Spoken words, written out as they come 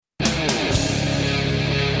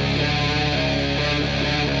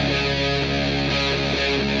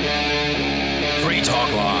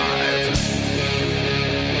Live.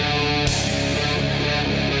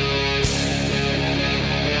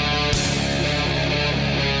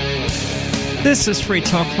 This is Free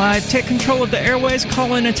Talk Live. Take control of the airways.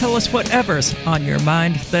 Call in and tell us whatever's on your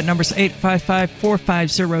mind. That number's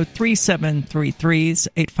 855-450-3733.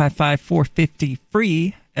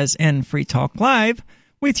 855-450-FREE, as in Free Talk Live.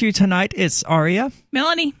 With you tonight, it's Aria.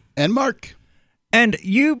 Melanie. And Mark. And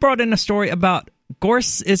you brought in a story about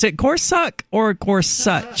is it Gorsuch or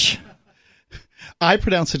Gorsuch? I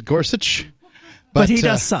pronounce it Gorsuch. But he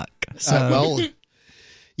does suck. So. Well,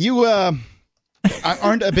 you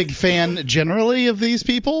aren't a big fan generally of these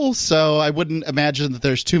people, so I wouldn't imagine that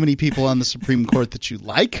there's too many people on the Supreme Court that you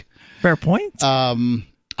like. Fair point.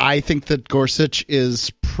 I think that Gorsuch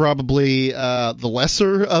is probably the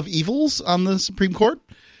lesser of evils on the Supreme Court.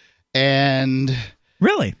 And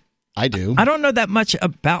really? I do. I don't know that much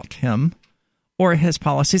about him or his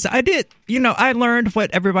policies. I did, I learned what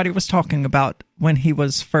everybody was talking about when he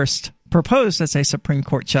was first proposed as a Supreme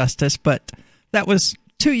Court justice, but that was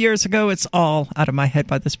 2 years ago. It's all out of my head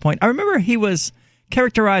by this point. I remember he was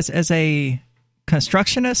characterized as a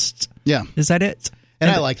constructionist. Yeah. Is that it? And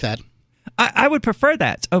I like that. I would prefer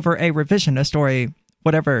that over a revisionist or a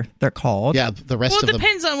whatever they're called. Yeah, the rest of them. Well, it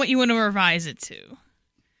depends on what you want to revise it to.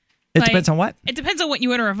 It depends on what? It depends on what you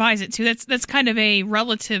want to revise it to. That's kind of a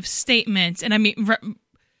relative statement. And I mean,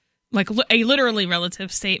 like a literally relative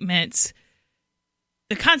statement.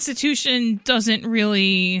 The Constitution doesn't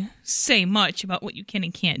really say much about what you can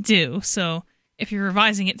and can't do. So if you're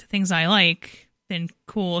revising it to things I like, then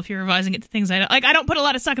cool. If you're revising it to things I don't like, I don't put a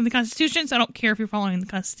lot of stock in the Constitution, so I don't care if you're following the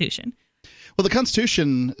Constitution. Well, the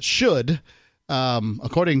Constitution should,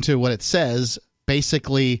 according to what it says,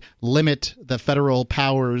 basically limit the federal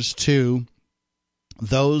powers to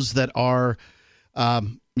those that are,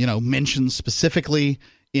 mentioned specifically,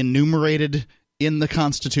 enumerated in the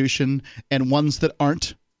Constitution, and ones that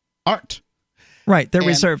aren't. Right. They're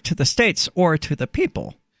reserved to the states or to the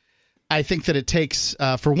people. I think that it takes,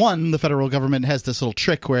 for one, the federal government has this little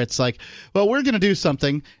trick where it's like, well, we're going to do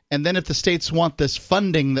something, and then if the states want this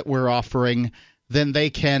funding that we're offering, then they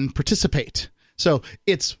can participate. So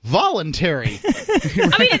it's voluntary.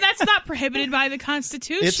 I mean, that's not prohibited by the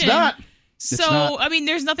Constitution. It's not. So, I mean,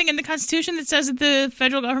 there's nothing in the Constitution that says that the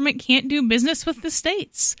federal government can't do business with the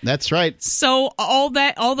states. That's right. So all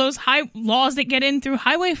those high laws that get in through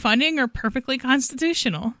highway funding are perfectly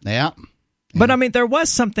constitutional. Yeah. But, I mean, there was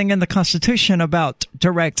something in the Constitution about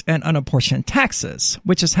direct and unapportioned taxes,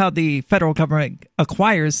 which is how the federal government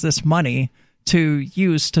acquires this money to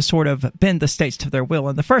use to sort of bend the states to their will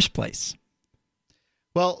in the first place.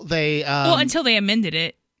 Well, they... until they amended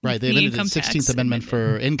it. Right, they amended the 16th Amendment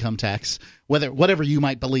for income tax, whatever you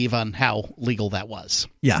might believe on how legal that was.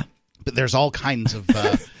 Yeah. But there's all kinds of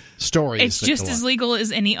stories. It's just as legal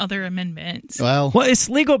as any other amendment. Well, it's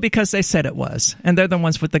legal because they said it was, and they're the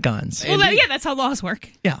ones with the guns. Well, that's how laws work.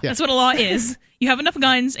 Yeah. That's what a law is. You have enough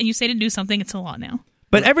guns, and you say to do something, it's a law now.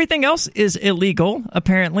 But everything else is illegal,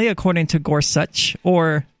 apparently, according to Gorsuch,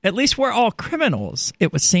 or at least we're all criminals,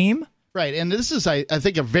 it would seem. Right, and this is, I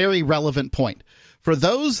think, a very relevant point. For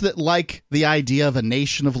those that like the idea of a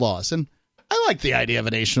nation of laws, and I like the idea of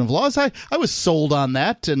a nation of laws. I was sold on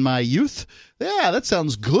that in my youth. Yeah, that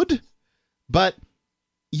sounds good. But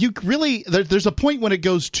you really, there's a point when it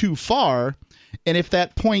goes too far, and if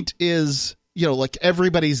that point is, like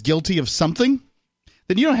everybody's guilty of something,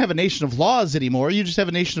 then you don't have a nation of laws anymore. You just have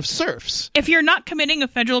a nation of serfs. If you're not committing a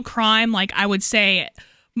federal crime, like I would say,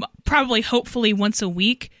 probably hopefully once a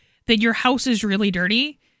week, then your house is really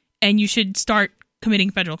dirty, and you should start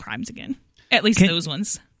committing federal crimes again. At least those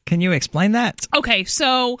ones. Can you explain that? Okay,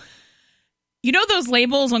 so you know those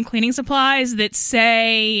labels on cleaning supplies that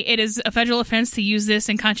say it is a federal offense to use this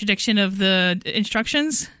in contradiction of the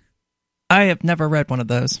instructions? I have never read one of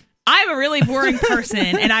those. I'm a really boring person,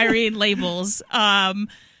 and I read labels. I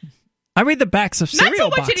read the backs of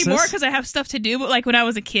cereal boxes. Not so much anymore because I have stuff to do, but like when I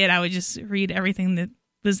was a kid, I would just read everything that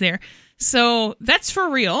was there. So that's for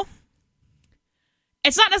real.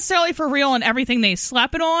 It's not necessarily for real on everything they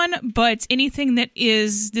slap it on, but anything that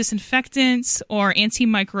is disinfectants or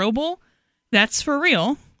antimicrobial, that's for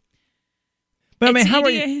real. But I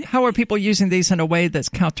mean, how are people using these in a way that's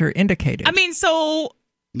counterindicated? I mean, so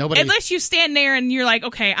unless you stand there and you're like,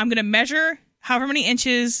 okay, I'm going to measure however many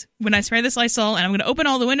inches when I spray this Lysol, and I'm going to open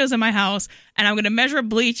all the windows in my house, and I'm going to measure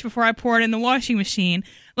bleach before I pour it in the washing machine.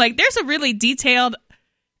 Like, there's a really detailed,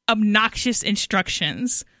 obnoxious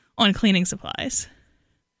instructions on cleaning supplies.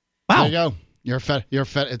 Wow. There you go.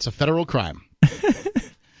 It's a federal crime.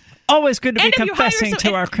 Always good to be confessing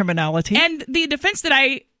to our criminality. And the defense that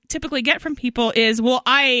I typically get from people is, well,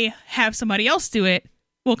 I have somebody else do it,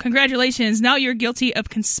 Well, congratulations. Now you're guilty of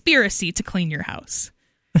conspiracy to clean your house.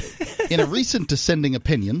 In a recent dissenting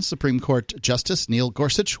opinion, Supreme Court Justice Neil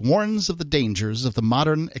Gorsuch warns of the dangers of the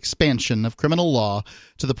modern expansion of criminal law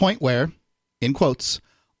to the point where, in quotes,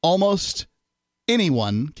 almost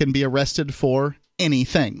anyone can be arrested for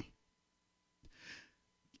anything.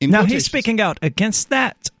 Now he's speaking out against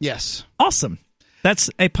that? Yes. Awesome. That's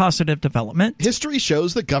a positive development. History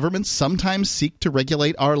shows that governments sometimes seek to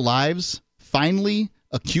regulate our lives finely,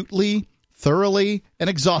 acutely, thoroughly, and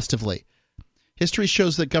exhaustively. History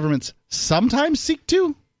shows that governments sometimes seek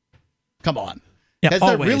to? Come on. Yeah, Has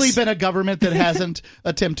always. there really been a government that hasn't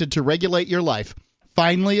attempted to regulate your life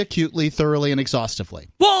finely, acutely, thoroughly, and exhaustively?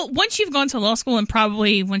 Well, once you've gone to law school and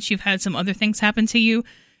probably once you've had some other things happen to you,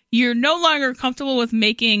 you're no longer comfortable with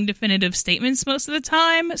making definitive statements most of the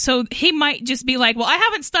time. So he might just be like, well, I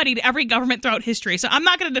haven't studied every government throughout history, so I'm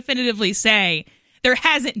not going to definitively say there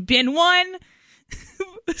hasn't been one.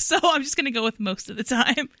 So I'm just going to go with most of the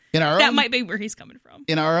time. That might be where he's coming from.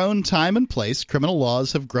 In our own time and place, criminal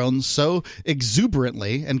laws have grown so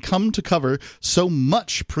exuberantly and come to cover so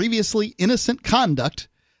much previously innocent conduct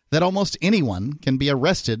that almost anyone can be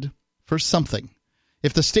arrested for something.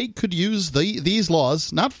 If the state could use these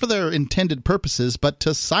laws, not for their intended purposes, but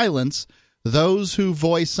to silence those who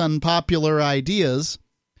voice unpopular ideas,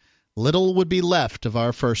 little would be left of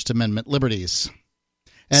our First Amendment liberties.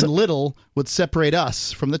 And little would separate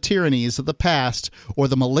us from the tyrannies of the past or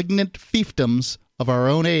the malignant fiefdoms of our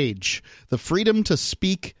own age. The freedom to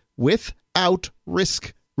speak without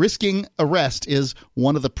risking arrest is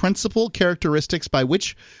one of the principal characteristics by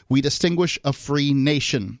which we distinguish a free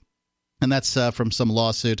nation. And that's from some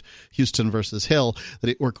lawsuit, Houston versus Hill,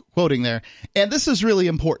 that we're quoting there. And this is really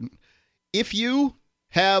important. If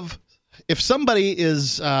somebody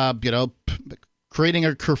is, creating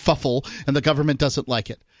a kerfuffle and the government doesn't like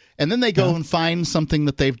it, and then they go and find something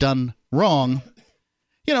that they've done wrong,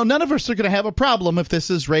 none of us are going to have a problem if this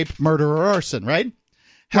is rape, murder, or arson, right?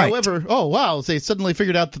 However, oh wow, they suddenly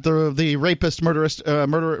figured out that the rapist, murdery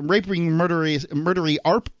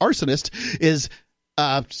arsonist is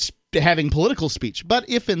having political speech. But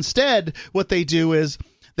if instead what they do is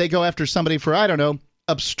they go after somebody for, I don't know,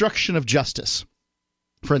 obstruction of justice,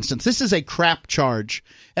 for instance, this is a crap charge,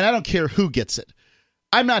 and I don't care who gets it.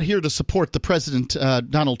 I'm not here to support the President,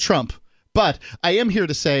 Donald Trump, but I am here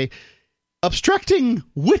to say, obstructing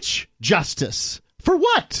which justice? For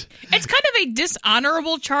what? It's kind of a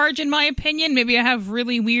dishonorable charge, in my opinion. Maybe I have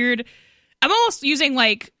really weird... I'm almost using,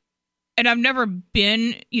 and I've never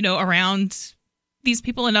been, around these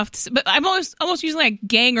people enough but I'm almost using,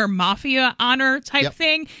 gang or mafia honor type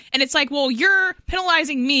thing. And it's like, well, you're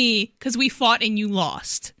penalizing me because we fought and you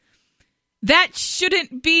lost. That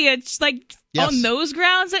shouldn't be on those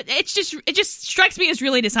grounds. It just strikes me as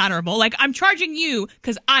really dishonorable. I'm charging you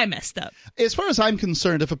because I messed up. As far as I'm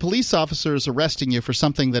concerned, if a police officer is arresting you for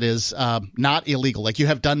something that is not illegal, like you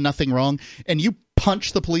have done nothing wrong, and you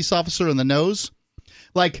punch the police officer in the nose,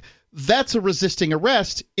 that's a resisting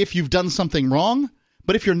arrest if you've done something wrong.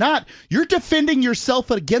 But if you're not, you're defending yourself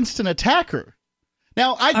against an attacker.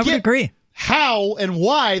 Now, I would agree. How and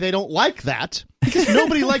why they don't like that, because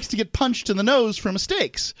nobody likes to get punched in the nose for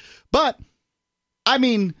mistakes. But,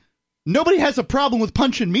 nobody has a problem with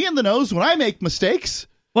punching me in the nose when I make mistakes.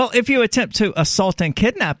 Well, if you attempt to assault and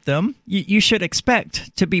kidnap them, you should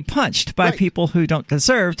expect to be punched by people who don't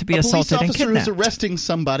deserve to be assaulted and kidnapped. A police officer who's arresting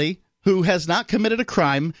somebody who has not committed a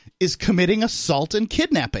crime is committing assault and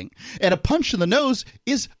kidnapping. And a punch in the nose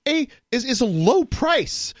is a low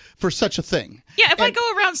price for such a thing. Yeah, if I go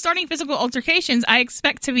around starting physical altercations, I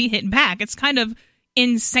expect to be hit back. It's kind of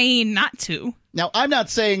insane not to. Now, I'm not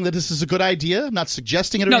saying that this is a good idea. I'm not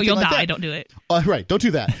suggesting it or anything like that. No, you'll die. Don't do it. Right, don't do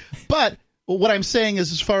that. But what I'm saying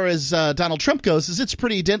is, as far as Donald Trump goes, is it's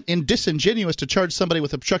pretty disingenuous to charge somebody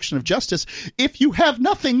with obstruction of justice if you have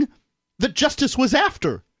nothing that justice was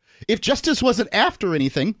after. If justice wasn't after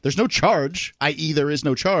anything, there's no charge, i.e. there is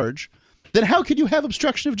no charge, then how could you have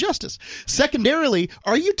obstruction of justice? Secondarily,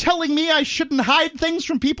 are you telling me I shouldn't hide things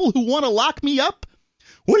from people who want to lock me up?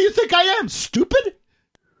 What do you think I am, stupid?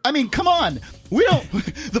 Come on.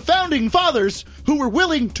 The founding fathers who were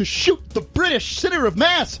willing to shoot the British center of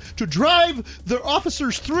mass to drive their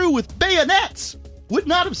officers through with bayonets would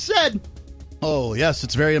not have said, oh, yes,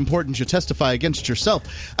 it's very important you testify against yourself.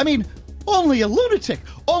 Only a lunatic,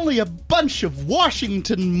 only a bunch of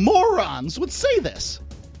Washington morons would say this.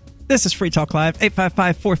 This is Free Talk Live,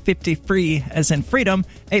 855-450-FREE, as in freedom,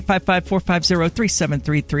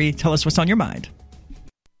 855-450-3733. Tell us what's on your mind.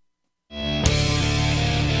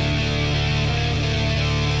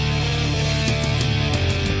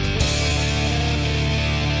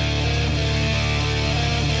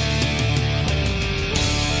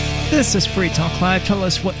 This is Free Talk Live. Tell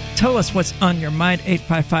us what's on your mind,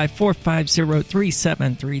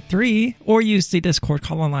 855-450-3733, or use the Discord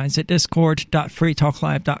call lines at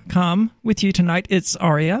discord.freetalklive.com. With you tonight, it's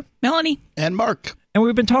Aria, Melanie, and Mark. And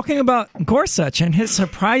we've been talking about Gorsuch and his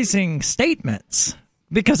surprising statements,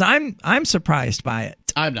 because I'm surprised by it.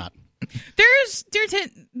 I'm not.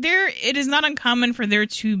 It is not uncommon for there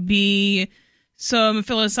to be some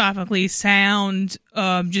philosophically sound,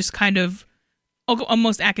 just kind of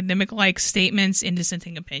almost academic-like statements in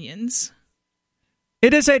dissenting opinions.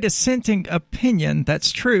 It is a dissenting opinion,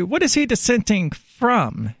 that's true. What is he dissenting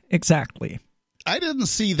from, exactly? I didn't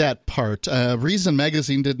see that part. Reason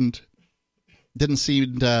Magazine didn't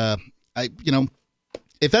seem if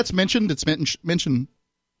that's mentioned, it's mentioned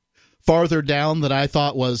farther down that I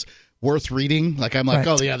thought was worth reading. Like, I'm like,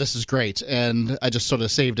 right. Oh, yeah, this is great. And I just sort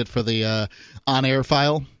of saved it for the on-air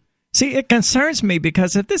file. See, it concerns me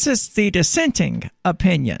because if this is the dissenting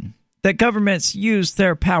opinion, that governments use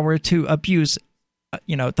their power to abuse,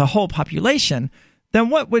 the whole population, then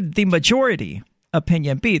what would the majority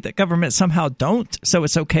opinion be? That governments somehow don't, so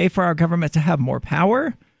it's okay for our government to have more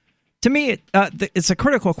power? To me, it's a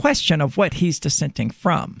critical question of what he's dissenting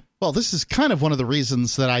from. Well, this is kind of one of the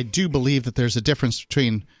reasons that I do believe that there's a difference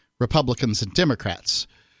between Republicans and Democrats.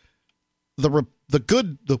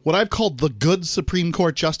 What I've called the good Supreme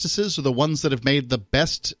Court justices, or the ones that have made the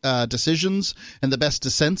best decisions and the best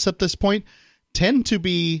dissents at this point, tend to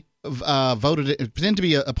be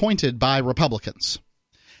appointed by Republicans,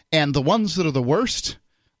 and the ones that are the worst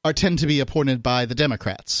tend to be appointed by the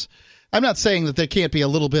Democrats. I'm not saying that there can't be a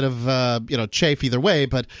little bit of chafe either way,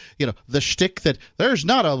 but the shtick that there's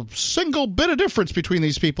not a single bit of difference between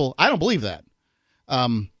these people, I don't believe that.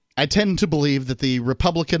 I tend to believe that the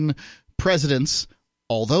Republican presidents,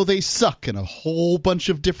 although they suck in a whole bunch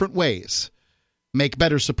of different ways, make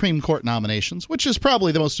better Supreme Court nominations, which is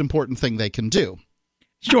probably the most important thing they can do.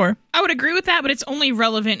 Sure. I would agree with that, but it's only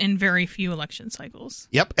relevant in very few election cycles.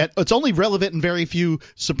 Yep. It's only relevant in very few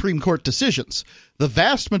Supreme Court decisions. The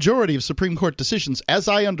vast majority of Supreme Court decisions, as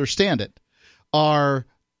I understand it, are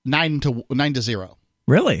 9-0.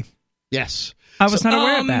 Really? Yes. I was not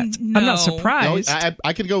aware of that. No. I'm not surprised. No,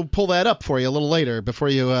 I can go pull that up for you a little later before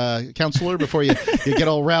you, counselor, before you get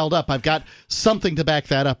all riled up. I've got something to back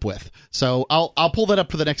that up with. So I'll pull that up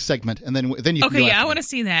for the next segment, and then you can Okay, yeah, I want to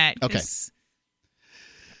see that. Okay.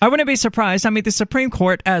 I wouldn't be surprised. I mean, the Supreme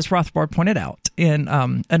Court, as Rothbard pointed out in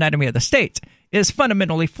Anatomy of the State, is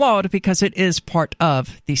fundamentally flawed because it is part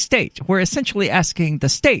of the state. We're essentially asking the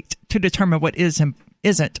state to determine what is and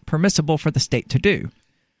isn't permissible for the state to do.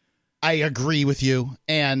 I agree with you,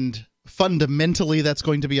 and fundamentally that's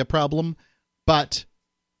going to be a problem. But,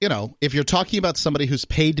 if you're talking about somebody who's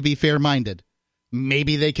paid to be fair-minded,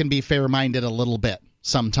 maybe they can be fair-minded a little bit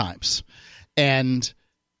sometimes. And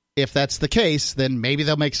if that's the case, then maybe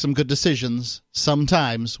they'll make some good decisions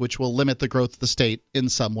sometimes, which will limit the growth of the state in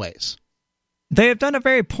some ways. They have done a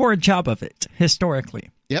very poor job of it, historically.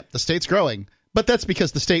 Yep, the state's growing. But that's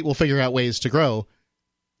because the state will figure out ways to grow,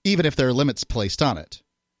 even if there are limits placed on it.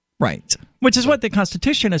 Right. Which is what the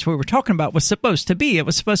Constitution, as we were talking about, was supposed to be. It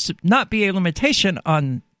was supposed to not be a limitation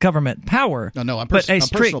on government power, but a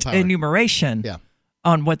strict enumeration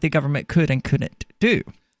on what the government could and couldn't do.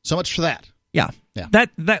 So much for that. Yeah.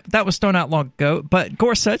 That was thrown out long ago. But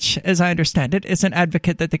Gorsuch, as I understand it, is an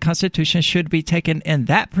advocate that the Constitution should be taken in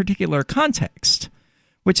that particular context,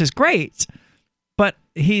 which is great. But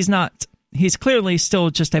he's not. He's clearly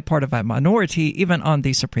still just a part of a minority, even on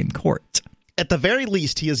the Supreme Court. At the very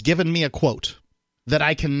least, he has given me a quote that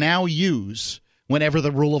I can now use whenever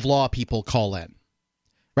the rule of law people call in.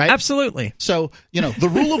 Right? Absolutely. So,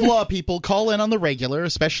 the rule of law people call in on the regular,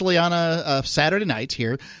 especially on a Saturday night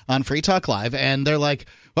here on Free Talk Live, and they're like,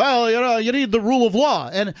 well, you need the rule of law.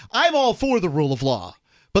 And I'm all for the rule of law.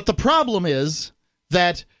 But the problem is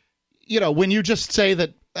that, when you just say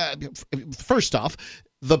that, first off,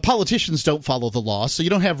 the politicians don't follow the law, so you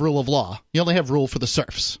don't have rule of law. You only have rule for the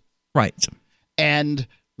serfs. Right. And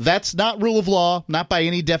that's not rule of law, not by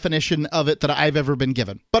any definition of it that I've ever been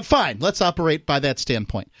given. But fine, let's operate by that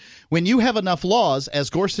standpoint. When you have enough laws, as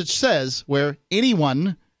Gorsuch says, where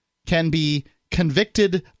anyone can be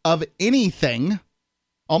convicted of anything,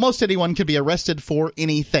 almost anyone can be arrested for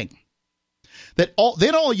anything. Then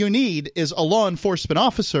all you need is a law enforcement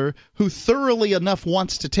officer who thoroughly enough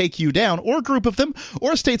wants to take you down, or a group of them,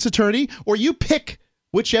 or a state's attorney, or you pick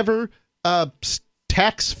whichever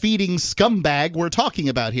tax-feeding scumbag we're talking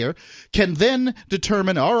about here, can then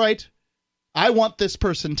determine, all right, I want this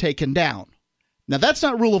person taken down. Now, that's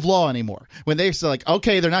not rule of law anymore. When they say, like,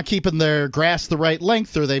 okay, they're not keeping their grass the right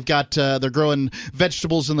length, or they've got they're growing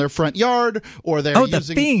vegetables in their front yard, or they're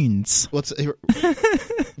using the fiends.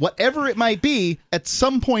 Whatever it might be, at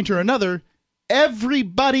some point or another,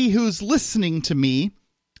 everybody who's listening to me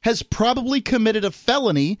has probably committed a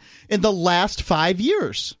felony in the last 5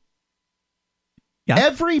 years. Yeah.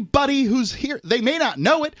 Everybody who's here, they may not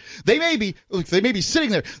know it. They may be sitting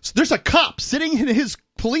there. There's a cop sitting in his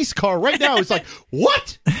police car right now. It's like,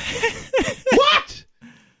 what? What?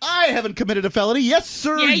 I haven't committed a felony. Yes,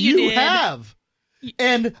 sir, yeah, you have.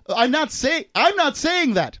 And I'm not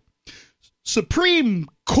saying that. Supreme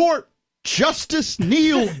Court Justice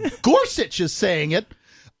Neil Gorsuch is saying it.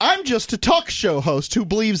 I'm just a talk show host who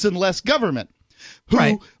believes in less government,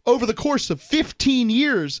 who over the course of 15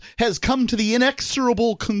 years has come to the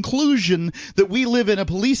inexorable conclusion that we live in a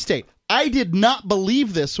police state. I did not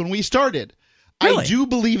believe this when we started. Really? I do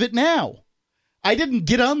believe it now. I didn't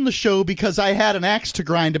get on the show because I had an axe to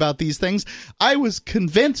grind about these things. I was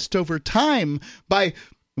convinced over time by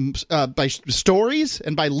stories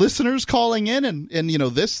and by listeners calling in and you know,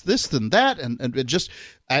 this and that. And it just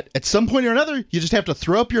at some point or another, you just have to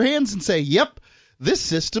throw up your hands and say, yep, this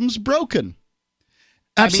system's broken.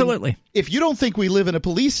 Absolutely. I mean, if you don't think we live in a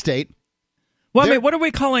police state. Well, I mean, what are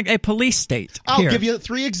we calling a police state? I'll give you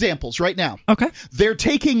 3 examples right now. Okay. They're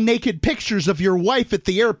taking naked pictures of your wife at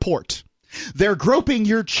the airport. They're groping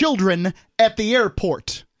your children at the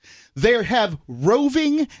airport. They have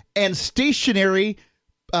roving and stationary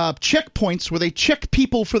checkpoints where they check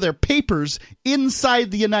people for their papers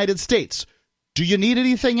inside the United States. Do you need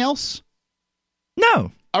anything else?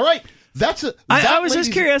 No. All right. I was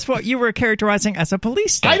just curious what you were characterizing as a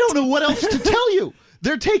police state. I don't know what else to tell you.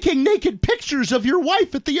 They're taking naked pictures of your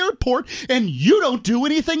wife at the airport, and you don't do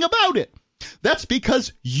anything about it. That's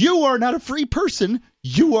because you are not a free person.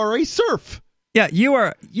 You are a serf. Yeah, you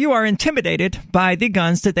are intimidated by the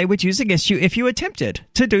guns that they would use against you if you attempted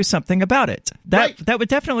to do something about it. That would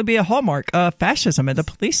definitely be a hallmark of fascism in the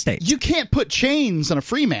police state. You can't put chains on a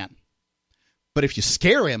free man. But if you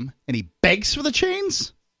scare him and he begs for the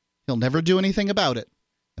chains, he'll never do anything about it.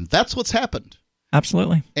 And that's what's happened.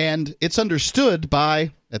 Absolutely. And it's understood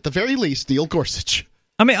by, at the very least, Neil Gorsuch.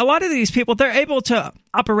 I mean, a lot of these people, they're able to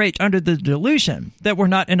operate under the delusion that we're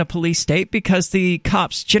not in a police state because the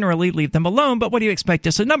cops generally leave them alone. But what do you expect?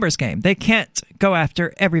 It's a numbers game. They can't go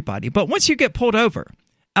after everybody. But once you get pulled over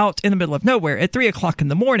out in the middle of nowhere at 3 o'clock in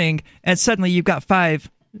the morning, and suddenly you've got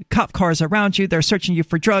 5 cop cars around you, they're searching you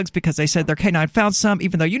for drugs because they said their canine found some,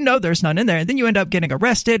 even though you know there's none in there. And then you end up getting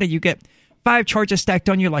arrested and you get 5 charges stacked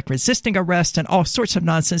on you, like resisting arrest and all sorts of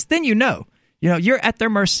nonsense. Then you know you're at their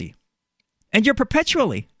mercy. And you're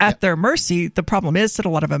perpetually at their mercy. The problem is that a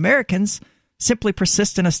lot of Americans simply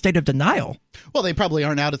persist in a state of denial. Well, they probably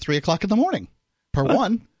aren't out at 3 o'clock in the morning. Per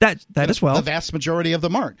one. That as well. The vast majority of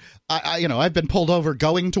them aren't. I've been pulled over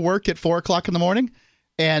going to work at 4 o'clock in the morning,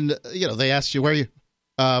 and they ask you where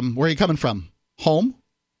are you coming from? Home?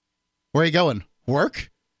 Where are you going?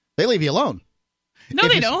 Work? They leave you alone. No,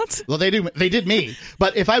 they don't. Well, they do. They did me.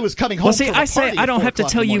 But if I was coming home, I say I don't have to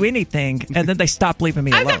tell you anything, and then they stop leaving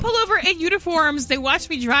me alone. I've got pulled over in uniforms. They watch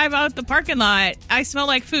me drive out the parking lot. I smell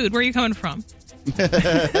like food. Where are you coming from?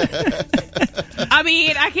 I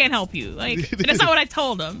mean, I can't help you. Like, that's not what I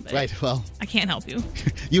told them. Right. Well, I can't help you.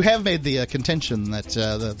 You have made the contention that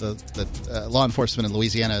that law enforcement in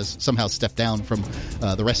Louisiana has somehow stepped down from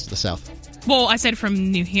the rest of the South. Well, I said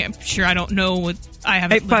from New Hampshire. I don't know what I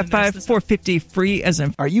haven't. 855-450-FREE as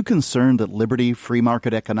in. Are you concerned that liberty, free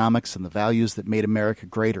market economics, and the values that made America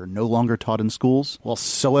great are no longer taught in schools? Well,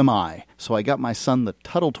 so am I. So I got my son the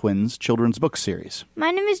Tuttle Twins children's book series. My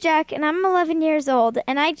name is Jack, and I'm 11 years old,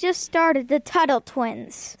 and I just started the Tuttle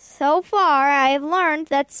Twins. So far, I have learned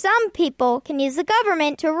that some people can use the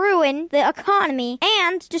government to ruin the economy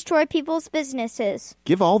and destroy people's businesses.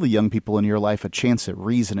 Give all the young people in your life a chance at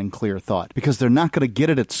reason and clear thought, because they're not going to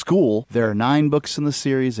get it at school. There are 9 books in the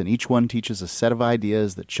series, and each one teaches a set of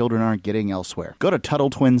ideas that children aren't getting elsewhere. Go to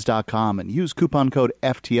TuttleTwins.com and use coupon code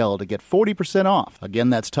FTL to get 40% off.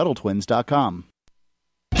 Again, that's TuttleTwins.com.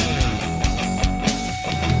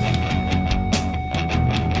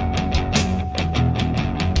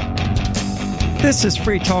 This is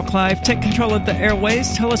Free Talk Live. Take control of the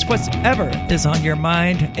airways. Tell us whatever is on your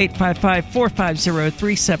mind.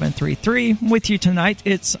 855-450-3733. With you tonight,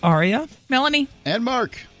 it's Aria, Melanie, and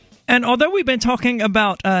Mark. And although we've been talking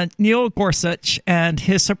about Neil Gorsuch and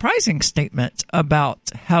his surprising statement about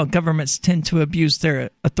how governments tend to abuse their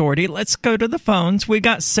authority, let's go to the phones. We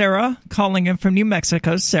got Sarah calling in from New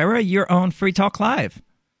Mexico. Sarah, you're on Free Talk Live.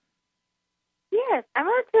 Yay! Yes, I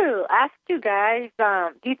want to ask you guys,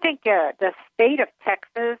 do you think the state of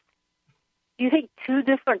Texas, do you think two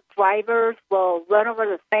different drivers will run over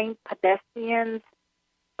the same pedestrians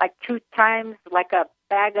like 2 times, like a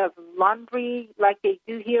bag of laundry, like they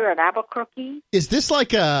do here in Albuquerque? Is this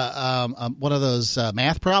like one of those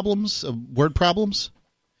math problems, word problems?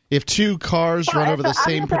 If 2 cars run over the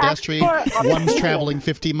same pedestrian, one's traveling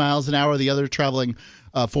 50 miles an hour, the other traveling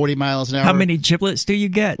 40 miles an hour. How many giblets do you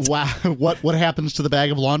get? Wow. What happens to the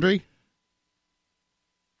bag of laundry?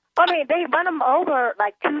 I mean, they run them over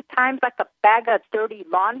like 2 times like a bag of dirty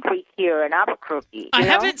laundry here in Albuquerque. I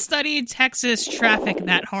haven't studied Texas traffic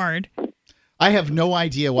that hard. I have no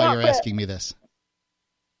idea why you're asking me this.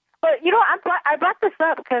 But, I brought this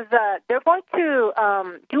up because they're going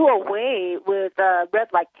to do away with red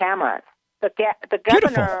light cameras. The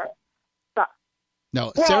governor...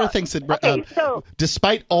 No, Sarah thinks that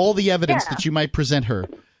despite all the evidence that you might present her,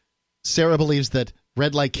 Sarah believes that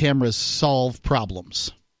red light cameras solve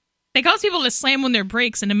problems. They cause people to slam on their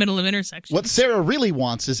brakes in the middle of intersections. What Sarah really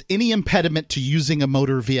wants is any impediment to using a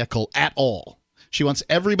motor vehicle at all. She wants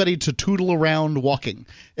everybody to tootle around walking,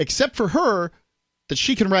 except for her, that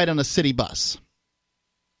she can ride on a city bus.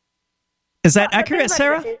 Is that accurate,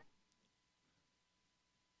 Sarah?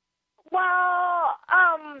 Well,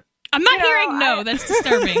 I'm not hearing no. That's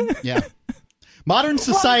disturbing. Yeah. Modern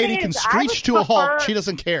society can screech to a halt. She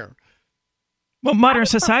doesn't care. Well, modern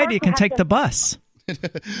society can take the bus.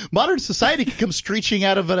 Modern society can come screeching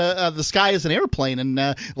out of the sky as an airplane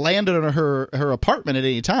and land on her apartment at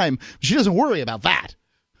any time. She doesn't worry about that.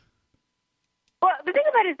 Well, the thing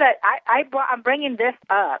about it is that I'm bringing this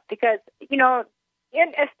up because, in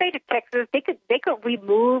the state of Texas, they could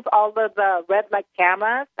remove all of the red light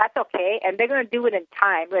cameras. That's okay, and they're going to do it in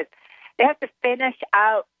time. But they have to finish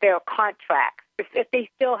out their contracts. If they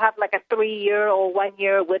still have like a 3-year or 1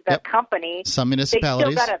 year with the company, some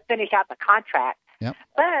municipalities, they still got to finish out the contract. Yep.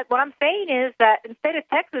 But what I'm saying is that in the state of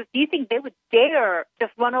Texas, do you think they would dare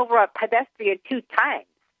just run over a pedestrian 2 times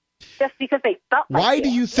just because they felt like Why it?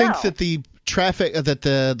 do you think that the traffic, that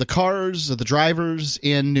the cars, the drivers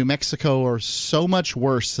in New Mexico are so much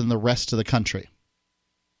worse than the rest of the country?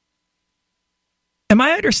 Am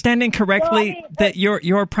I understanding correctly that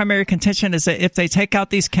your primary contention is that if they take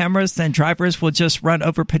out these cameras, then drivers will just run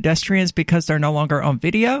over pedestrians because they're no longer on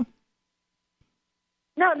video?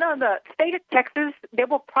 No, the state of Texas, they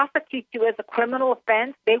will prosecute you as a criminal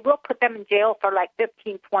offense. They will put them in jail for like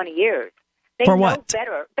 15, 20 years. They for know what?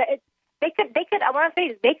 Better. They could. I want to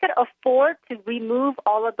say they could afford to remove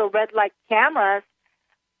all of the red light cameras,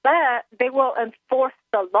 but they will enforce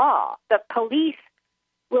the law. The police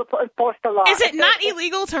will enforce the law. Is it not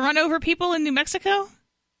illegal to run over people in New Mexico?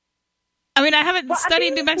 I mean, I haven't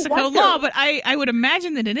studied New Mexico law, but I would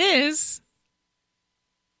imagine that it is.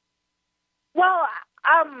 Well,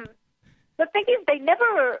 the thing is, they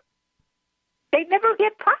never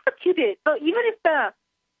get prosecuted. So even if the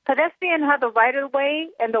pedestrian had the right of way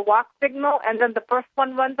and the walk signal, and then the first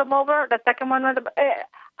one runs them over, the second one runs them,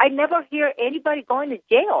 I never hear anybody going to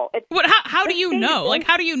jail. How do you know? Like,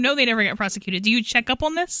 how do you know they never get prosecuted? Do you check up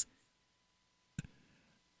on this?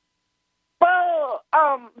 Well,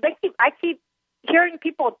 I keep hearing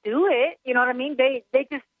people do it. You know what I mean? They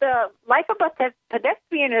just life of a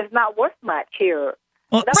pedestrian is not worth much here.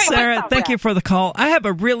 Well, Sarah, thank you for the call. I have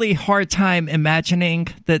a really hard time imagining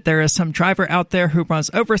that there is some driver out there who runs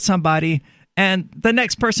over somebody and the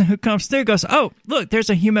next person who comes through goes, oh, look, there's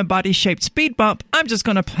a human body-shaped speed bump. I'm just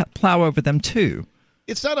going to plow over them too.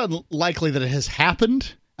 It's not unlikely that it has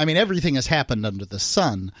happened. I mean, everything has happened under the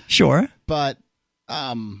sun. Sure. But,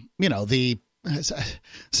 Sarah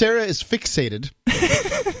is fixated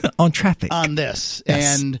on traffic on this.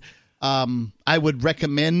 Yes. And I would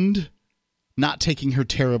recommend not taking her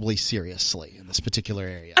terribly seriously in this particular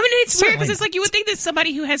area. I mean, it's weird because it's like you would think that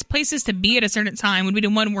somebody who has places to be at a certain time would be the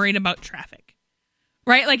one worried about traffic,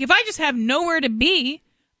 right? Like if I just have nowhere to be,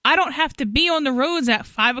 I don't have to be on the roads at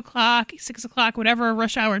 5 o'clock, 6 o'clock, whatever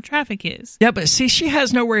rush hour traffic is. Yeah, but see, she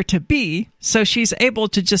has nowhere to be, so she's able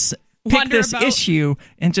to just pick this issue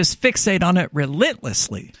and just fixate on it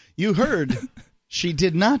relentlessly. You heard she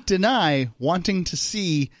did not deny wanting to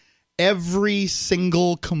see every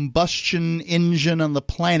single combustion engine on the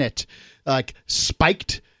planet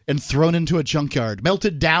spiked and thrown into a junkyard,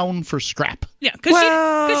 melted down for scrap. Yeah, because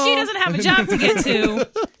she doesn't have a job to get to,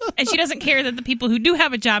 and she doesn't care that the people who do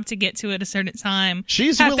have a job to get to at a certain time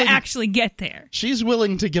have to actually get there. She's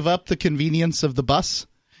willing to give up the convenience of the bus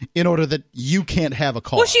in order that you can't have a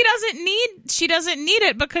car. Well, she doesn't need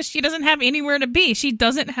it because she doesn't have anywhere to be. She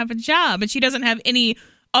doesn't have a job, and she doesn't have any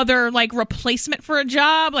other like replacement for a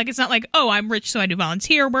job. Like, it's not like, oh, I'm rich, so I do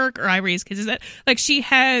volunteer work, or I raise kids. Is that like she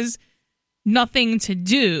has nothing to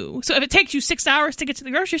do? So if it takes you 6 hours to get to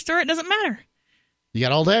the grocery store, it doesn't matter. You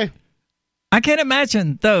got all day. I can't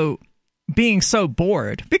imagine, though, being so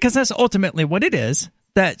bored, because that's ultimately what it is,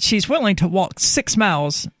 that she's willing to walk 6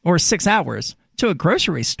 miles or 6 hours to a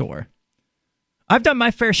grocery store. I've done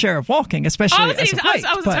my fair share of walking, especially as of late.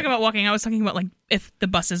 I wasn't talking about walking. I was talking about like if the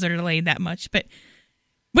buses are delayed that much. But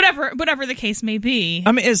whatever the case may be.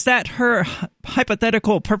 I mean, is that her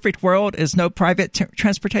hypothetical perfect world? Is no private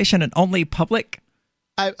transportation and only public?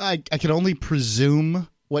 I can only presume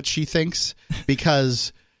what she thinks,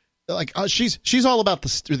 because like she's all about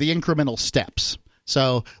the incremental steps.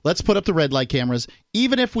 So let's put up the red light cameras.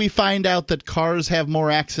 Even if we find out that cars have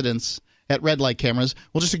more accidents at red light cameras,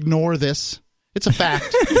 we'll just ignore this. It's a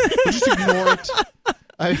fact. We'll just ignore it.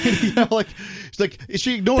 I mean,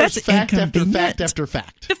 she ignores fact after fact after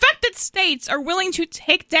fact. The fact that states are willing to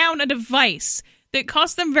take down a device that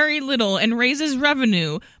costs them very little and raises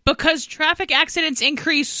revenue because traffic accidents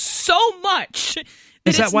increase so much that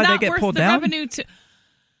is that it's why not they get worth pulled the down? revenue to.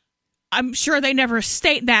 I'm sure they never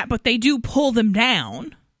state that, but they do pull them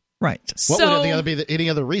down. Right. What would be any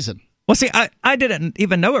other reason? Well, see, I didn't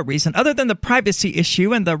even know a reason other than the privacy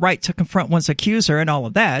issue and the right to confront one's accuser and all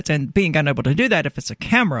of that, and being unable to do that if it's a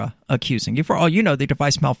camera accusing you. For all you know, the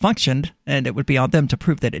device malfunctioned, and it would be on them to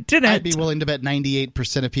prove that it didn't. I'd be willing to bet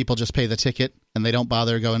 98% of people just pay the ticket and they don't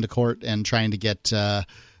bother going to court and trying to get, to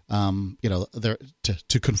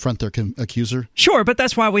confront their accuser. Sure, but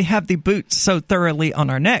that's why we have the boots so thoroughly on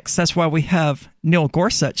our necks. That's why we have Neil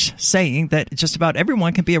Gorsuch saying that just about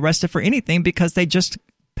everyone can be arrested for anything because they just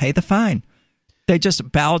pay the fine. They just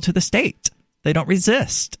bow to the state. They don't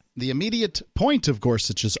resist. The immediate point of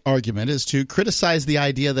Gorsuch's argument is to criticize the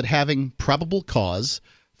idea that having probable cause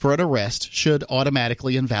for an arrest should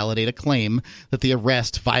automatically invalidate a claim that the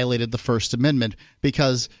arrest violated the First Amendment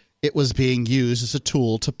because it was being used as a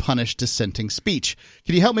tool to punish dissenting speech.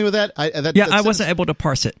 Can you help me with that? I wasn't able to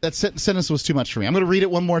parse it. That sentence was too much for me. I'm going to read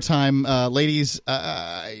it one more time, ladies.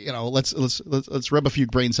 Let's rub a few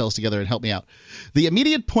brain cells together and help me out. The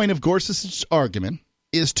immediate point of Gorsuch's argument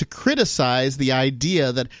is to criticize the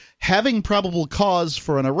idea that having probable cause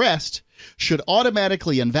for an arrest should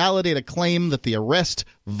automatically invalidate a claim that the arrest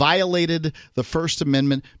violated the First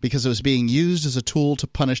Amendment because it was being used as a tool to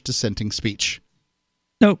punish dissenting speech.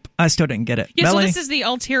 Nope, I still didn't get it. Yeah, Melanie? So this is the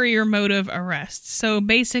ulterior motive arrest. So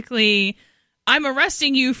basically, I'm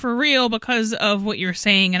arresting you for real because of what you're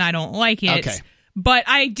saying and I don't like it. Okay. But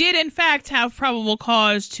I did, in fact, have probable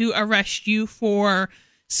cause to arrest you for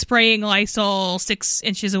spraying Lysol 6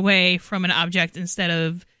 inches away from an object instead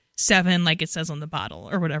of 7 like it says on the bottle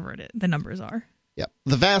or whatever the numbers are. Yep.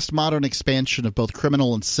 The vast modern expansion of both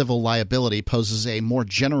criminal and civil liability poses a more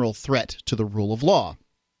general threat to the rule of law.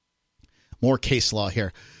 More case law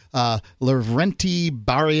here. Lavrentiy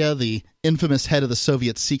Beria, the infamous head of the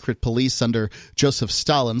Soviet secret police under Joseph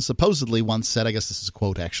Stalin, supposedly once said, I guess this is a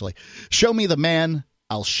quote actually, "Show me the man,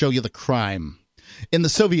 I'll show you the crime." In the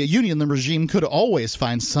Soviet Union, the regime could always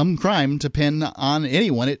find some crime to pin on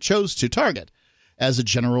anyone it chose to target. As a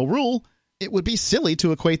general rule, it would be silly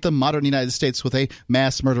to equate the modern United States with a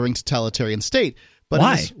mass-murdering totalitarian state. But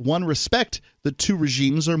Why? in this one respect, the two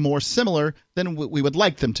regimes are more similar than we would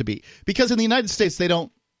like them to be. Because in the United States, they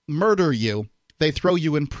don't murder you, they throw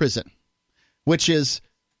you in prison, which is,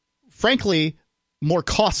 frankly, more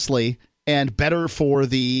costly and better for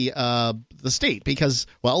the state because,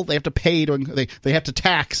 well, they have to pay, they have to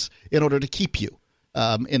tax in order to keep you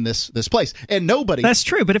in this place. And nobody... That's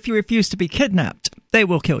true, but if you refuse to be kidnapped, they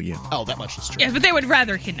will kill you. Oh, that much is true. Yeah, but they would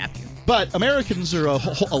rather kidnap you. But Americans are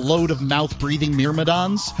a load of mouth-breathing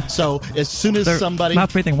myrmidons, so as soon as somebody...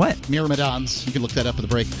 Mouth-breathing what? Myrmidons. You can look that up at the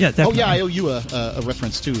break. Yeah, definitely. Oh, yeah, I owe you a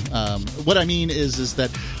reference, too. What I mean is that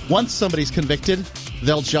once somebody's convicted,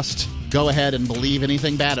 they'll just go ahead and believe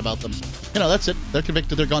anything bad about them. You know, that's it. They're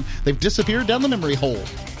convicted. They're gone. They've disappeared down the memory hole.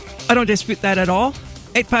 I don't dispute that at all.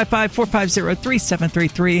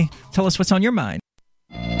 855-450-3733. Tell us what's on your mind.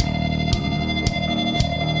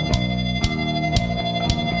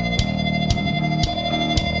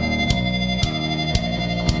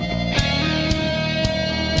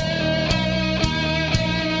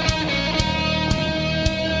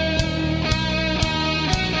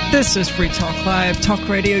 This is Free Talk Live, talk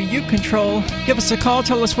radio you control. Give us a call.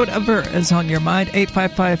 Tell us whatever is on your mind.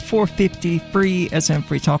 855-450-FREE as in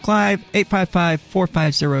Free Talk Live.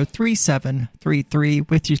 855-450-3733.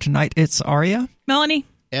 With you tonight, it's Aria. Melanie.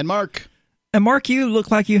 And Mark. And Mark, you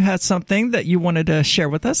look like you had something that you wanted to share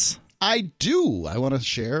with us. I do. I want to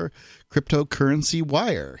share Cryptocurrency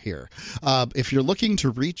Wire here. If you're looking to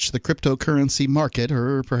reach the cryptocurrency market,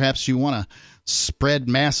 or perhaps you want to spread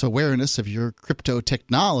mass awareness of your crypto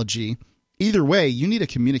technology, either way, you need a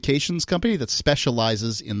communications company that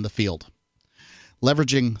specializes in the field.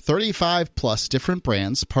 Leveraging 35-plus different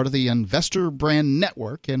brands, part of the Investor Brand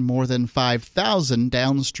Network, and more than 5,000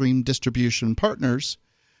 downstream distribution partners,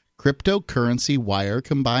 Cryptocurrency Wire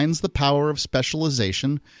combines the power of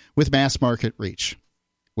specialization with mass market reach.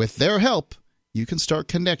 With their help, you can start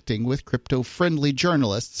connecting with crypto-friendly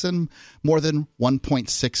journalists and more than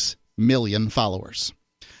 1.6 million followers.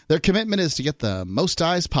 Their commitment is to get the most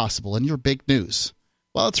eyes possible in your big news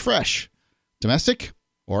while it's fresh, domestic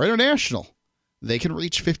or international. They can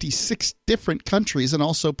reach 56 different countries and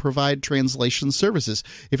also provide translation services.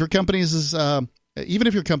 If your company is, even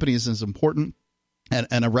if your company is as important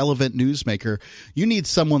and a relevant newsmaker, you need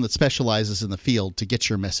someone that specializes in the field to get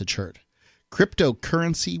your message heard.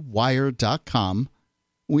 CryptocurrencyWire.com.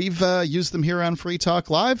 We've used them here on Free Talk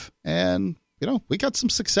Live, and we got some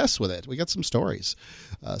success with it. We got some stories.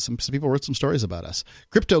 Some people wrote some stories about us.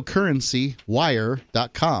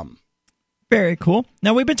 CryptocurrencyWire.com. Very cool.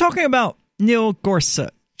 Now, we've been talking about Neil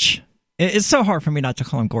Gorsuch. It's so hard for me not to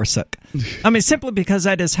call him Gorsuch. I mean, simply because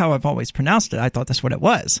that is how I've always pronounced it. I thought that's what it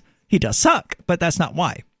was. He does suck, but that's not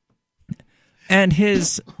why. And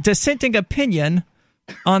his dissenting opinion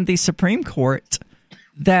on the Supreme Court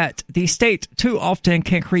that the state too often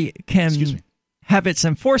can have its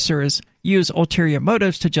enforcers use ulterior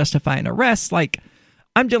motives to justify an arrest. Like,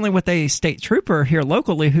 I'm dealing with a state trooper here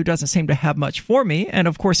locally who doesn't seem to have much for me, and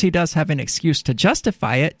of course he does have an excuse to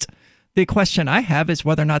justify it. The question I have is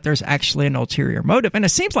whether or not there's actually an ulterior motive, and it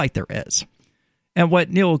seems like there is. And what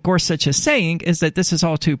Neil Gorsuch is saying is that this is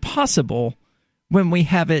all too possible when we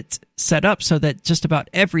have it set up so that just about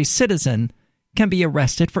every citizen can be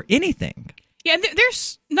arrested for anything. Yeah,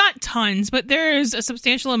 there's not tons, but there's a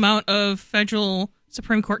substantial amount of federal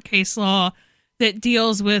Supreme Court case law that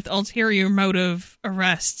deals with ulterior motive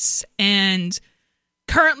arrests. And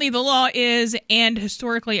currently the law is, and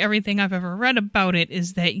historically everything I've ever read about it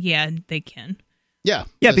is that, yeah, they can. Yeah.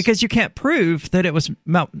 Yeah, because you can't prove that it was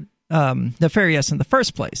nefarious in the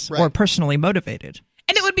first place, right, or personally motivated.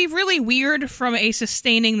 And it would be really weird from a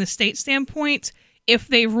sustaining the state standpoint if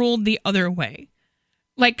they ruled the other way.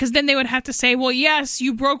 Like, because then they would have to say, well, yes,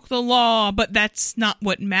 you broke the law, but that's not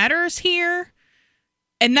what matters here.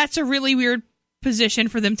 And that's a really weird position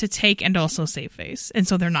for them to take and also save face. And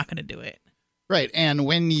so they're not going to do it. Right. And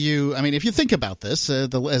if you think about this, as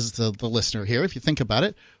the listener here, if you think about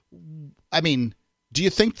it, do you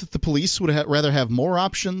think that the police would rather have more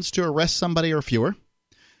options to arrest somebody or fewer?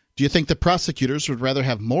 Do you think the prosecutors would rather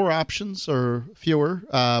have more options or fewer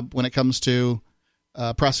when it comes to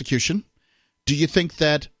prosecution? Do you think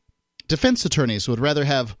that defense attorneys would rather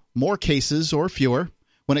have more cases or fewer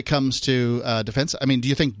when it comes to defense? I mean, do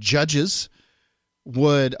you think judges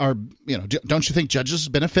don't you think judges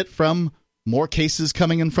benefit from more cases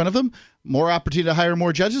coming in front of them, more opportunity to hire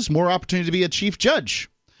more judges, more opportunity to be a chief judge?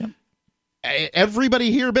 Yep.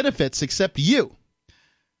 Everybody here benefits except you.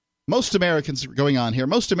 Most Americans,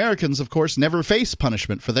 of course, never face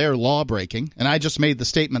punishment for their law breaking. And I just made the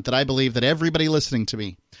statement that I believe that everybody listening to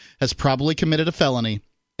me has probably committed a felony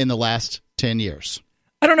in the last 10 years.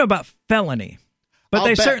 I don't know about felony, but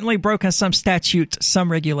they've certainly broken some statute,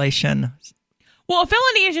 some regulation. Well, a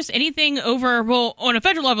felony is just anything over, on a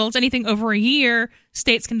federal level, it's anything over a year.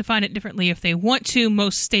 States can define it differently if they want to.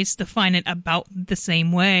 Most states define it about the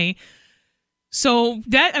same way. So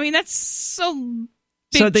that's so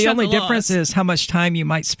big. So the only difference is how much time you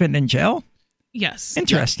might spend in jail? Yes.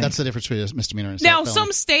 Interesting. Yeah, that's the difference between a misdemeanor and now, felony.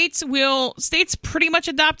 some states pretty much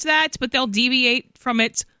adopt that, but they'll deviate from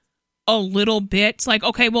it a little bit. Like,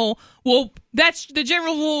 okay, well, that's the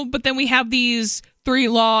general rule, but then we have these 3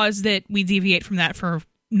 laws that we deviate from that for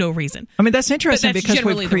no reason. I mean, that's interesting because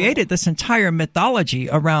we've created this entire mythology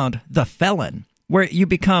around the felon, where you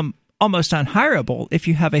become almost unhireable if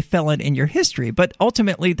you have a felon in your history, but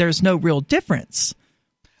ultimately there's no real difference.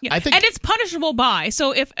 Yeah. And it's punishable by.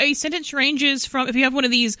 So if a sentence ranges from, if you have one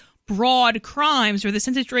of these broad crimes where the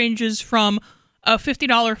sentence ranges from a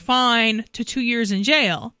 $50 fine to 2 years in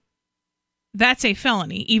jail, that's a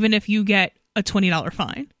felony, even if you get a $20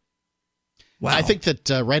 fine. Wow. I think that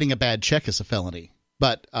writing a bad check is a felony.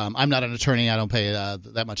 But I'm not an attorney. I don't pay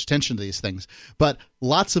that much attention to these things. But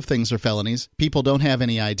lots of things are felonies. People don't have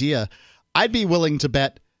any idea. I'd be willing to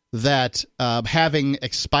bet that having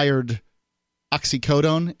expired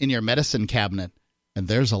oxycodone in your medicine cabinet, and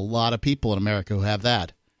there's a lot of people in America who have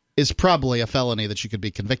that, is probably a felony that you could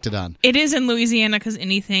be convicted on. It is in Louisiana because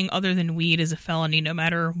anything other than weed is a felony, no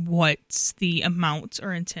matter what the amount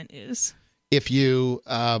or intent is. If you,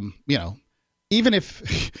 even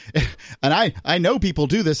if, and I know people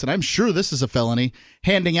do this, and I'm sure this is a felony,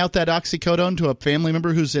 handing out that oxycodone to a family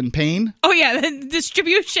member who's in pain. Oh, yeah, the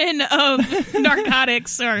distribution of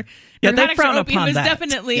narcotics or narcotics or opium is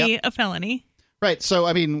definitely a felony. Right. So,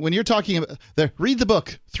 I mean, when you're talking about read the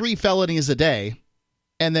book, 3 felonies a day,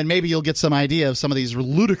 and then maybe you'll get some idea of some of these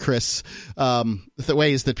ludicrous the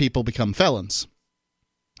ways that people become felons.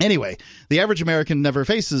 Anyway, the average American never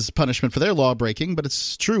faces punishment for their law breaking, but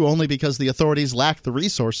it's true only because the authorities lack the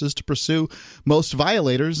resources to pursue most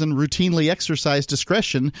violators and routinely exercise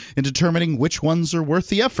discretion in determining which ones are worth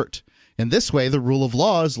the effort. In this way, the rule of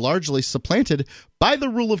law is largely supplanted by the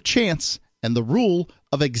rule of chance and the rule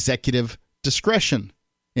of executive discretion.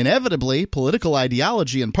 Inevitably, political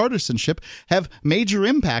ideology and partisanship have major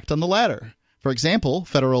impact on the latter. For example,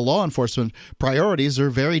 federal law enforcement priorities are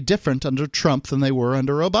very different under Trump than they were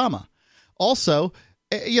under Obama. Also,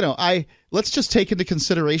 let's just take into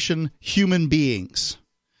consideration human beings.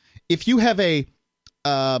 If you have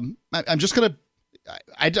I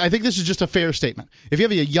think this is just a fair statement. If you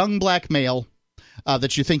have a young black male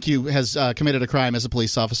that you think has committed a crime as a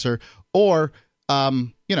police officer, or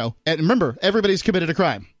and remember, everybody's committed a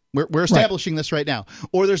crime. We're establishing this right now.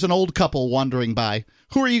 Or there's an old couple wandering by.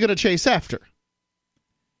 Who are you going to chase after?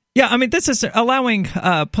 Yeah, I mean, this is allowing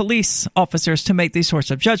police officers to make these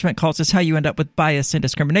sorts of judgment calls is how you end up with bias and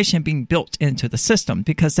discrimination being built into the system,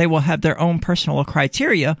 because they will have their own personal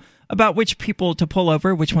criteria about which people to pull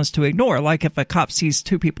over, which ones to ignore. Like if a cop sees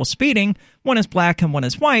 2 people speeding, one is black and one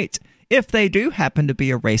is white, if they do happen to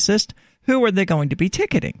be a racist, who are they going to be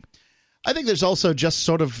ticketing? I think there's also just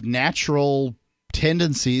sort of natural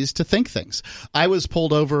tendencies to think things. I was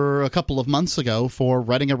pulled over a couple of months ago for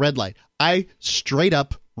running a red light. I straight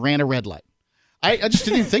up ran a red light. I just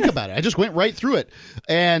didn't even think about it. I just went right through it,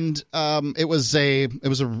 and it was a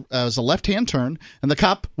left-hand turn, and the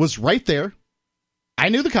cop was right there. I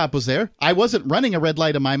knew the cop was there. I wasn't running a red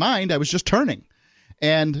light in my mind. I was just turning,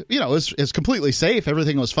 and it was completely safe.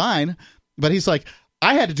 Everything was fine. But he's like,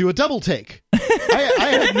 I had to do a double take.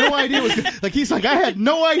 I had no idea I had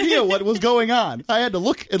no idea what was going on. I had to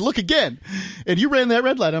look again. And you ran that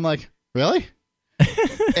red light. I'm like, really?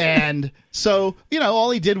 And so,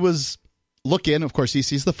 all he did was look in. Of course, he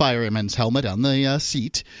sees the fireman's helmet on the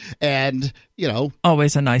seat, and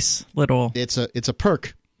always a nice little. It's a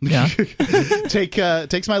perk. Yeah.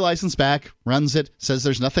 Takes my license back, runs it, says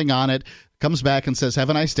there's nothing on it. Comes back and says, have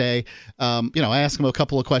a nice day. I asked him a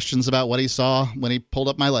couple of questions about what he saw when he pulled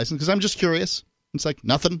up my license, because I'm just curious. It's like,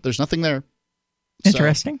 nothing. There's nothing there.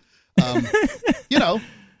 Interesting. So,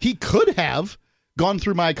 he could have gone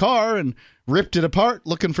through my car and ripped it apart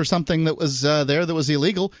looking for something that was there that was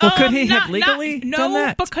illegal. Well, could he have legally done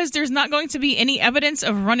that? No, because there's not going to be any evidence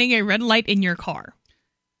of running a red light in your car.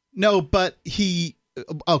 No, but he...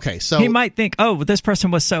 Okay, so he might think, oh, this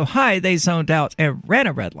person was so high they zoned out and ran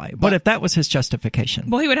a red light. But if that was his justification,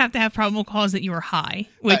 well, he would have to have probable cause that you were high,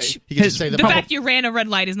 which he could just say the fact you ran a red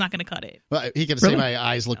light is not going to cut it. Well, he could say my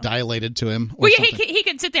eyes looked dilated to him. Well, yeah, he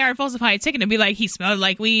could sit there and falsify a ticket and be like, he smelled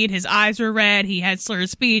like weed, his eyes were red, he had slurred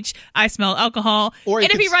speech, I smell alcohol. And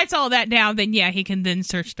if he writes all that down, then yeah, he can then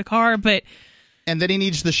search the car. But and then he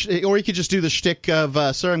needs or he could just do the shtick of,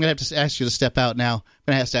 sir, I'm going to have to ask you to step out now.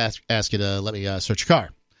 I'm going to have to ask you to let me search your car.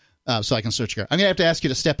 So I can search your car. I'm going to have to ask you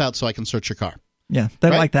to step out so I can search your car. Yeah, they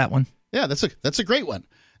like that one. Yeah, that's a great one.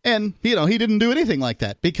 And, he didn't do anything like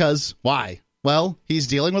that because why? Well, he's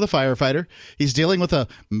dealing with a firefighter. He's dealing with a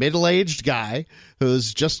middle-aged guy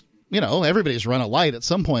who's just, everybody's run a light at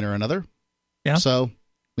some point or another. Yeah. So,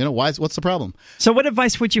 what's the problem? So what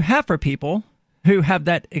advice would you have for people who have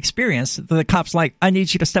that experience? The cop's like, I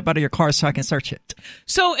need you to step out of your car so I can search it.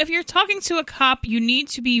 So if you're talking to a cop, you need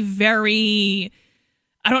to be very...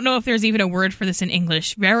 I don't know if there's even a word for this in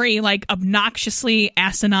English. Very, obnoxiously,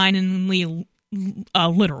 asininely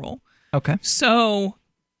literal. Okay. So,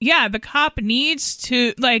 yeah, the cop needs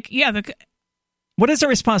to, What is a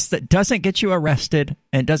response that doesn't get you arrested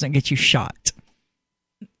and doesn't get you shot?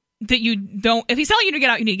 That you don't... If he's telling you to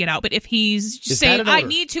get out, you need to get out. But if he's just saying, I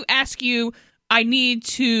need to ask you, I need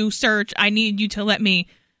to search, I need you to let me...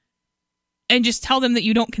 And just tell them that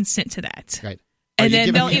you don't consent to that. Right. And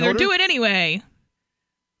then they'll either do it anyway...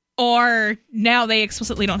 Or now they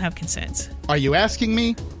explicitly don't have consent. Are you asking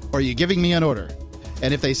me, or are you giving me an order?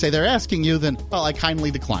 And if they say they're asking you, then, well, I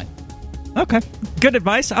kindly decline. Okay. Good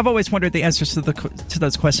advice. I've always wondered the answers to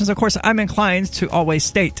those questions. Of course, I'm inclined to always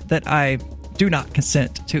state that I do not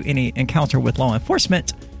consent to any encounter with law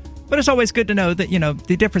enforcement. But it's always good to know that,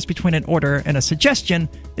 the difference between an order and a suggestion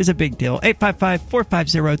is a big deal.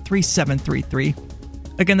 855-450-3733.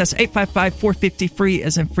 Again, that's 855-450-FREE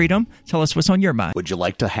as in freedom. Tell us what's on your mind. Would you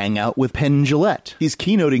like to hang out with Penn Jillette? He's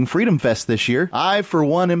keynoting Freedom Fest this year. I, for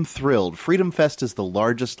one, am thrilled. Freedom Fest is the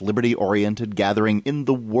largest liberty-oriented gathering in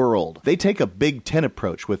the world. They take a Big Ten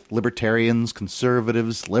approach with libertarians,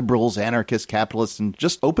 conservatives, liberals, anarchists, capitalists, and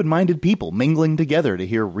just open-minded people mingling together to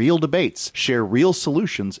hear real debates, share real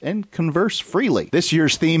solutions, and converse freely. This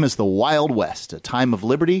year's theme is the Wild West, a time of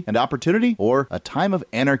liberty and opportunity, or a time of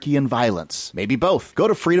anarchy and violence. Maybe both. Go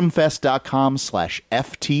to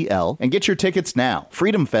freedomfest.com/FTL and get your tickets now.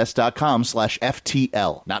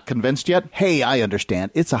 freedomfest.com/FTL. Not convinced yet? Hey, I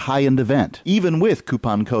understand. It's a high-end event. Even with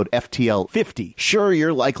coupon code FTL50. Sure,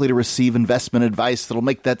 you're likely to receive investment advice that'll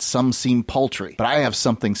make that sum seem paltry, but I have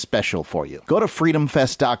something special for you. Go to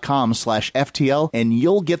freedomfest.com/FTL and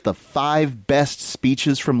you'll get the 5 best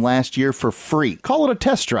speeches from last year for free. Call it a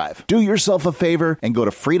test drive. Do yourself a favor and go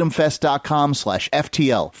to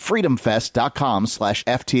freedomfest.com/FTL. freedomfest.com/FTL.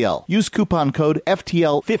 Use coupon code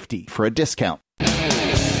FTL50 for a discount.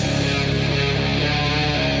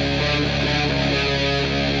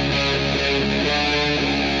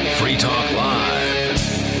 Free Talk Live.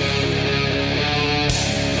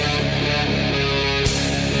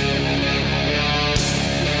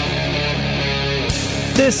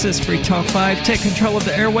 This is Free Talk Live. Take control of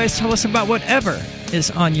the airways. Tell us about whatever is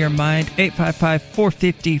on your mind.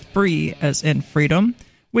 855-450-FREE as in freedom.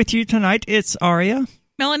 With you tonight, it's Aria,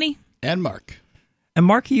 Melanie, and Mark. And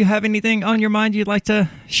Mark, you have anything on your mind you'd like to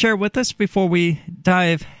share with us before we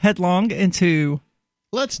dive headlong into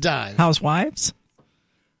Let's dive. Housewives?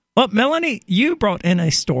 Well, Melanie, you brought in a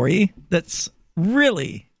story that's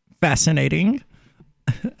really fascinating,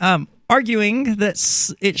 arguing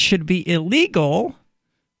that it should be illegal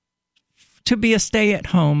to be a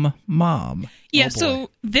stay-at-home mom. Yeah, so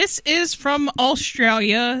this is from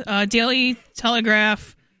Australia,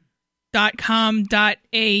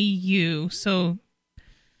 dailytelegraph.com.au. So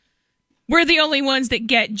we're the only ones that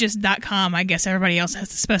get just .com. I guess everybody else has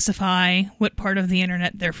to specify what part of the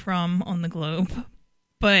internet they're from on the globe.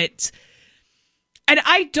 But, and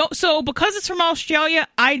I don't, so because it's from Australia,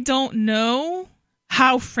 I don't know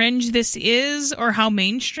how fringe this is or how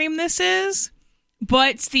mainstream this is.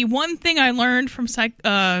 But the one thing I learned from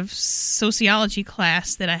sociology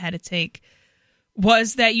class that I had to take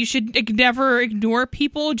was that you should never ignore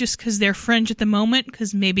people just because they're fringe at the moment,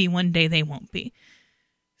 because maybe one day they won't be.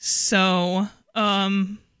 So,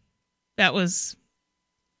 that was...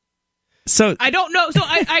 So I don't know. So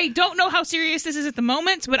I don't know how serious this is at the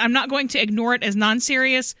moment, but I'm not going to ignore it as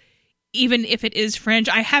non-serious, even if it is fringe.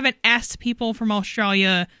 I haven't asked people from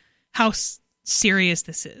Australia how serious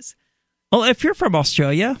this is. Well, if you're from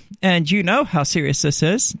Australia and you know how serious this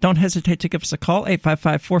is, don't hesitate to give us a call,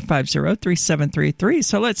 855-450-3733.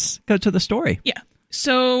 So let's go to the story. Yeah.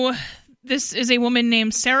 So this is a woman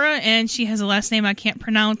named Sarah, and she has a last name I can't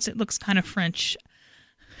pronounce. It looks kind of French.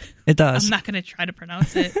 It does. I'm not going to try to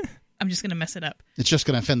pronounce it. I'm just going to mess it up. It's just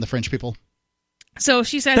going to offend the French people. So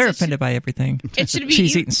she says... They're offended by everything. It should be...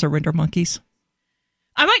 She's eating surrender monkeys.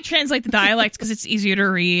 I might translate the dialect because it's easier to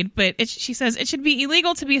read, but she says it should be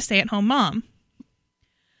illegal to be a stay-at-home mom.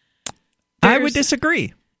 I would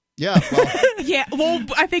disagree. Yeah, well... yeah, well,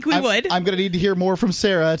 I think we would. I'm going to need to hear more from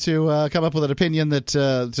Sarah to come up with an opinion that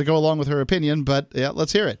to go along with her opinion, but yeah,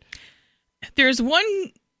 let's hear it. There's one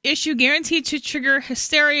issue guaranteed to trigger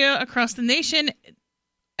hysteria across the nation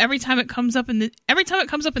every time it comes up in the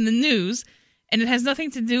news, and it has nothing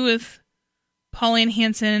to do with Pauline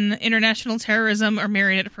Hanson, international terrorism, or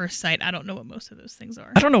Married at First Sight. I don't know what most of those things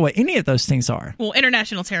are. I don't know what any of those things are. Well,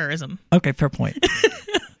 international terrorism. Okay, fair point.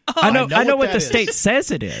 I know what the state says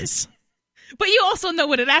it is. But you also know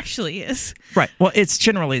what it actually is. Right. Well, it's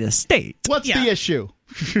generally the state. What's the issue?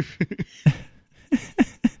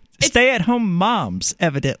 Stay-at-home moms,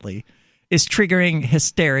 evidently, is triggering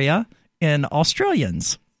hysteria in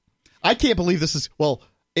Australians. I can't believe this is... Well,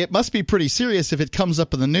 it must be pretty serious if it comes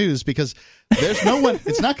up in the news, because there's no one...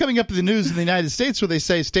 It's not coming up in the news in the United States where they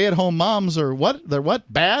say stay-at-home moms are what? They're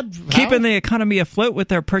what? Bad? How? Keeping the economy afloat with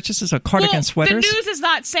their purchases of cardigan sweaters? The news is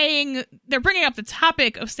not saying... They're bringing up the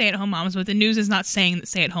topic of stay-at-home moms, but the news is not saying that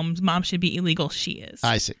stay-at-home moms should be illegal. She is.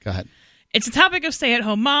 I see. Go ahead. It's a topic of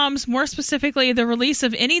stay-at-home moms, more specifically the release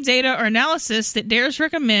of any data or analysis that dares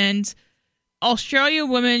recommend Australia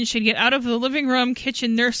women should get out of the living room,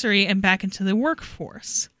 kitchen, nursery, and back into the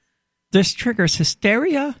workforce. This triggers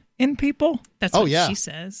hysteria in people? That's what she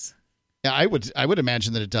says. Yeah, I would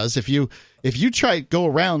imagine that it does. If you go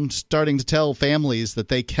around starting to tell families that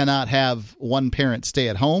they cannot have one parent stay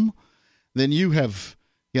at home, then you have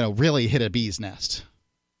really hit a bee's nest.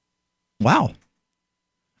 Wow.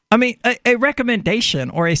 I mean, a recommendation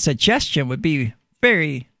or a suggestion would be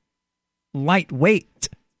very lightweight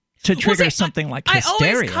to trigger something like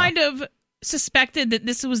hysteria. I always kind of suspected that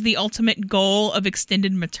this was the ultimate goal of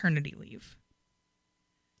extended maternity leave.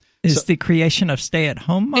 Is the creation of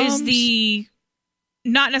stay-at-home moms? Is the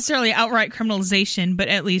not necessarily outright criminalization, but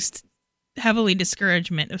at least heavily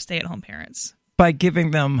discouragement of stay-at-home parents. By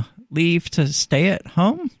giving them leave to stay at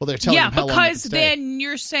home? Well, they're telling them how long they can because stay. then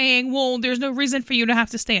you're saying, well, there's no reason for you to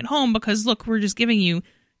have to stay at home because, look, we're just giving you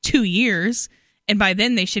 2 years, and by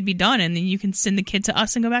then they should be done, and then you can send the kid to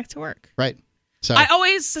us and go back to work. Right. So I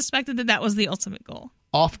always suspected that was the ultimate goal.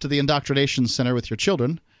 Off to the indoctrination center with your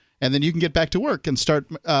children, and then you can get back to work and start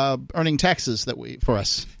earning taxes for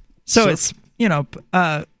us. So it's,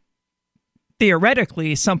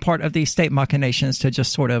 theoretically some part of these state machinations to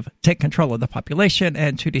just sort of take control of the population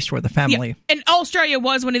and to destroy the family. Yeah. And Australia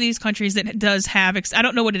was one of these countries that does have, I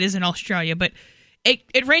don't know what it is in Australia, but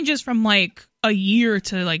it ranges from like a year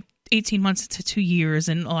to like 18 months to 2 years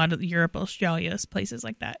in a lot of Europe, Australia, places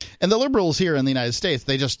like that. And the liberals here in the United States,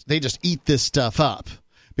 they just eat this stuff up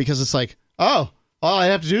because it's like, oh, all I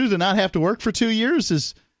have to do to not have to work for 2 years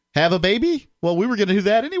is have a baby? Well, we were going to do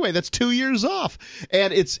that anyway. That's 2 years off.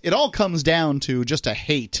 And it all comes down to just a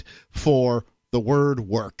hate for the word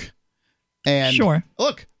work. And sure.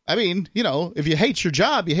 Look, I mean, if you hate your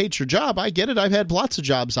job, you hate your job. I get it. I've had lots of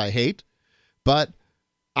jobs I hate, but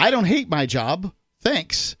I don't hate my job.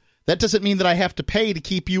 Thanks. That doesn't mean that I have to pay to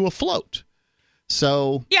keep you afloat.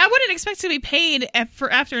 So yeah, I wouldn't expect to be paid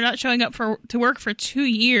after not showing up to work for 2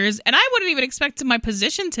 years, and I wouldn't even expect my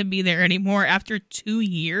position to be there anymore after 2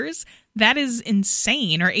 years. That is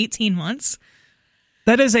insane. Or 18 months.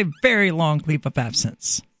 That is a very long leave of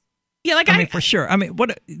absence. Yeah, I mean, for sure. I mean,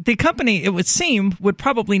 what the company, it would seem, would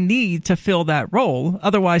probably need to fill that role.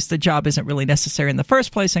 Otherwise, the job isn't really necessary in the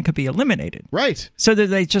first place and could be eliminated. Right. So that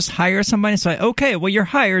they just hire somebody and say, okay, well, you're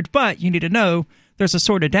hired, but you need to know there's a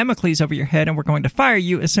sword of Damocles over your head, and we're going to fire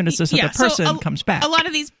you as soon as this other person comes back.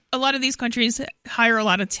 A lot of these countries hire a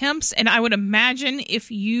lot of temps, and I would imagine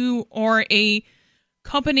if you are a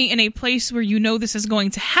company in a place where you know this is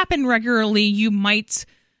going to happen regularly, you might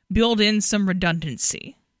build in some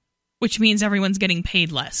redundancy, which means everyone's getting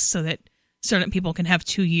paid less so that certain people can have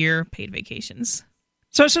 2-year paid vacations.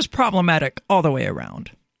 So it's just problematic all the way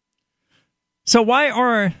around. So why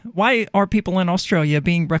are people in Australia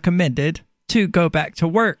being recommended to go back to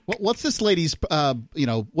work? What's this lady's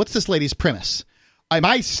premise? Am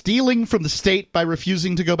I stealing from the state by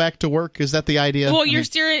refusing to go back to work? Is that the idea? Well, you're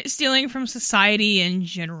stealing from society in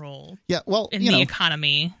general. Yeah, well, in the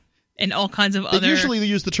economy and all kinds of other. Usually they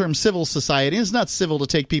use the term civil society. It's not civil to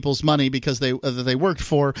take people's money because they worked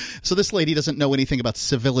for. So this lady doesn't know anything about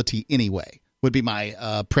civility anyway. Would be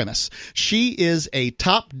my premise. She is a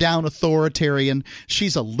top-down authoritarian.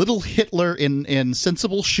 She's a little Hitler in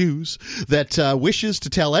sensible shoes that wishes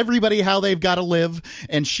to tell everybody how they've got to live,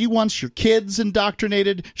 and she wants your kids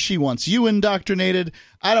indoctrinated. She wants you indoctrinated.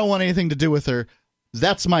 I don't want anything to do with her.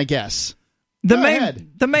 That's my guess.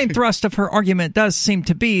 The main thrust of her argument does seem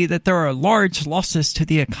to be that there are large losses to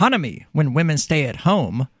the economy when women stay at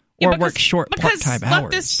home. Or work short part-time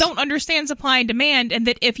hours. Leftists don't understand supply and demand, and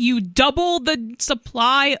that if you double the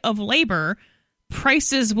supply of labor,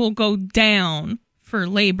 prices will go down for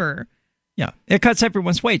labor. Yeah, it cuts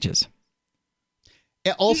everyone's wages.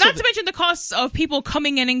 Also, not to mention the costs of people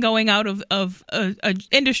coming in and going out of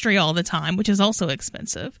industry all the time, which is also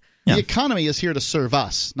expensive. Yeah. The economy is here to serve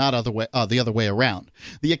us, not the other way around.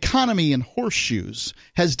 The economy in horseshoes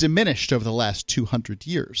has diminished over the last 200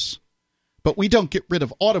 years. But we don't get rid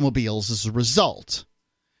of automobiles as a result.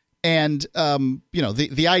 And,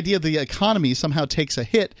 the idea the economy somehow takes a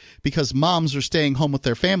hit because moms are staying home with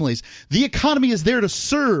their families. The economy is there to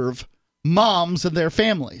serve moms and their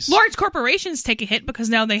families. Large corporations take a hit because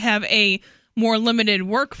now they have a more limited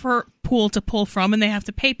work pool to pull from, and they have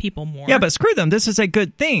to pay people more. Yeah, but screw them. This is a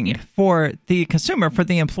good thing for the consumer, for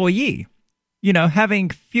the employee. Having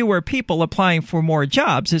fewer people applying for more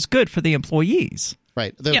jobs is good for the employees.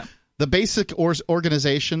 Right. The basic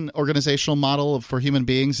organizational model for human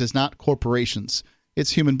beings is not corporations. It's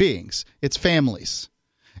human beings. It's families.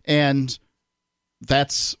 And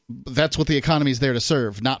that's what the economy is there to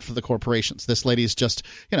serve, not for the corporations. This lady is just,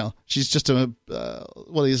 she's just one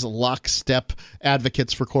of these lockstep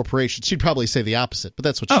advocates for corporations. She'd probably say the opposite, but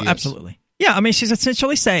that's what she is. Oh, absolutely. Yeah, I mean, she's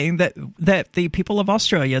essentially saying that the people of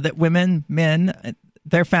Australia, that women, men,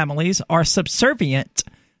 their families are subservient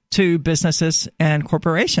to businesses and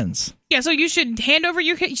corporations. Yeah, so you should hand over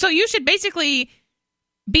your kids. So you should basically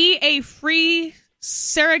be a free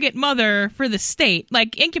surrogate mother for the state,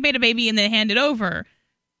 like incubate a baby and then hand it over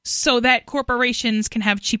so that corporations can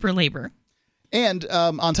have cheaper labor. And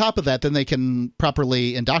on top of that, then they can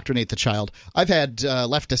properly indoctrinate the child. I've had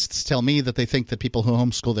leftists tell me that they think that people who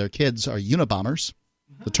homeschool their kids are Unabombers,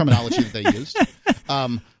 the terminology that they used.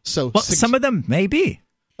 Some of them may be.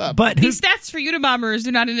 But these stats for Unabombers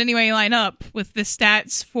do not in any way line up with the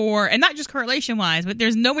stats for, and not just correlation-wise, but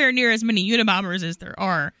there's nowhere near as many Unabombers as there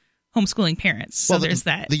are homeschooling parents. So there's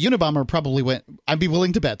that. The Unabomber probably went, I'd be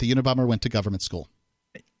willing to bet the Unabomber went to government school.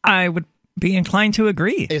 I would be inclined to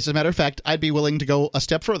agree. As a matter of fact, I'd be willing to go a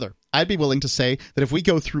step further. I'd be willing to say that if we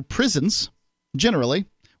go through prisons, generally,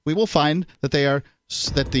 we will find that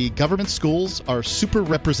that the government schools are super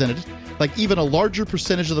represented. Like even a larger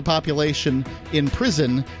percentage of the population in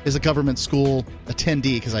prison is a government school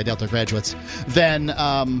attendee, because I doubt they're graduates, than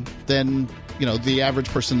the average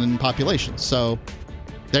person in population. So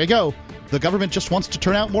there you go. The government just wants to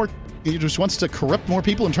turn out more. It just wants to corrupt more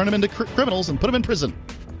people and turn them into criminals and put them in prison.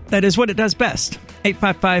 That is what it does best.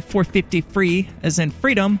 855-450-FREE, as in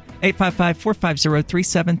freedom.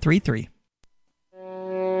 855-450-3733.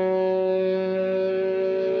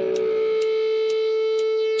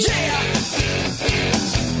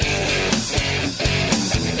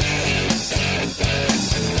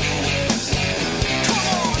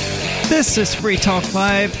 This is Free Talk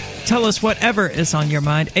Live. Tell us whatever is on your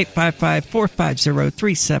mind.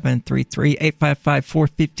 855-450-3733.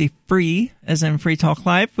 855-450-FREE, as in Free Talk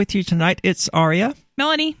Live. With you tonight, it's Aria,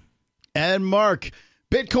 Melanie, and Mark.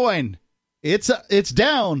 Bitcoin, it's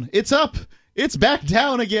down, it's up, it's back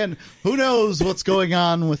down again. Who knows what's going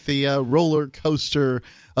on with the roller coaster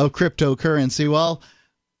of cryptocurrency? Well,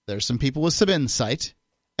 there's some people with some insight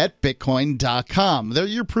at Bitcoin.com. They're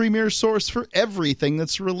your premier source for everything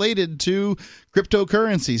that's related to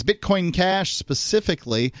cryptocurrencies. Bitcoin Cash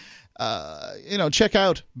specifically. Check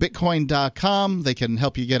out Bitcoin.com. They can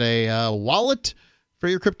help you get a wallet for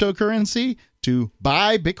your cryptocurrency, to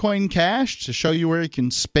buy Bitcoin Cash, to show you where you can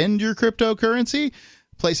spend your cryptocurrency.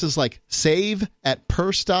 Places like Save at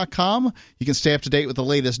Purse.com. You can stay up to date with the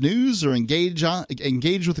latest news or engage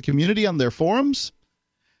with the community on their forums.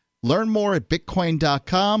 Learn more at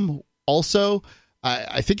Bitcoin.com. Also,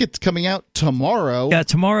 I think it's coming out tomorrow. Yeah,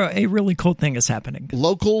 tomorrow a really cool thing is happening.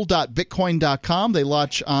 Local.bitcoin.com. They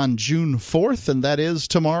launch on June 4th, and that is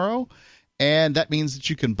tomorrow. And that means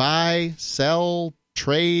that you can buy, sell,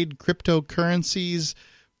 trade cryptocurrencies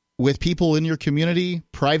with people in your community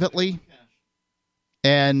privately.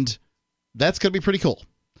 And that's going to be pretty cool.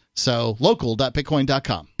 So,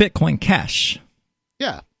 local.bitcoin.com. Bitcoin Cash.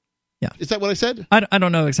 Yeah. Yeah. Is that what I said? I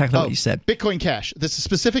don't know exactly what you said. Bitcoin Cash. This is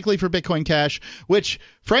specifically for Bitcoin Cash, which,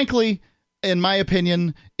 frankly, in my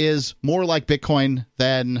opinion, is more like Bitcoin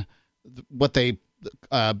than what they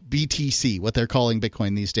BTC, what they're calling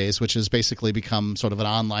Bitcoin these days, which has basically become sort of an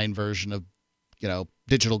online version of,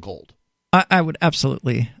 digital gold. I would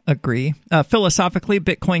absolutely agree. Philosophically,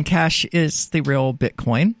 Bitcoin Cash is the real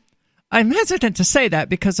Bitcoin. I'm hesitant to say that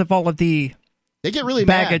because of all of the they get really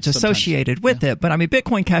baggage associated with it. But I mean,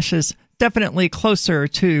 Bitcoin Cash is definitely closer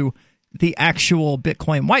to the actual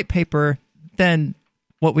Bitcoin white paper than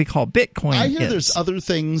what we call Bitcoin. I hear there's other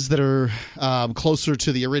things that are closer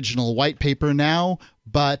to the original white paper now,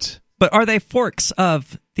 but are they forks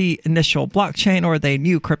of the initial blockchain, or are they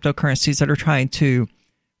new cryptocurrencies that are trying to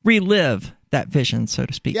relive that vision, so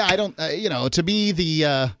to speak? Yeah, I don't, to me,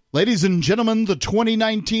 the ladies and gentlemen, the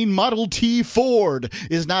 2019 Model T Ford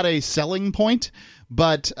is not a selling point,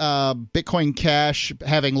 but Bitcoin Cash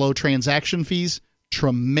having low transaction fees,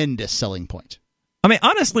 tremendous selling point. I mean,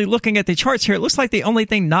 honestly, looking at the charts here, it looks like the only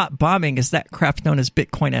thing not bombing is that crap known as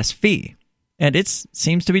Bitcoin SV. And it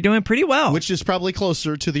seems to be doing pretty well. Which is probably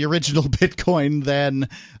closer to the original Bitcoin than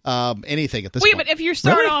anything at this point. But if you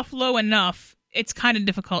start off low enough, it's kind of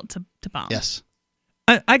difficult to bomb. Yes.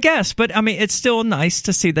 I guess, but I mean, it's still nice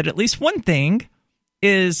to see that at least one thing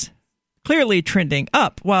is clearly trending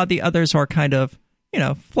up while the others are kind of,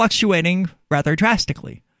 fluctuating rather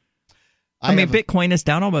drastically. I mean, Bitcoin is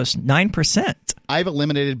down almost 9%. I've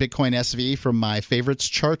eliminated Bitcoin SV from my favorites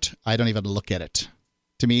chart. I don't even look at it.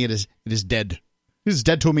 To me, it is dead. It is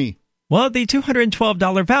dead to me. Well, the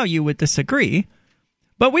 $212 value would disagree.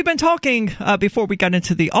 But we've been talking before we got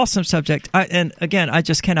into the awesome subject. And again, I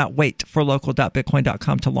just cannot wait for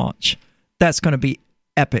local.bitcoin.com to launch. That's going to be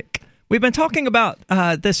epic. We've been talking about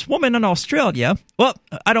this woman in Australia. Well,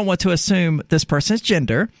 I don't want to assume this person's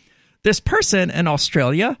gender. This person in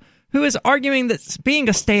Australia who is arguing that being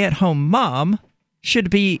a stay-at-home mom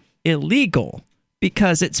should be illegal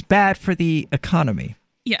because it's bad for the economy.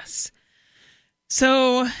 Yes.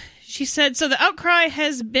 So She said, so the outcry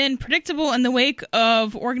has been predictable in the wake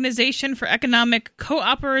of Organization for Economic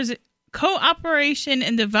Cooperation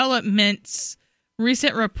and Development's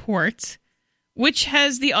recent report, which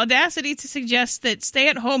has the audacity to suggest that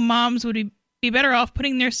stay-at-home moms would be better off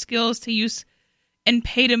putting their skills to use in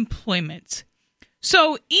paid employment.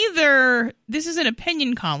 So either this is an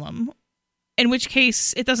opinion column, in which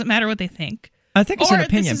case it doesn't matter what they think. I think it's an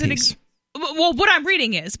opinion piece. Well, what I'm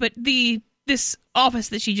reading is, but this office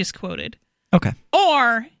that she just quoted. Okay.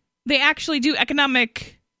 Or they actually do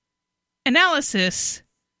economic analysis,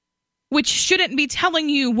 which shouldn't be telling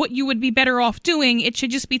you what you would be better off doing. It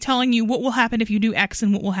should just be telling you what will happen if you do X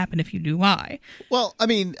and what will happen if you do Y. Well, I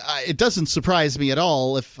mean, it doesn't surprise me at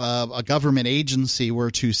all if a government agency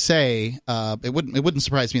were to say, it wouldn't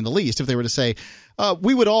surprise me in the least if they were to say,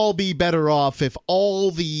 we would all be better off if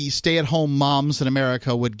all the stay-at-home moms in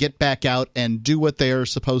America would get back out and do what they are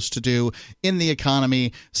supposed to do in the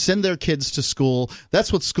economy, send their kids to school.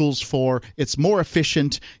 That's what school's for. It's more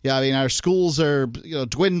efficient. Yeah, I mean, our schools are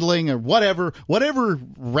dwindling or whatever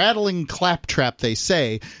rattling claptrap they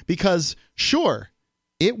say, because sure,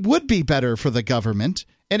 it would be better for the government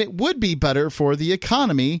and it would be better for the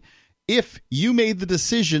economy if you made the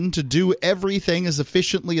decision to do everything as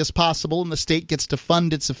efficiently as possible and the state gets to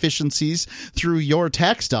fund its efficiencies through your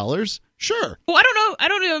tax dollars. Sure. Well, I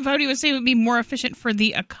don't know if I would even say it would be more efficient for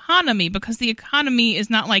the economy, because the economy is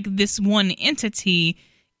not like this one entity.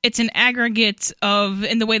 It's an aggregate of,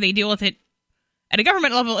 in the way they deal with it at a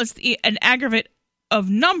government level, it's an aggregate of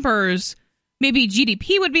numbers. Maybe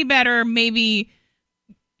GDP would be better. Maybe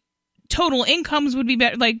total incomes would be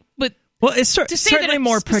better. Well, it's certainly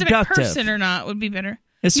more productive. Person or not would be better.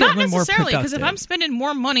 It's certainly not necessarily, because if I'm spending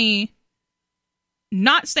more money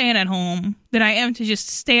not staying at home than I am to just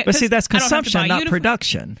stay at home. But see, that's consumption, not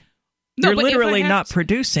production. You're literally not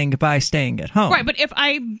producing by staying at home. Right, but if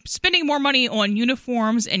I'm spending more money on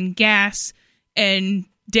uniforms and gas and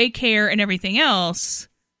daycare and everything else,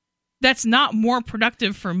 that's not more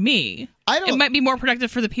productive for me. It might be more productive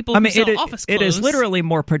for the people who sell office clothes. It is literally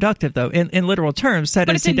more productive, though. In literal terms, that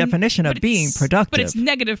is the definition of being productive. But it's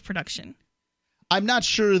negative production. I'm not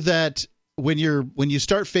sure that when you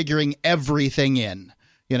start figuring everything in,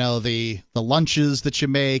 the lunches that you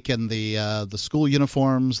make and the school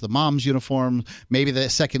uniforms, the mom's uniform, maybe the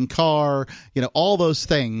second car, all those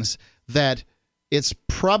things, that it's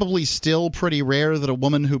probably still pretty rare that a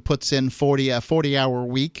woman who puts in a 40-hour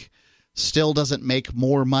week still doesn't make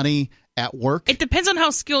more money at work. It depends on how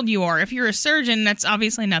skilled you are. If you're a surgeon, that's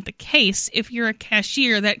obviously not the case. If you're a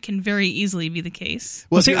cashier, that can very easily be the case.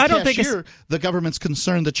 Well, see, I don't think the government's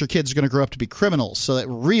concerned that your kids are going to grow up to be criminals, so it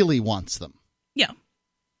really wants them. Yeah.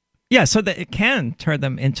 Yeah, so that it can turn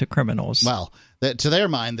them into criminals. Well, to their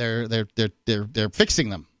mind, they're fixing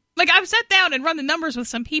them. Like, I've sat down and run the numbers with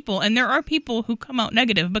some people, and there are people who come out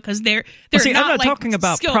negative because they're not I'm not like talking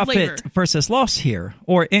about profit labor versus loss here,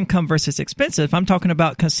 or income versus expensive. I'm talking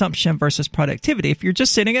about consumption versus productivity. If you're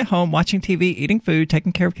just sitting at home watching TV, eating food,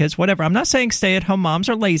 taking care of kids, whatever, I'm not saying stay-at-home moms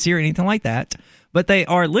are lazy or anything like that, but they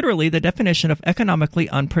are literally the definition of economically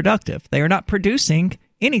unproductive. They are not producing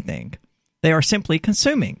anything. They are simply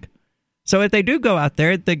consuming. So if they do go out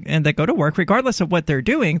there and they go to work, regardless of what they're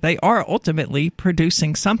doing, they are ultimately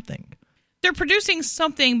producing something. They're producing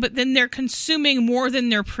something, but then they're consuming more than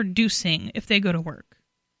they're producing if they go to work.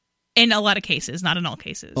 In a lot of cases, not in all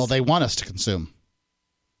cases. Well, they want us to consume.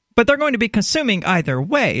 But they're going to be consuming either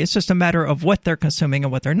way. It's just a matter of what they're consuming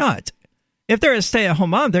and what they're not. If they're a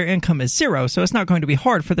stay-at-home mom, their income is zero, so it's not going to be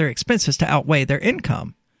hard for their expenses to outweigh their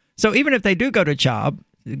income. So even if they do go to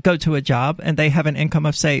a job and they have an income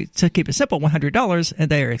of, say, to keep it simple, $100,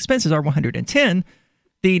 and their expenses are $110,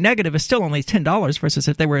 the negative is still only $10 versus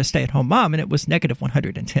if they were a stay-at-home mom and it was negative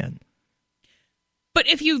 $110. But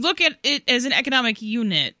if you look at it as an economic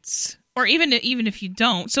unit, or even if you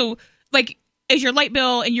don't, so like, is your light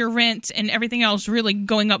bill and your rent and everything else really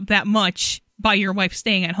going up that much by your wife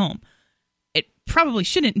staying at home? It probably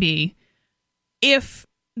shouldn't be. If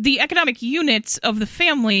the economic unit of the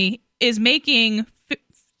family is making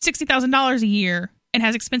 $60,000 a year and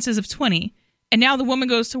has expenses of $20,000, and now the woman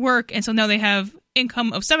goes to work, and so now they have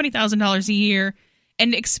income of $70,000 a year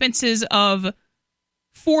and expenses of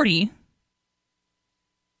 $40,000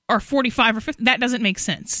 or $45,000 or $50,000, that doesn't make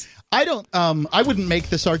sense. I wouldn't make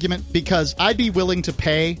this argument because I'd be willing to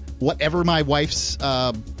pay whatever my wife's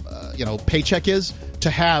paycheck is to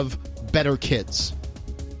have better kids.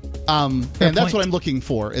 And that's what I'm looking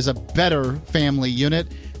for, is a better family unit.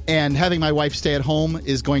 And having my wife stay at home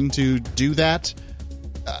is going to do that.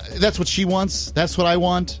 that's what she wants. That's what I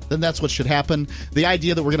want. Then that's what should happen. The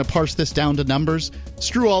idea that we're going to parse this down to numbers,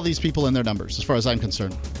 screw all these people and their numbers, as far as I'm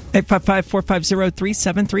concerned.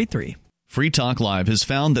 855-450-3733. Free Talk Live has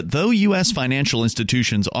found that though U.S. financial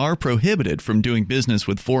institutions are prohibited from doing business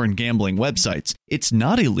with foreign gambling websites, it's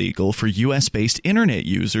not illegal for U.S.-based internet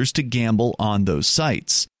users to gamble on those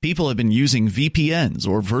sites. People have been using VPNs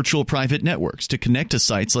or virtual private networks to connect to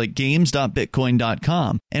sites like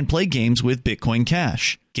games.bitcoin.com and play games with Bitcoin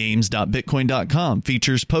Cash. Games.bitcoin.com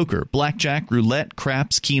features poker, blackjack, roulette,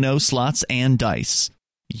 craps, keno, slots, and dice.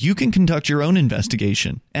 You can conduct your own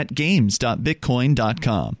investigation at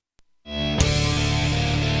games.bitcoin.com.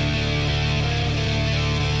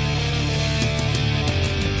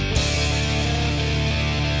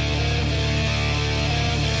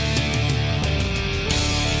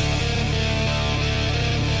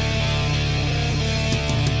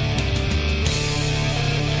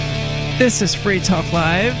 This is Free Talk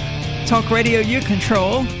Live. Talk radio you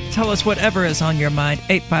control. Tell us whatever is on your mind.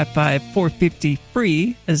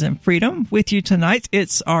 855-450-FREE as in freedom. With you tonight,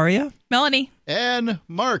 it's Aria, Melanie, and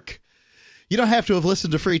Mark. You don't have to have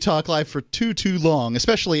listened to Free Talk Live for too long,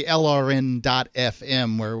 especially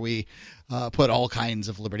LRN.FM, where we put all kinds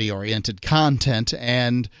of liberty-oriented content.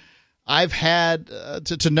 And I've had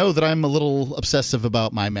to know that I'm a little obsessive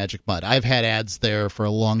about My Magic Mud. I've had ads there for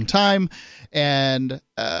a long time, and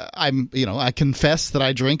I confess that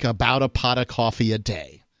I drink about a pot of coffee a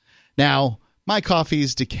day. Now, my coffee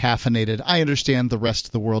is decaffeinated. I understand the rest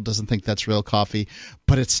of the world doesn't think that's real coffee,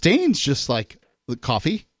 but it stains just like the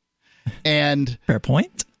coffee. And fair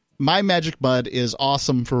point. My Magic Mud is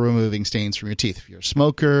awesome for removing stains from your teeth. If you're a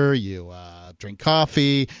smoker, you drink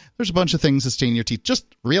coffee, there's a bunch of things that stain your teeth. Just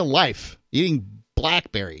real life. Eating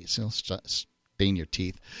blackberries, stain your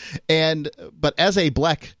teeth. But as a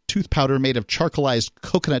black tooth powder made of charcoalized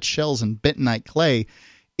coconut shells and bentonite clay,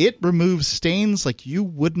 it removes stains like you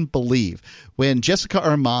wouldn't believe. When Jessica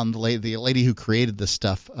Armand, the lady who created this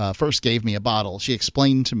stuff, first gave me a bottle, she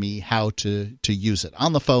explained to me how to use it.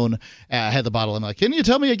 On the phone, I had the bottle. I'm like, can you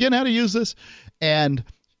tell me again how to use this? And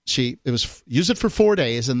use it for 4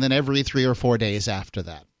 days, and then every 3 or 4 days after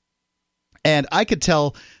that. And I could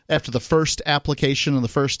tell after the first application on the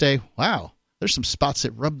first day, wow, there's some spots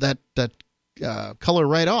that rub that color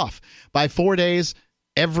right off. By 4 days,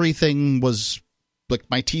 everything was like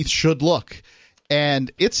my teeth should look.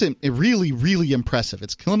 And it's really, really impressive.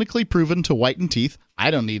 It's clinically proven to whiten teeth. I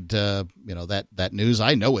don't need that news.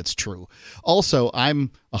 I know it's true. Also,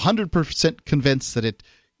 I'm 100% convinced that it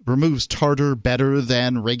removes tartar better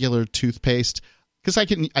than regular toothpaste, because I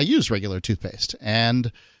use regular toothpaste,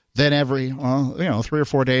 and then every 3 or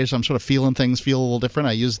 4 days I'm sort of feeling things feel a little different.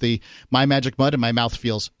 I use the My Magic Mud and my mouth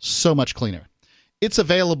feels so much cleaner. It's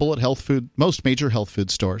available at most major health food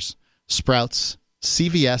stores, Sprouts,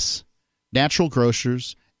 CVS, Natural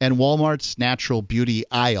Grocers, and Walmart's Natural Beauty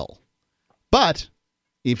aisle. But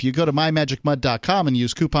if you go to mymagicmud.com and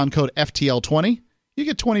use coupon code FTL20, you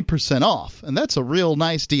get 20% off, and that's a real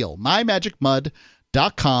nice deal.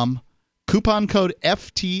 mymagicmud.com, coupon code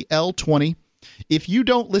FTL20. If you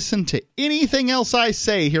don't listen to anything else I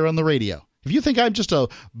say here on the radio, if you think I'm just a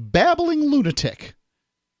babbling lunatic,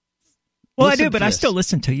 well, I do, but I still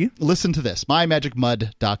listen to you. Listen to this,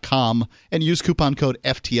 mymagicmud.com, and use coupon code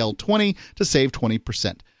FTL20 to save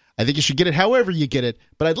 20%. I think you should get it however you get it,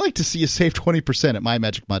 but I'd like to see you save 20% at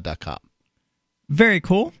mymagicmud.com. Very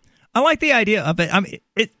cool. I like the idea of it.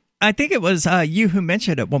 I think it was you who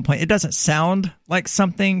mentioned at one point, it doesn't sound like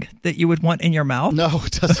something that you would want in your mouth. No,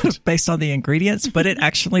 it doesn't. Based on the ingredients, but it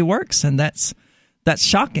actually works, and that's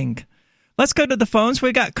shocking. Let's go to the phones.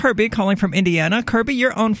 We got Kirby calling from Indiana. Kirby,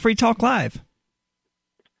 you're on Free Talk Live.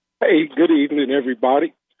 Hey, good evening,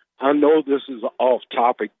 everybody. I know this is off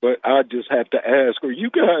topic, but I just have to ask, are you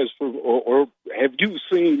guys, or have you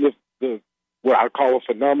seen the what I call a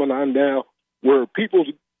phenomenon now, where people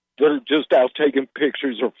that are just out taking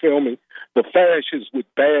pictures or filming, the fascists with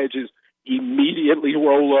badges immediately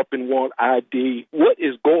roll up and want ID? What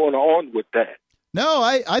is going on with that? No,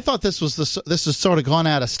 I thought this has sort of gone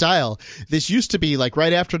out of style. This used to be like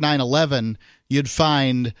right after 9/11, you'd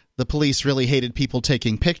find the police really hated people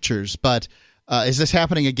taking pictures. But is this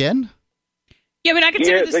happening again? Yeah, I mean, I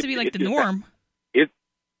consider this to be like the norm.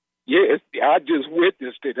 Yes, I just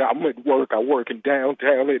witnessed it. I'm at work. I work in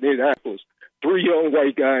downtown Indianapolis. 3 young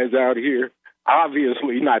white guys out here,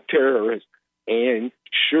 obviously not terrorists. And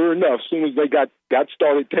sure enough, as soon as they got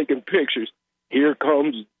started taking pictures, here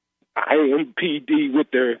comes IMPD with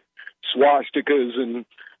their swastikas and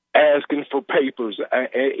asking for papers.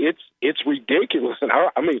 It's ridiculous. And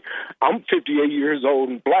I mean, I'm 58 years old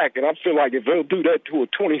and black, and I feel like if they'll do that to a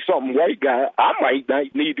 20-something white guy, I might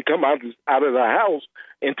not need to come out of the house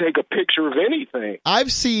and take a picture of anything.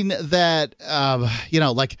 I've seen that,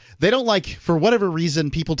 like they don't like, for whatever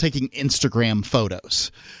reason, people taking Instagram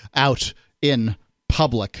photos out in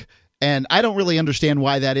public. And I don't really understand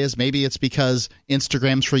why that is. Maybe it's because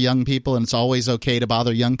Instagram's for young people and it's always okay to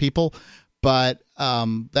bother young people. But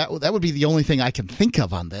that would be the only thing I can think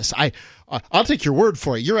of on this. I'll take your word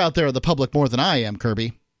for it. You're out there in the public more than I am,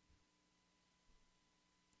 Kirby.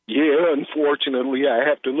 Yeah, unfortunately, I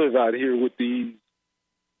have to live out here with these.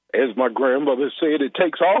 As my grandmother said, it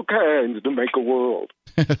takes all kinds to make a world.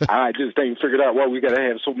 I just ain't figured out why we got to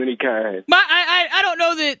have so many kinds. But I don't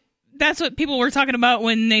know that that's what people were talking about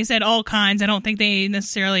when they said all kinds. I don't think they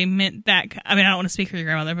necessarily meant that. I mean, I don't want to speak for your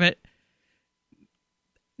grandmother, but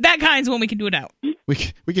that kind's when we can do it out. We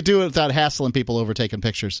could do it without hassling people over taking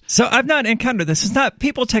pictures. So I've not encountered this. It's not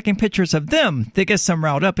people taking pictures of them that gets them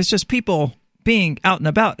riled up. It's just people being out and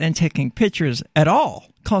about and taking pictures at all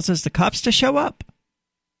causes the cops to show up.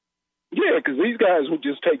 Yeah, because these guys were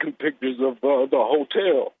just taking pictures of the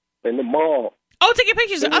hotel and the mall. Oh, taking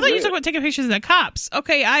pictures. I thought you were talking about taking pictures of the cops.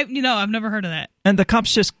 Okay, I've never heard of that. And the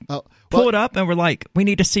cops just pull it up and we're like, we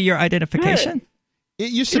need to see your identification. Yeah.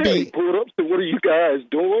 It used to be. He pulled up, said, what are you guys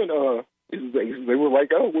doing? They were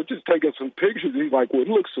like, oh, we're just taking some pictures. He's like, well, it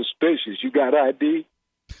looks suspicious. You got ID?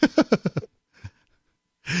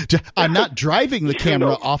 I'm not driving the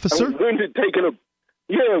camera, officer. When did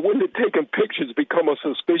taking pictures become a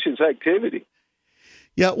suspicious activity?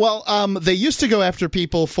 Yeah, well, they used to go after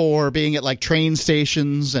people for being at like train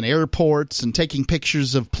stations and airports and taking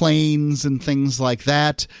pictures of planes and things like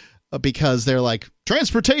that because they're like,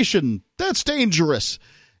 transportation, that's dangerous.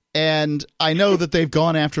 And I know that they've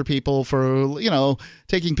gone after people for,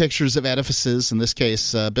 taking pictures of edifices, in this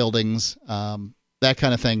case, buildings, that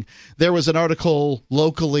kind of thing. There was an article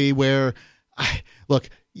locally where,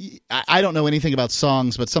 I don't know anything about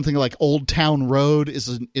songs, but something like Old Town Road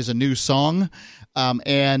is a new song,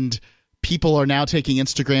 and people are now taking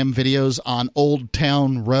Instagram videos on Old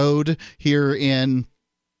Town Road here in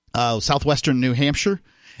southwestern New Hampshire.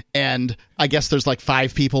 And I guess there's like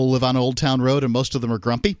 5 people who live on Old Town Road, and most of them are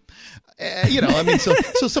grumpy.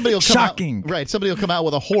 So somebody will come Shocking. out, right? Somebody will come out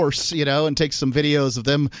with a horse, and take some videos of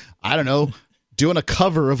them. I don't know, doing a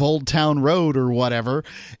cover of Old Town Road or whatever,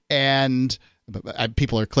 and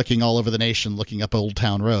people are clicking all over the nation looking up Old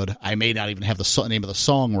Town Road. I may not even have the name of the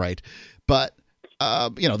song right, but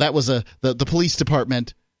that was the police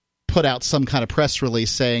department put out some kind of press release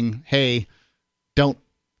saying, "Hey, don't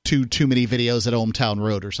do too many videos at Old Town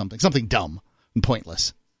Road or something dumb and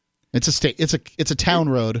pointless." It's a town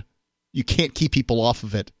road. You can't keep people off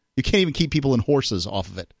of it. You can't even keep people and horses off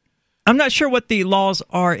of it. I'm not sure what the laws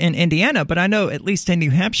are in Indiana, but I know at least in New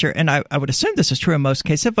Hampshire, and I would assume this is true in most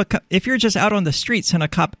cases, if you're just out on the streets and a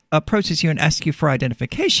cop approaches you and asks you for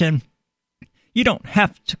identification, you don't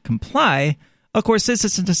have to comply. Of course, this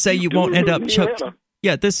isn't to say you won't end up choked.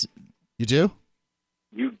 Yeah, this... You do?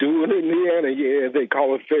 You do in Indiana, yeah. They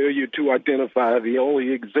call it failure to identify. The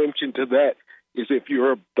only exemption to that is if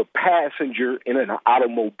you're the passenger in an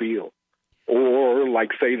automobile. Or, like,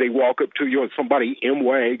 say they walk up to you and somebody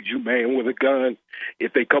M-wags you, man, with a gun.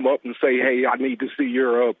 If they come up and say, hey, I need to see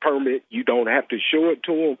your permit, you don't have to show it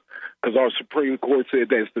to them because our Supreme Court said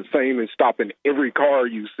that's the same as stopping every car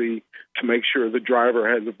you see to make sure the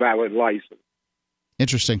driver has a valid license.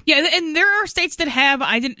 Interesting. Yeah, and there are states that have,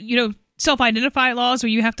 self-identify laws where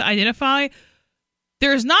you have to identify.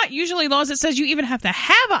 There's not usually laws that says you even have to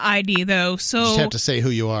have an ID, though. So you just have to say who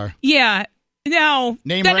you are. Yeah. Now,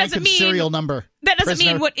 name, rank, and serial number. That doesn't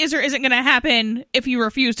mean what is or isn't going to happen if you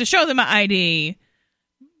refuse to show them an ID.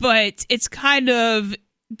 But it's kind of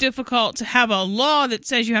difficult to have a law that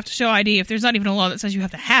says you have to show ID if there's not even a law that says you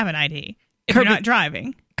have to have an ID if you're not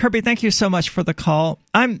driving. Kirby, thank you so much for the call.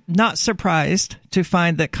 I'm not surprised to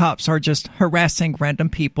find that cops are just harassing random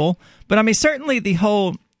people. But I mean, certainly the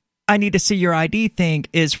whole I need to see your ID thing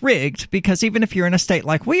is rigged, because even if you're in a state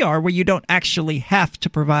like we are, where you don't actually have to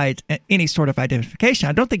provide any sort of identification,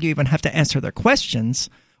 I don't think you even have to answer their questions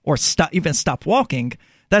or stop walking.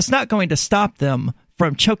 That's not going to stop them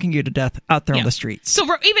from choking you to death out there on the streets. So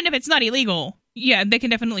even if it's not illegal, yeah, they can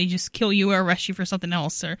definitely just kill you or arrest you for something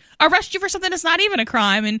else, or arrest you for something that's not even a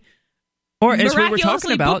crime, and or as we were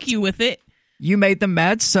talking about, book you with it. You made them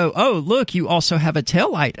mad, so look, you also have a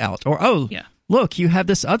taillight out, or look, you have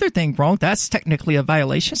this other thing wrong. That's technically a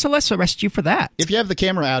violation, so let's arrest you for that. If you have the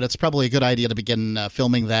camera out, it's probably a good idea to begin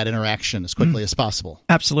filming that interaction as quickly as possible.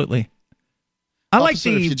 Absolutely. Officer,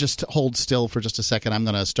 if you just hold still for just a second, I'm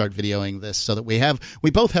going to start videoing this so that we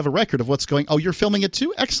both have a record of what's going. Oh, you're filming it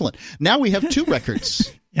too? Excellent. Now we have 2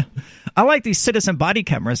 records. Yeah. I like these Citizen body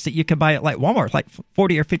cameras that you can buy at like Walmart, like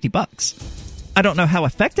 $40 or $50. I don't know how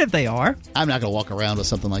effective they are. I'm not going to walk around with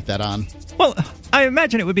something like that on. Well, I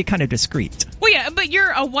imagine it would be kind of discreet. Well, yeah, but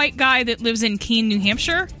you're a white guy that lives in Keene, New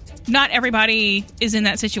Hampshire. Not everybody is in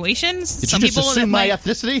that situation. Did you just assume my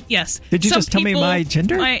ethnicity? Yes. Did you just tell me my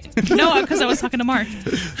gender? No, because I was talking to Mark.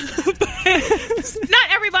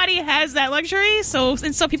 Not everybody has that luxury, so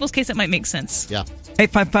in some people's case, it might make sense. Yeah.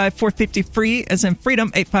 855-450-FREE, as in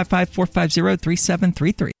freedom,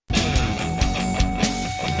 855-450-3733.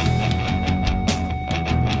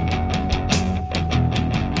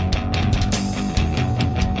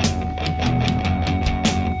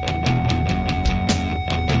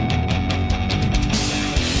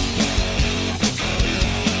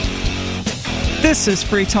 This is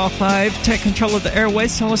Free Talk Live. Take control of the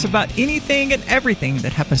airways. Tell us about anything and everything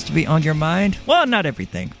that happens to be on your mind. Well, not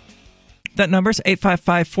everything. That number is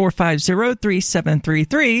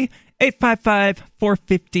 855-450-3733,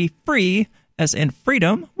 855-450-FREE, as in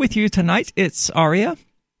freedom. With you tonight, it's Aria,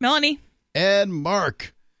 Melanie, and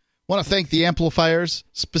Mark. I want to thank the amplifiers,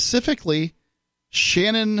 specifically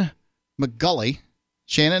Shannon McGully.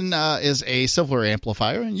 Shannon is a silver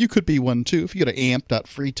amplifier, and you could be one too if you go to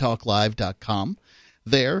amp.freetalklive.com.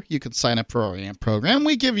 There, you can sign up for our AMP program.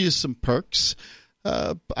 We give you some perks.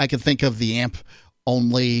 I can think of the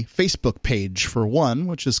AMP-only Facebook page for one,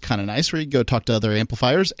 which is kind of nice, where you can go talk to other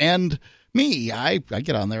amplifiers. And me, I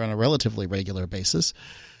get on there on a relatively regular basis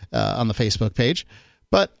on the Facebook page.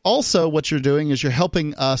 But also what you're doing is you're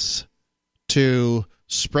helping us to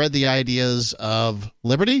spread the ideas of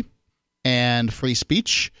liberty and free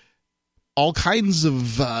speech, all kinds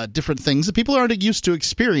of different things that people aren't used to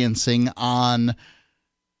experiencing on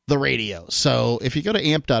the radio. So if you go to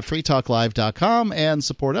amp.freetalklive.com and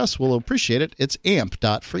support us, we'll appreciate it. It's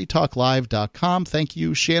amp.freetalklive.com. Thank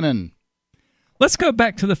you, Shannon. Let's go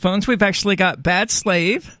back to the phones. We've actually got Bad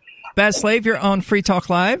Slave. Bad Slave, you're on Free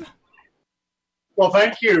Talk Live. Well,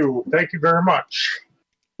 thank you. Thank you very much.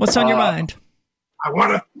 What's on your mind? I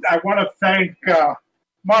want to thank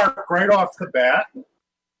Mark right off the bat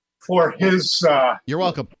for his you're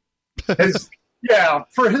welcome.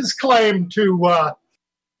 For his claim to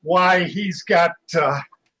why he's got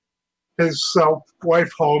his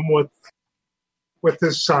wife home with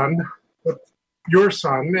his son, with your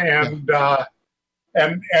son, and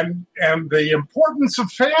the importance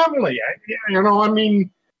of family.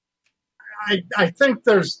 I think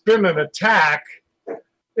there's been an attack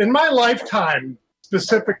in my lifetime.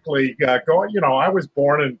 Specifically, I was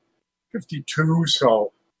born in 52,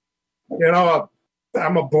 so, I'm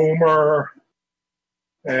a boomer,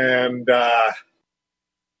 and,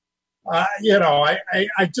 I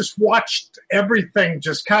just watched everything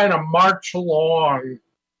just kind of march along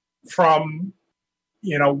from,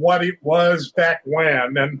 what it was back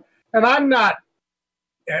when, and I'm not,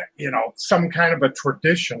 some kind of a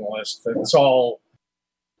traditionalist that's all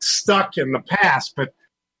stuck in the past, but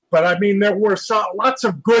I mean, there were lots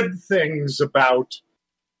of good things about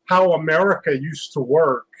how America used to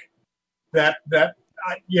work that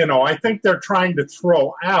I think they're trying to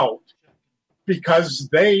throw out because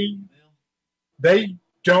they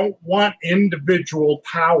don't want individual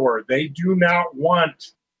power. They do not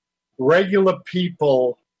want regular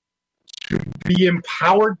people to be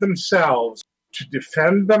empowered themselves, to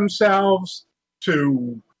defend themselves,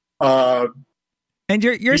 to And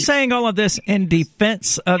you're saying all of this in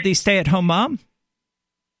defense of the stay-at-home mom?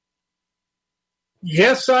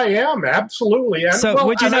 Yes, I am. Absolutely. So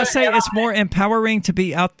would you not say it's more empowering to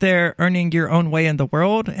be out there earning your own way in the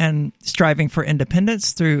world and striving for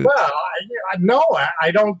independence through... Well, no,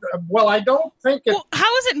 I don't. Well, I don't think it... Well,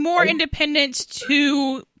 how is it more independent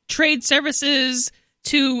to trade services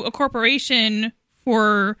to a corporation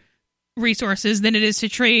for resources than it is to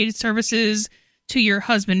trade services to your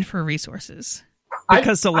husband for resources?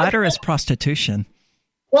 Because the latter is prostitution.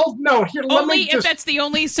 Well, no. Only if that's the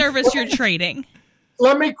only service you're trading.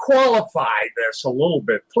 Let me qualify this a little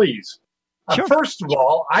bit, please. Sure. First of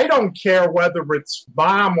all, I don't care whether it's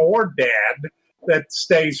mom or dad that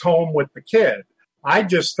stays home with the kid. I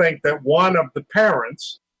just think that one of the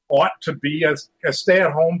parents ought to be a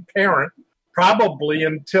stay-at-home parent, probably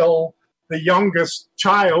until the youngest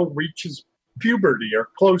child reaches puberty or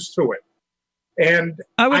close to it. And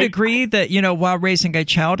I would agree that, while raising a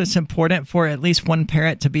child, it's important for at least one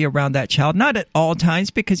parent to be around that child. Not at all times,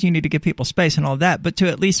 because you need to give people space and all that, but to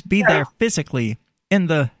at least be there physically in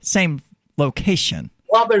the same location.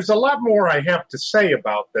 Well, there's a lot more I have to say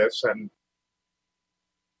about this. And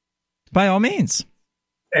By all means.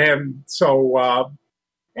 And so,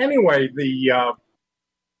 anyway,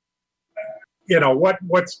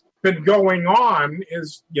 what's been going on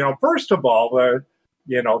is, first of all,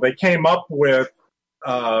 they came up with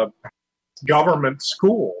government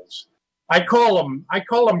schools. I call them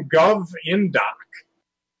GovIndoc,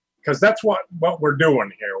 because that's what we're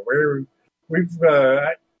doing here. We've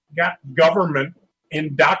got government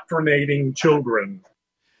indoctrinating children.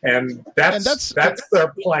 And that's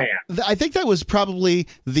their plan. I think that was probably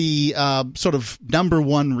the sort of number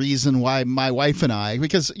one reason why my wife and I,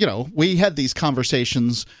 because, we had these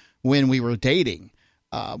conversations when we were dating.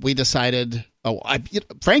 We decided,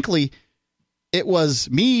 frankly, it was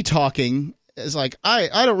me talking. It's like,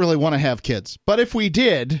 I don't really want to have kids. But if we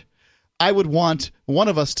did, I would want one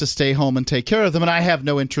of us to stay home and take care of them, and I have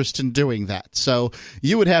no interest in doing that. So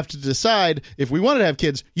you would have to decide, if we wanted to have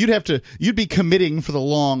kids, you'd be committing for the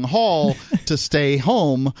long haul to stay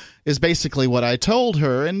home, is basically what I told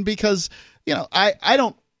her. And because, I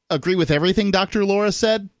don't agree with everything Dr. Laura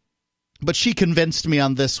said, but she convinced me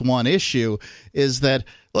on this one issue, is that,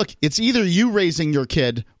 look, it's either you raising your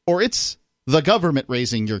kid or it's the government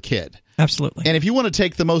raising your kid. Absolutely. And if you want to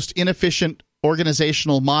take the most inefficient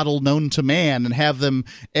organizational model known to man and have them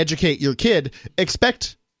educate your kid,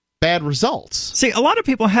 expect bad results. See, a lot of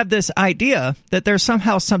people have this idea that there's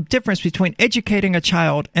somehow some difference between educating a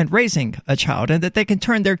child and raising a child, and that they can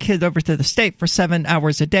turn their kid over to the state for 7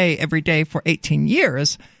 hours a day, every day for 18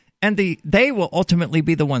 years, and they will ultimately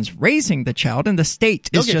be the ones raising the child, and the state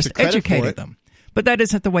is just educating them. But that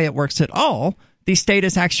isn't the way it works at all. The state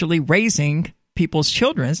is actually raising people's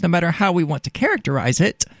children, no matter how we want to characterize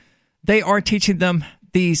it. They are teaching them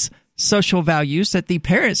these social values that the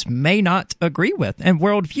parents may not agree with, and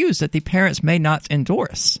worldviews that the parents may not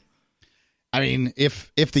endorse. I mean,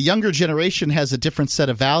 if the younger generation has a different set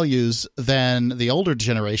of values than the older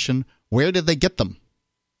generation, where did they get them?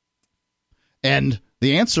 And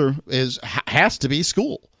the answer has to be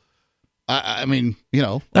school. I mean,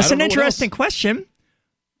 that's an interesting question.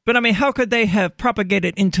 But I mean, how could they have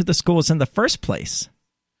propagated into the schools in the first place?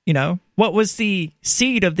 What was the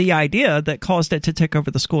seed of the idea that caused it to take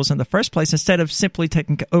over the schools in the first place, instead of simply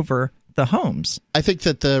taking over the homes? I think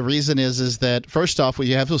that the reason is that, first off, when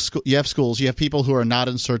you have schools, you have people who are not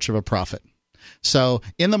in search of a profit. So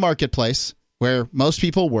in the marketplace, where most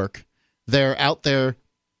people work, they're out there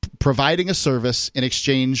providing a service in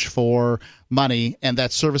exchange for money, and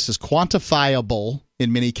that service is quantifiable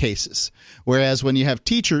in many cases. Whereas when you have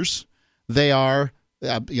teachers, they are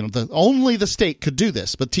only the state could do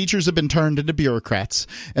this, but teachers have been turned into bureaucrats,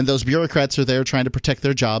 and those bureaucrats are there trying to protect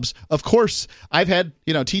their jobs. Of course, I've had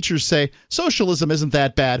teachers say socialism isn't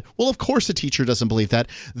that bad. Well, of course a teacher doesn't believe that.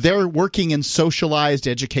 They're working in socialized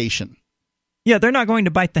education. Yeah, they're not going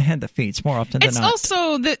to bite the hand that feeds more often than it's not. It's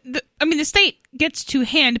also the state gets to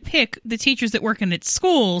handpick the teachers that work in its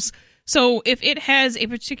schools. So if it has a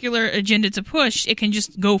particular agenda to push, it can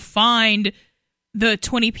just go find the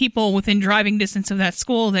 20 people within driving distance of that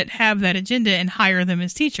school that have that agenda and hire them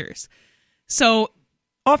as teachers. So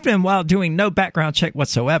often while doing no background check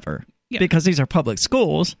whatsoever, because these are public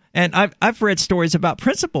schools. And I've read stories about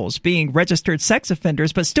principals being registered sex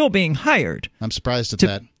offenders, but still being hired. I'm surprised at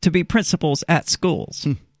that. To be principals at schools.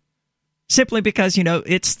 Simply because,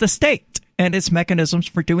 it's the state, and its mechanisms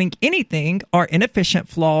for doing anything are inefficient,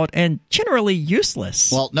 flawed, and generally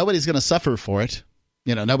useless. Well, nobody's going to suffer for it.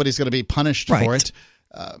 Nobody's going to be punished for it.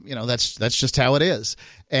 That's just how it is.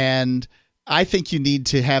 And I think you need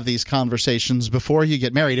to have these conversations before you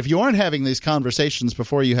get married. If you aren't having these conversations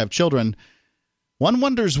before you have children, one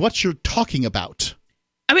wonders what you're talking about.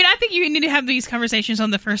 I mean, I think you need to have these conversations on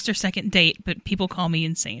the first or second date, but people call me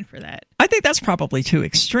insane for that. I think that's probably too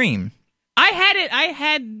extreme. I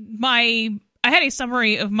had a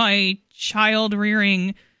summary of my child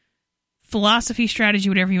rearing philosophy, strategy,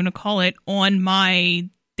 whatever you want to call it, on my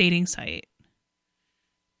dating site.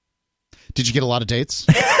 Did you get a lot of dates?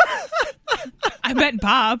 I met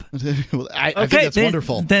Bob. I think that's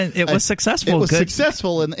wonderful. Then it was successful. It was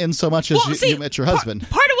successful in so much as you met your husband.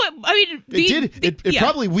 Part of what it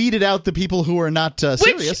probably weeded out the people who are not serious.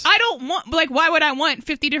 Which I don't want. Why would I want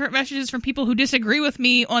 50 different messages from people who disagree with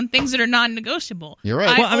me on things that are non-negotiable? You're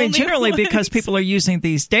right. Well, I mean, generally because people are using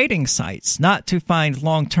these dating sites not to find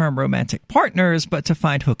long-term romantic partners, but to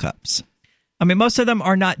find hookups. I mean, most of them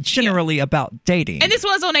are not generally about dating. And this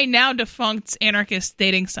was on a now defunct anarchist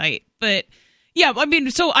dating site, but. Yeah, I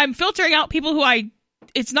mean, so I'm filtering out people who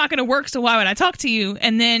it's not going to work, so why would I talk to you?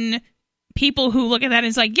 And then people who look at that and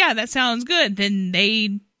it's like, yeah, that sounds good. Then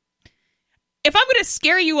if I'm going to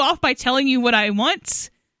scare you off by telling you what I want,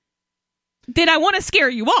 then I want to scare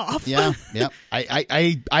you off. Yeah.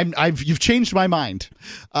 You've changed my mind.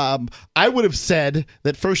 I would have said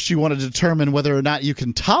that first you want to determine whether or not you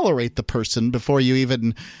can tolerate the person before you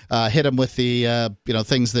even hit them with the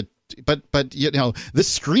things that. But this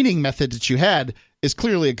screening method that you had is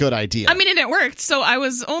clearly a good idea. I mean, and it worked. So I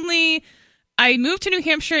moved to New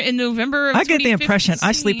Hampshire in November of 2015. I get the impression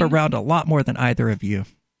I sleep around a lot more than either of you.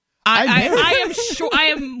 I am sure. I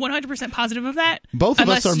am 100% positive of that. Both of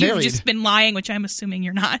us are married. Unless you've just been lying, which I'm assuming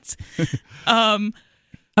you're not. I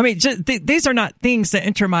mean, these are not things that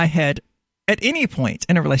enter my head at any point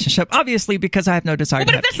in a relationship. Obviously, because I have no desire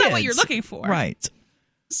to have kids. But that's not what you're looking for, right?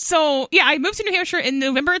 So yeah, I moved to New Hampshire in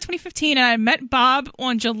November of 2015, and I met Bob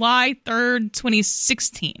on July 3rd,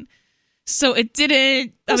 2016. So it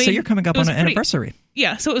didn't. So you're coming up on an anniversary.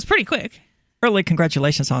 Yeah, so it was pretty quick. Early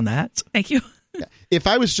congratulations on that. Thank you. If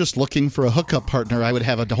I was just looking for a hookup partner, I would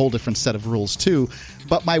have a whole different set of rules too.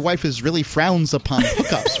 But my wife really frowns upon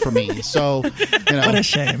hookups for me. So, what a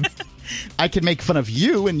shame. I can make fun of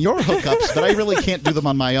you and your hookups, but I really can't do them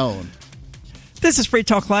on my own. This is Free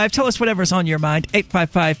Talk Live. Tell us whatever's on your mind.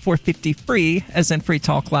 855-450-FREE, as in Free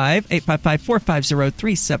Talk Live.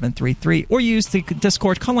 855-450-3733. Or use the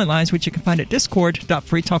Discord call-in lines, which you can find at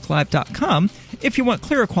discord.freetalklive.com. If you want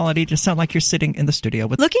clearer quality to sound like you're sitting in the studio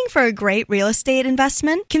with. Looking for a great real estate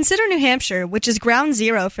investment? Consider New Hampshire, which is ground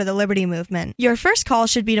zero for the Liberty Movement. Your first call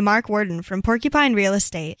should be to Mark Worden from Porcupine Real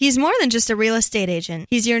Estate. He's more than just a real estate agent.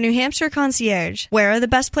 He's your New Hampshire concierge. Where are the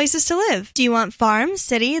best places to live? Do you want farm,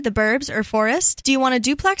 city, the burbs, or forest? Do you want a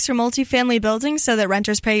duplex or multifamily building so that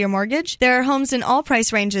renters pay your mortgage? There are homes in all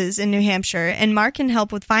price ranges in New Hampshire, and Mark can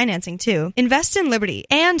help with financing too. Invest in liberty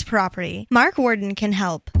and property. Mark Worden can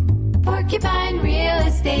help.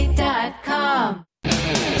 PorcupineRealEstate.com.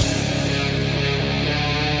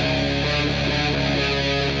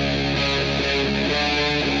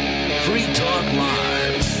 Free Talk Live.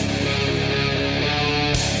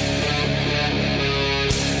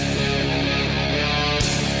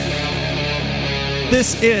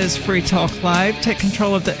 This is Free Talk Live. Take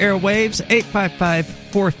control of the airwaves.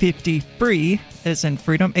 855-450-FREE, as in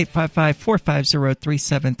freedom.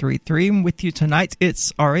 855-450-3733. And with you tonight,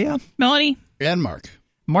 it's Aria, Melanie, and Mark.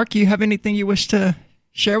 Mark, you have anything you wish to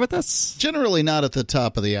share with us? Generally not at the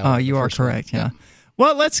top of the hour. Oh, you are correct, yeah.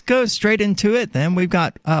 Well, let's go straight into it then. We've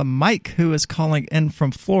got Mike, who is calling in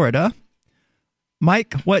from Florida.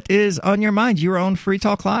 Mike, what is on your mind? You're on Free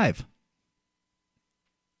Talk Live.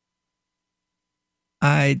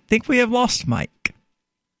 I think we have lost Mike.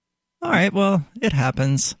 All right, well, it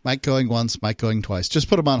happens. Mike going once, Mike going twice. Just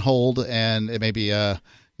put him on hold, and it may be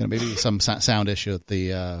maybe some sound issue at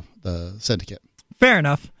the syndicate. Fair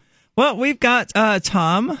enough. Well, we've got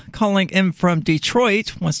Tom calling in from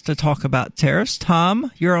Detroit, wants to talk about tariffs.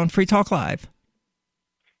 Tom, you're on Free Talk Live.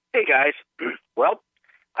 Hey, guys. Well,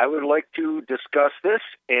 I would like to discuss this,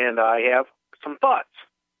 and I have some thoughts.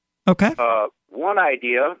 Okay. One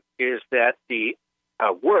idea is that the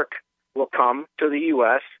work will come to the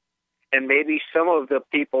U.S., and maybe some of the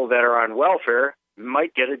people that are on welfare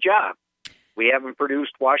might get a job. We haven't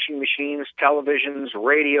produced washing machines, televisions,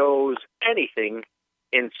 radios, anything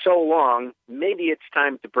in so long. Maybe it's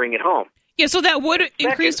time to bring it home. Yeah, so that would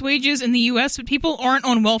increase wages in the U.S., but people aren't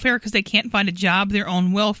on welfare because they can't find a job. They're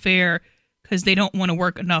on welfare because they don't want to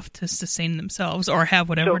work enough to sustain themselves or have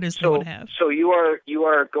whatever it is they want to have. So you are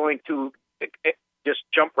going to just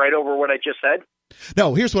jump right over what I just said?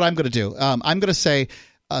 No, here's what I'm going to do. I'm going to say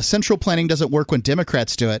central planning doesn't work when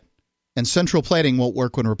Democrats do it, and central planning won't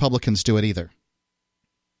work when Republicans do it either.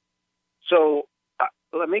 So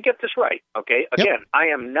let me get this right, okay? Again, I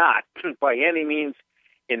am not by any means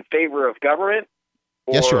in favor of government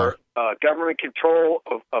or yes, you are. Government control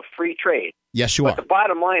of free trade. Yes, you are. But the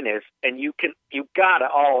bottom line is, and you got to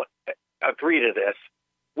all agree to this,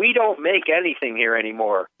 we don't make anything here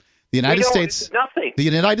anymore. The United States, nothing. The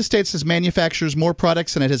United States manufactures more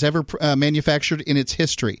products than it has ever manufactured in its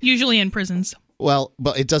history. Usually in prisons. Well,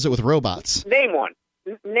 but it does it with robots. Name one.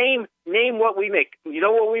 Name what we make. You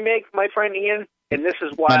know what we make, my friend Ian? And this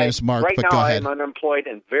is why my name's Mark, right but now go I ahead. am unemployed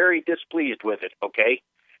and very displeased with it, okay?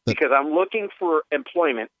 Because I'm looking for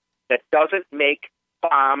employment that doesn't make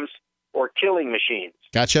bombs or killing machines.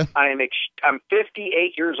 Gotcha. I'm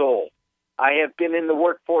 58 years old. I have been in the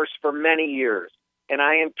workforce for many years. And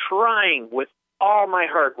I am trying with all my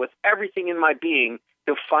heart, with everything in my being,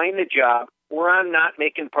 to find a job where I'm not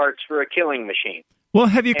making parts for a killing machine. Well,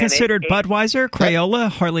 have you considered Budweiser, Crayola,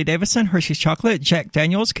 Harley-Davidson, Hershey's Chocolate, Jack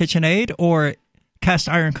Daniels, KitchenAid, or Cast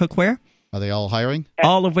Iron Cookware? Are they all hiring?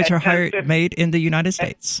 All of which are made in the United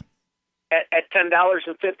States. At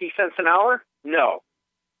 $10.50 an hour? No.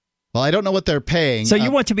 Well, I don't know what they're paying. So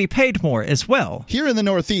you want to be paid more as well. Here in the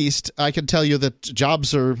Northeast, I can tell you that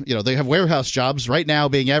jobs are, they have warehouse jobs right now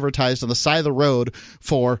being advertised on the side of the road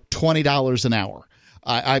for $20 an hour.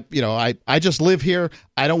 I just live here.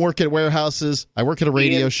 I don't work at warehouses. I work at a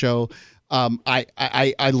radio show.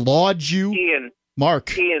 I laud you,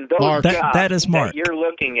 Mark. Ian, those Mark. jobs that is Mark. that you're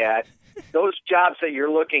looking at, those jobs that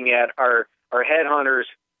you're looking at are headhunters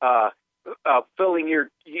filling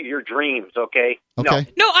your dreams. Okay. Okay.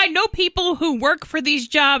 No, I know people who work for these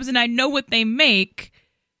jobs, and I know what they make.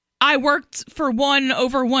 I worked for one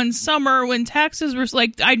over one summer when taxes were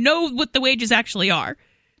I know what the wages actually are.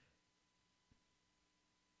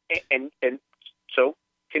 And so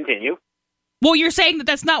continue. Well, you're saying that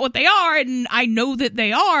that's not what they are, and I know that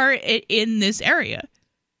they are in this area.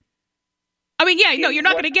 I mean, yeah, no, you're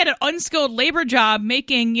not going to get an unskilled labor job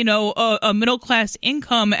making, a middle-class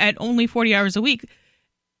income at only 40 hours a week.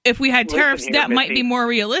 If we had tariffs, here, that Missy, might be more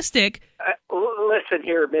realistic. Listen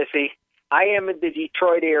here, Missy. I am in the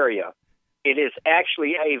Detroit area. It is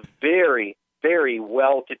actually a very, very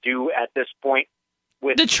well-to-do at this point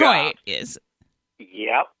with Detroit jobs. is.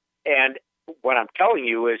 Yep. And what I'm telling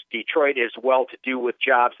you is Detroit is well-to-do with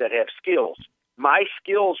jobs that have skills. My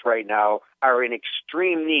skills right now are in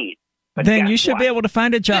extreme need. But Then you guess should what? be able to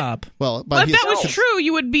find a job. Well, But if that was true,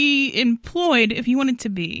 you would be employed if you wanted to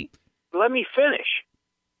be. Let me finish.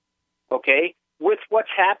 Okay, with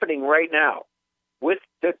what's happening right now, with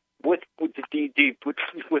everything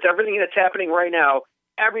that's happening right now,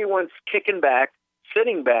 everyone's kicking back,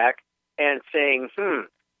 sitting back, and saying,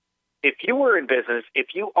 if you were in business, if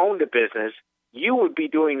you owned a business, you would be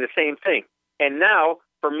doing the same thing. And now,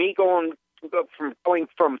 for me going from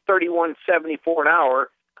 $31.74 an hour,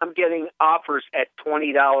 I'm getting offers at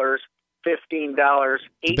 $20, $15, $18.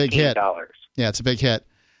 It's a big hit. Yeah, it's a big hit.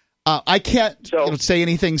 I can't say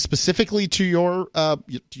anything specifically to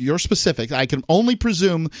your specifics. I can only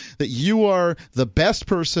presume that you are the best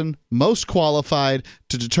person, most qualified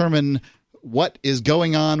to determine what is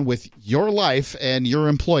going on with your life and your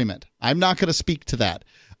employment. I'm not going to speak to that.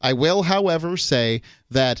 I will, however, say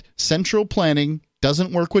that central planning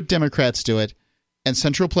doesn't work when Democrats do it, and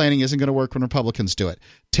central planning isn't going to work when Republicans do it.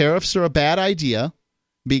 Tariffs are a bad idea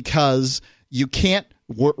because you can't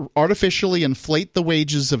artificially inflate the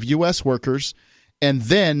wages of U.S. workers and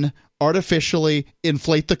then artificially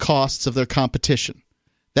inflate the costs of their competition.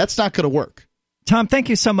 That's not going to work. Tom, thank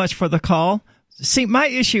you so much for the call. See, my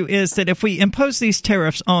issue is that if we impose these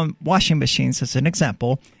tariffs on washing machines, as an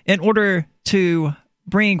example, in order to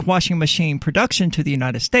bring washing machine production to the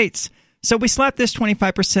United States, so we slap this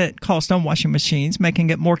 25% cost on washing machines, making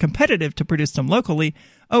it more competitive to produce them locally.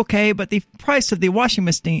 Okay, but the price of the washing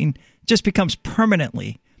machine just becomes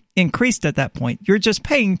permanently increased at that point. You're just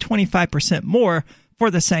paying 25% more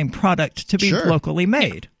for the same product to be locally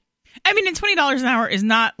made. I mean, and $20 an hour is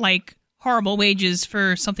not like horrible wages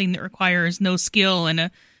for something that requires no skill and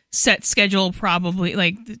a set schedule, probably.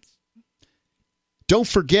 Don't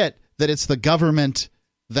forget that it's the government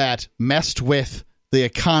that messed with the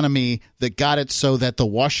economy that got it so that the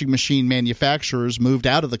washing machine manufacturers moved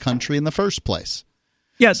out of the country in the first place.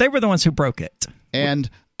 Yeah, they were the ones who broke it. And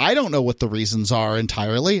I don't know what the reasons are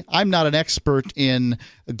entirely. I'm not an expert in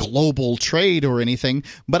global trade or anything,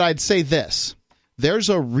 but I'd say this. There's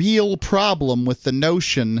a real problem with the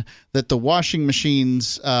notion that the washing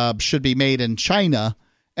machines should be made in China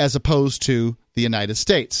as opposed to the United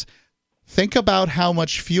States. Think about how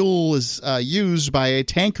much fuel is used by a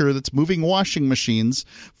tanker that's moving washing machines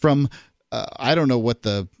from I don't know what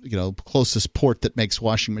the closest port that makes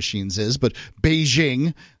washing machines is, but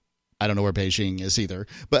Beijing. I don't know where Beijing is either,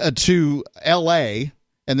 but to L.A.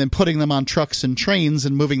 and then putting them on trucks and trains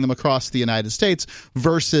and moving them across the United States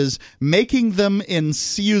versus making them in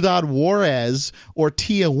Ciudad Juarez or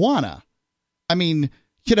Tijuana. I mean,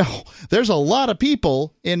 there's a lot of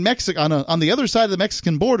people in Mexico on the other side of the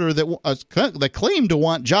Mexican border that claim to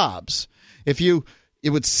want jobs. It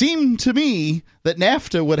would seem to me that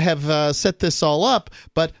NAFTA would have set this all up,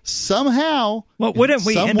 but somehow,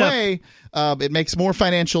 it makes more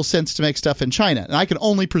financial sense to make stuff in China. And I can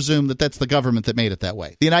only presume that that's the government that made it that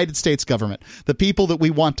way. The United States government, the people that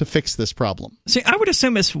we want to fix this problem. See, I would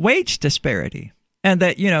assume it's wage disparity. And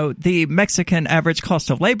that, the Mexican average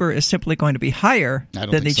cost of labor is simply going to be higher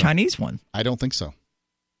than the Chinese one. I don't think so.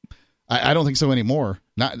 I don't think so anymore.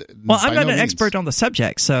 I'm not an expert on the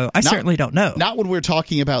subject, so I certainly don't know. Not when we're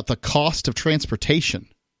talking about the cost of transportation.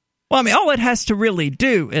 Well, I mean, all it has to really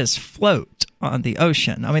do is float on the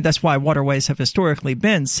ocean. I mean, that's why waterways have historically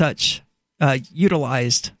been such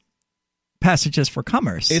utilized passages for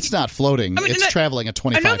commerce. It's not floating. It's traveling at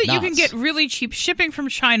 25 knots. I know that you can get really cheap shipping from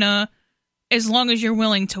China as long as you're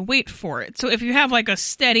willing to wait for it. So if you have like a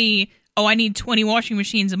steady, I need 20 washing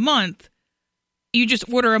machines a month, you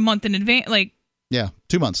just order a month in advance. Like, yeah,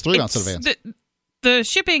 2 months, 3 months in advance. The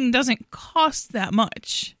shipping doesn't cost that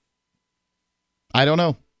much. I don't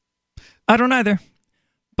know. I don't either.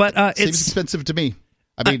 But seems expensive to me.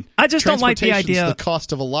 I mean, I just don't like the idea. The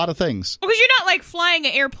cost of a lot of things. Because you're not like flying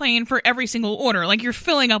an airplane for every single order. Like you're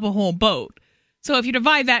filling up a whole boat. So if you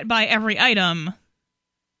divide that by every item,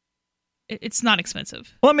 it's not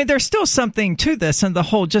expensive. Well, I mean, there's still something to this, and the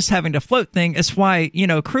whole just having to float thing is why,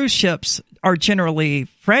 cruise ships are generally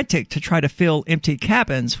frantic to try to fill empty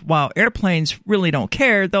cabins, while airplanes really don't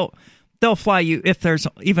care. They'll fly you if there's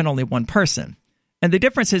even only one person. And the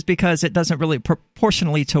difference is because it doesn't really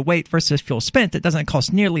proportionally to weight versus fuel spent, it doesn't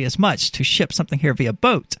cost nearly as much to ship something here via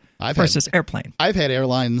boat versus airplane. I've had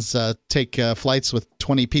airlines take flights with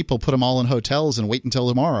 20 people, put them all in hotels, and wait until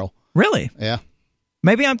tomorrow. Really? Yeah.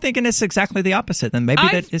 Maybe I'm thinking it's exactly the opposite. Then maybe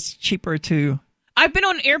that it's cheaper to... I've been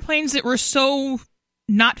on airplanes that were so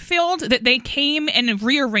not filled that they came and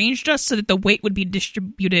rearranged us so that the weight would be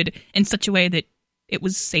distributed in such a way that it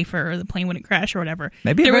was safer, or the plane wouldn't crash or whatever.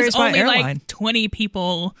 Maybe there was by only airline. like 20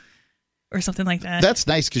 people or something like that. That's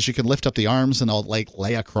nice because you can lift up the arms and all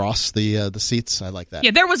lay across the seats. I like that.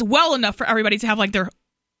 Yeah, there was well enough for everybody to have like their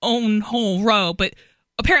own whole row, but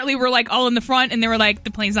apparently we're like all in the front, and they were like,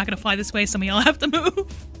 the plane's not going to fly this way, some of y'all have to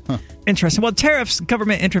move. Huh. Interesting. Well, tariffs,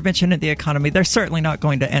 government intervention in the economy, they're certainly not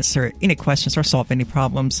going to answer any questions or solve any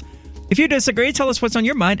problems. If you disagree, tell us what's on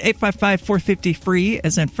your mind. 855-450-FREE,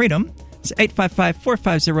 as in freedom. It's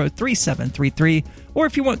 855-450-3733. Or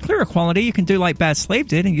if you want clearer quality, you can do like Bad Slave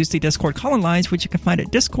did and use the Discord call-in lines, which you can find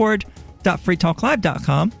at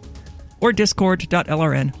discord.freetalklive.com or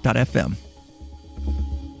discord.lrn.fm.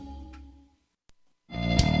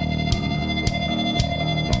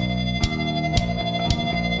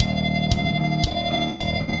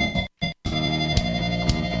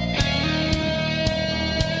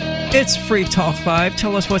 It's Free Talk Live.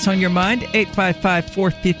 Tell us what's on your mind.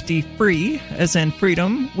 855-450-FREE, as in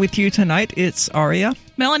freedom. With you tonight, it's Aria,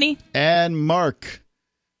 Melanie, and Mark.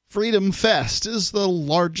 Freedom Fest is the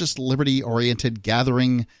largest liberty-oriented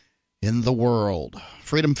gathering in the world.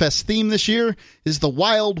 Freedom Fest theme this year is the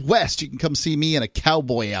Wild West. You can come see me in a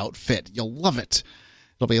cowboy outfit. You'll love it.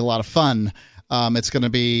 It'll be a lot of fun. It's going to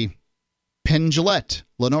be Penn Jillette,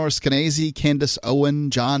 Lenore Skenazy, Candace Owen,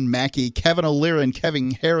 John Mackey, Kevin O'Leary, and Kevin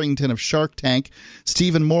Harrington of Shark Tank,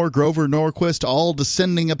 Stephen Moore, Grover Norquist, all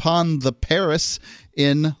descending upon the Paris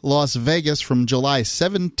in Las Vegas from July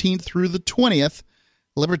 17th through the 20th.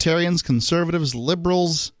 Libertarians, conservatives,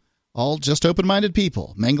 liberals, all just open-minded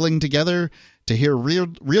people mingling together to hear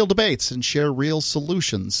real debates and share real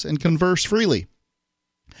solutions and converse freely.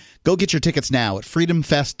 Go get your tickets now at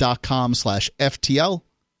freedomfest.com/FTL.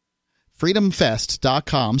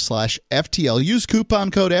 freedomfest.com/FTL. Use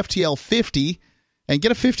coupon code FTL50 and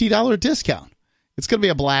get a $50 discount. It's going to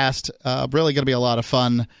be a blast. Really going to be a lot of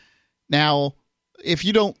fun. Now, if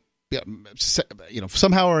you don't,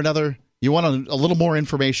 somehow or another, you want a little more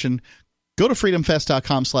information, go to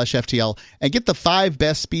freedomfest.com/FTL and get the 5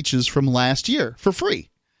 best speeches from last year for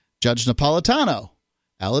free. Judge Napolitano,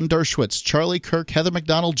 Alan Dershowitz, Charlie Kirk, Heather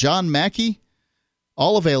McDonald, John Mackey,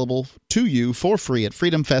 all available to you for free at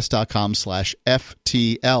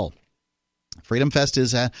freedomfest.com/FTL. Freedom Fest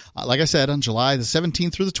is, like I said, on July the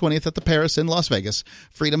 17th through the 20th at the Paris in Las Vegas.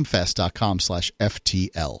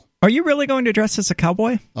 freedomfest.com/FTL. Are you really going to dress as a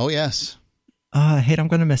cowboy? Oh, yes. I hate I'm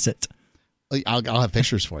going to miss it. I'll have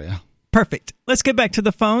pictures for you. Perfect. Let's get back to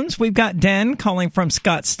the phones. We've got Dan calling from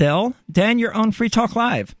Scottsdale. Dan, you're on Free Talk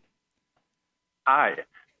Live. Hi.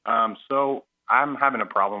 So I'm having a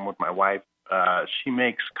problem with my wife. She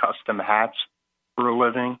makes custom hats for a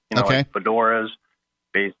living, like fedoras,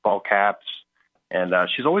 baseball caps, and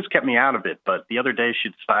she's always kept me out of it. But the other day she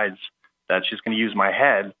decides that she's going to use my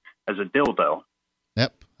head as a dildo.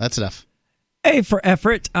 Yep, that's enough. A for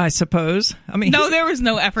effort, I suppose. I mean, no, there was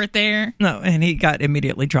no effort there. No, and he got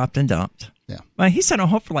immediately dropped and dumped. Yeah, well, he sat on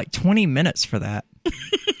hold for like 20 minutes for that.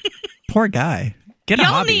 Poor guy. Get a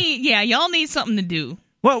hobby. Y'all need something to do.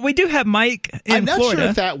 Well, we do have Mike in Florida. I'm not sure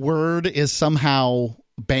if that word is somehow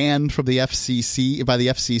banned from the FCC by the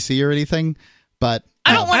FCC or anything, but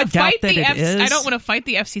I don't want to fight the I don't want to fight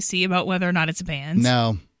the FCC about whether or not it's banned.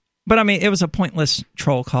 No, but I mean, it was a pointless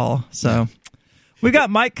troll call. So yeah. We've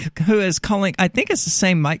got Mike who is calling. I think it's the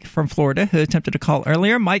same Mike from Florida who attempted to call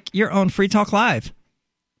earlier. Mike, you're on Free Talk Live.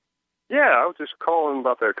 Yeah, I was just calling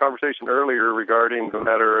about the conversation earlier regarding the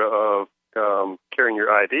matter of carrying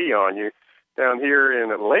your ID on you. down here in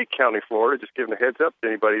Lake County, Florida, just giving a heads up to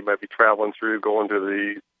anybody who might be traveling through, going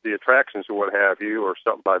to the attractions or what have you, or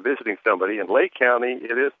something by visiting somebody. In Lake County,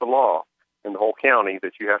 it is the law in the whole county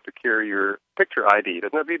that you have to carry your picture ID. It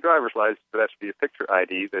doesn't have to be a driver's license, but that should be a picture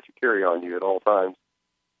ID that you carry on you at all times.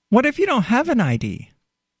 What if you don't have an ID?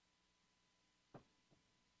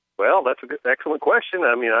 Well, that's an excellent question.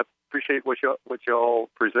 I mean, I appreciate what y'all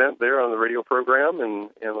present there on the radio program and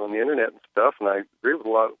on the internet and stuff, and I agree with a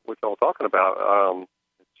lot of what y'all are talking about.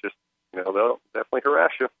 It's just, they'll definitely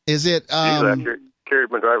harass you. Is it? I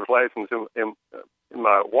carried my driver's license in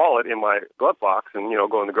my wallet in my glove box, and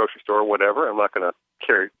go in the grocery store or whatever. I'm not going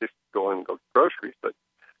to just go and go groceries, but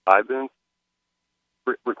I've been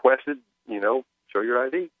requested, show your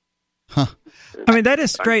ID. Huh. I mean, that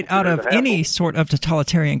is straight out of any sort of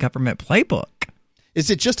totalitarian government playbook. Is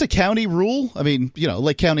it just a county rule? I mean,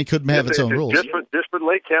 Lake County could have its own rules. Just for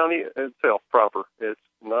Lake County itself proper. It's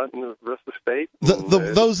not in the rest of the state.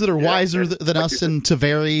 Those that are wiser than us in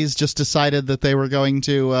Tavares just decided that they were going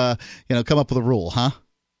to, come up with a rule, huh?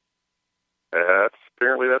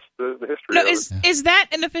 Apparently that's the history. No, is that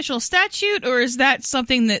an official statute, or is that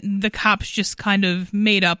something that the cops just kind of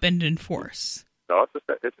made up and enforce? No, it's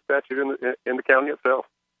a statute in the county itself.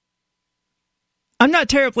 I'm not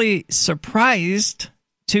terribly surprised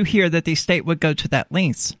to hear that the state would go to that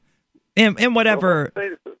lengths. In whatever.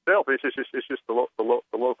 Well, it's just the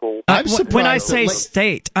local. When I say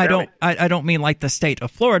state, I don't mean like the state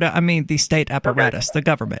of Florida. I mean the state apparatus, the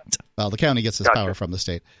government. Well, the county gets its power from the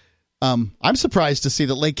state. I'm surprised to see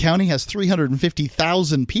that Lake County has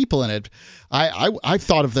 350,000 people in it. I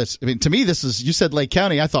thought of this. I mean, to me, this is, you said Lake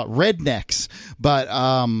County, I thought rednecks, but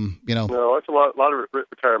No, it's a lot of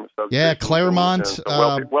retirement subdivisions. Yeah, Claremont.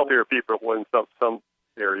 Wealthier people in some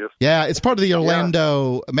areas. Yeah, it's part of the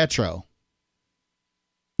Orlando Metro.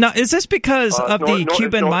 Now, is this because of the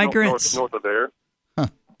Cuban migrants north of there?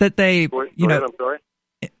 That they, Go ahead, I'm sorry.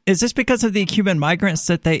 Is this because of the Cuban migrants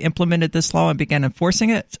that they implemented this law and began enforcing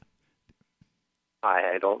it?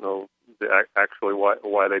 I don't know actually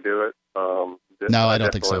why they do it. No, I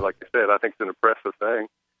don't think so. Like you said, I think it's an oppressive thing.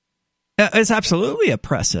 It's absolutely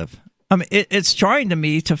oppressive. I mean, it's jarring to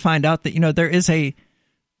me to find out that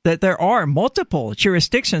there are multiple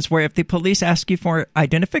jurisdictions where if the police ask you for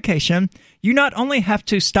identification, you not only have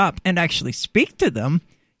to stop and actually speak to them,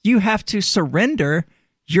 you have to surrender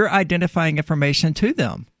your identifying information to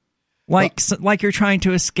them, like you're trying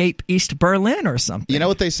to escape East Berlin or something. You know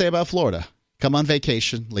what they say about Florida? Come on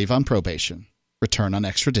vacation, leave on probation, return on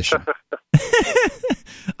extradition.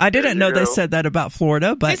 I didn't know they said that about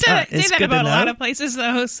Florida, but they say it's that good about to a know. lot of places,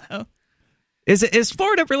 though. So, is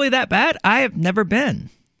Florida really that bad? I have never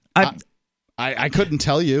been. I couldn't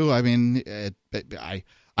tell you. I mean, I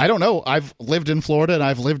don't know. I've lived in Florida and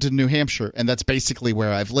I've lived in New Hampshire, and that's basically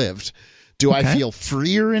where I've lived. Do I feel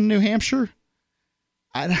freer in New Hampshire?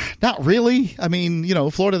 Not really. I mean,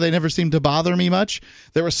 Florida, they never seemed to bother me much.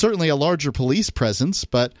 There was certainly a larger police presence,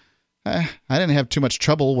 but I didn't have too much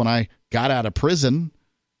trouble when I got out of prison.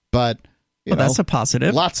 But that's a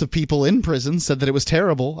positive. Lots of people in prison said that it was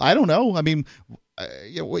terrible. I don't know. I mean,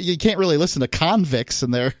 you can't really listen to convicts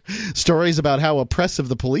and their stories about how oppressive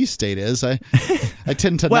the police state is. I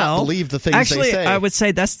tend to not believe the things they say. I would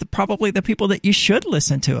say that's probably the people that you should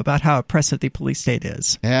listen to about how oppressive the police state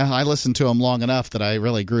is. Yeah, I listened to them long enough that I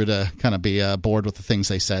really grew to kind of be bored with the things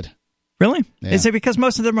they said. Really? Yeah. Is it because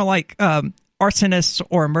most of them are like arsonists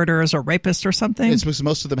or murderers or rapists or something? It's because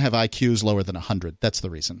most of them have IQs lower than 100. That's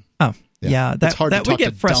the reason. Oh, yeah. It's hard to talk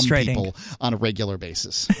get to frustrating. dumb people on a regular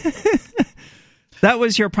basis. That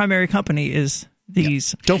was your primary company, is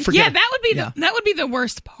these. Yeah. Don't forget. Yeah, that would be the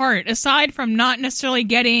worst part. Aside from not necessarily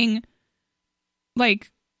getting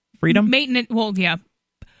freedom, maintenance. Well, yeah,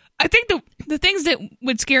 I think the things that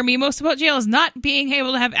would scare me most about jail is not being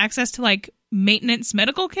able to have access to maintenance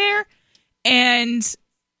medical care, and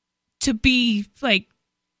to be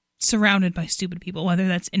surrounded by stupid people, whether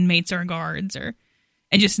that's inmates or guards, and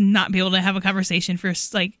just not be able to have a conversation for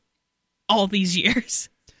all these years.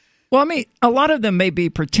 Well, I mean, a lot of them may be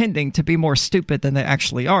pretending to be more stupid than they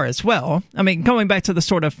actually are as well. I mean, going back to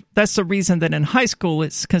that's the reason that in high school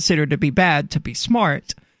it's considered to be bad to be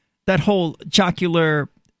smart. That whole jocular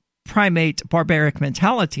primate barbaric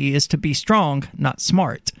mentality is to be strong, not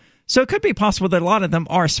smart. So it could be possible that a lot of them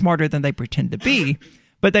are smarter than they pretend to be,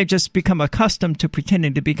 but they've just become accustomed to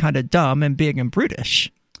pretending to be kind of dumb and big and brutish.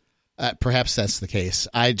 Perhaps that's the case.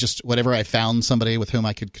 Whenever I found somebody with whom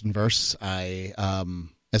I could converse,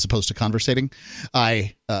 as opposed to conversating,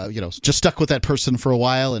 I just stuck with that person for a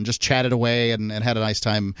while and just chatted away and had a nice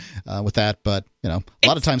time with that. But a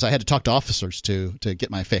lot of times I had to talk to officers to get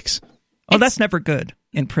my fix. Oh, that's never good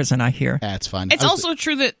in prison, I hear. That's fine. It's also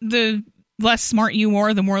true that the less smart you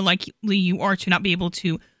are, the more likely you are to not be able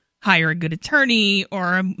to hire a good attorney,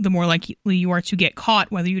 or the more likely you are to get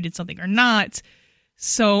caught, whether you did something or not.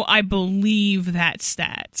 So I believe that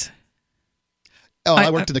stat. Oh,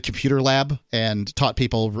 I worked in the computer lab and taught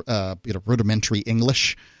people rudimentary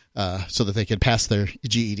English so that they could pass their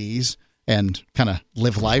GEDs and kind of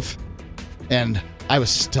live life. And I was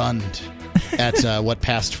stunned at what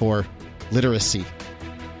passed for literacy.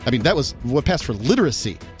 I mean, that was what passed for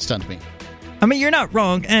literacy stunned me. I mean, you're not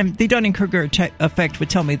wrong, and the Dunning-Kruger effect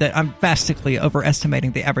would tell me that I'm vastly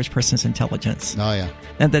overestimating the average person's intelligence. Oh, yeah.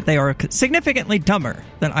 And that they are significantly dumber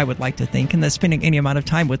than I would like to think, and that spending any amount of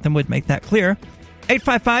time with them would make that clear.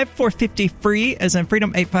 855-450-FREE, as in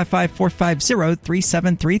freedom,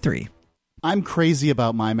 855-450-3733. I'm crazy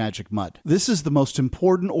about My Magic Mud. This is the most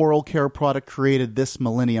important oral care product created this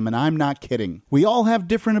millennium, and I'm not kidding. We all have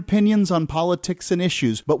different opinions on politics and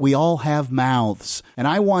issues, but we all have mouths. And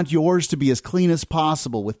I want yours to be as clean as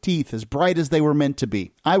possible, with teeth as bright as they were meant to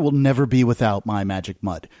be. I will never be without My Magic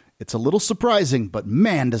Mud. It's a little surprising, but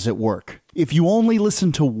man, does it work. If you only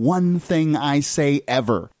listen to one thing I say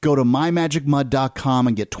ever, go to mymagicmud.com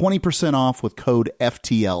and get 20% off with code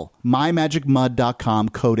FTL. mymagicmud.com,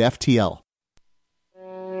 code FTL.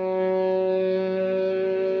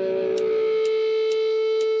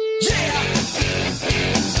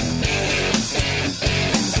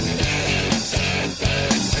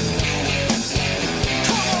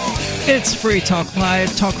 It's Free Talk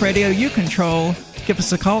Live, talk radio you control. Give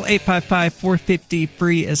us a call,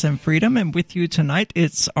 855-450-FREE as in freedom. And with you tonight,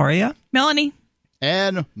 it's Aria, Melanie,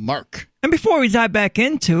 and Mark. And before we dive back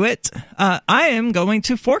into it, I am going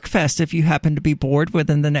to Forkfest if you happen to be bored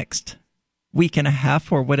within the next week and a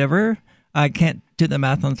half or whatever. I can't do the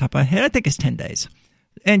math on the top of my head. I think it's 10 days.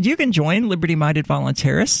 And you can join liberty-minded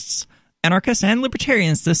voluntarists, anarchists, and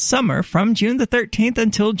libertarians this summer from June the 13th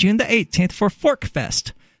until June the 18th for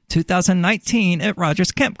Forkfest 2019 at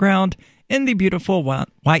Rogers Campground in the beautiful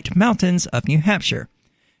White Mountains of New Hampshire.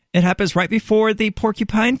 It happens right before the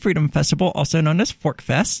Porcupine Freedom Festival, also known as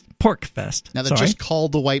Porkfest. Now, they're just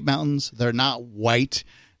called the White Mountains. They're not white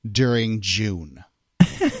during June.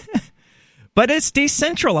 But it's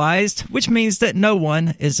decentralized, which means that no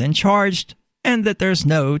one is in charge and that there's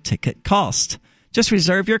no ticket cost. Just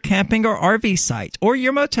reserve your camping or RV site or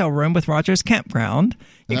your motel room with Rogers Campground.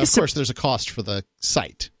 Now, of course, there's a cost for the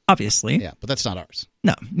site. Obviously. Yeah, but that's not ours.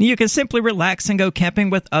 No. You can simply relax and go camping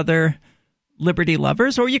with other liberty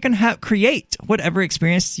lovers, or you can create whatever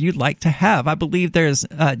experience you'd like to have. I believe there's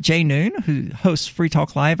Jay Noon, who hosts Free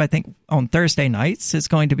Talk Live, I think, on Thursday nights, is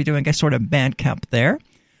going to be doing a sort of band camp there.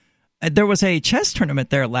 There was a chess tournament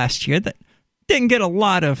there last year that didn't get a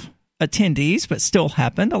lot of attendees, but still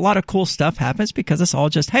happened. A lot of cool stuff happens because it's all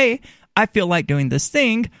just, hey, I feel like doing this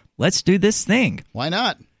thing. Let's do this thing. Why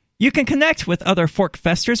not? You can connect with other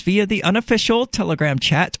Forkfesters via the unofficial Telegram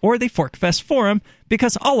chat or the Forkfest forum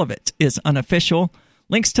because all of it is unofficial.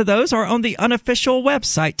 Links to those are on the unofficial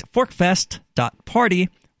website, forkfest.party.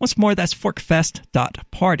 Once more, that's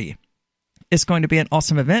forkfest.party. It's going to be an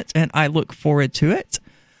awesome event, and I look forward to it.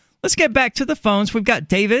 Let's get back to the phones. We've got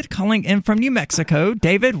David calling in from New Mexico.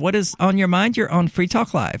 David, what is on your mind? You're on Free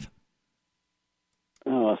Talk Live.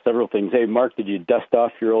 Several things. Hey, Mark, did you dust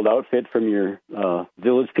off your old outfit from your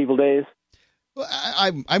Village People days? Well,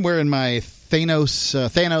 I'm wearing my Thanos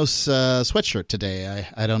sweatshirt today.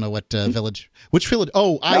 I don't know what village. Which village?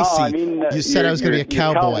 Oh, I see. I mean, you said I was going to be a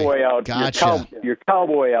cowboy. Gotcha. Your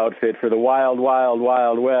cowboy outfit for the wild, wild,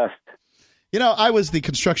 wild west. You know, I was the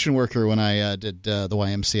construction worker when I did the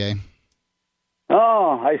YMCA.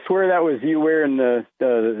 Oh, I swear that was you wearing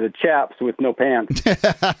the chaps with no pants.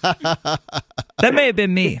 That may have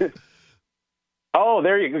been me. Oh,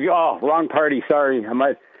 there you go. Oh, wrong party. Sorry.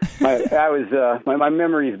 My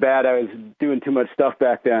memory's bad. I was doing too much stuff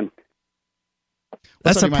back then.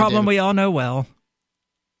 That's a problem we all know well.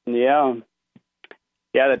 Yeah.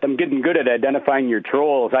 Yeah, that I'm getting good at identifying your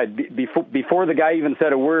trolls. Before the guy even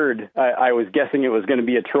said a word, I was guessing it was going to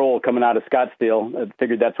be a troll coming out of Scottsdale. I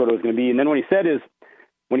figured that's what it was going to be. And then when he said his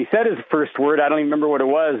first word, I don't even remember what it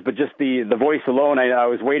was, but just the voice alone, I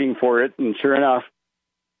was waiting for it, and sure enough.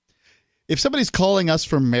 If somebody's calling us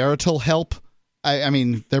for marital help, I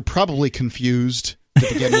mean, they're probably confused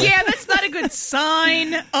to begin with. Yeah, that's not a good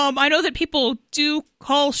sign. I know that people do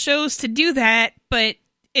call shows to do that, but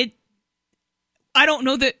I don't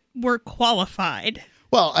know that we're qualified.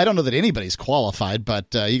 Well, I don't know that anybody's qualified,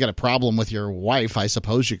 but you got a problem with your wife, I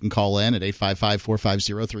suppose you can call in at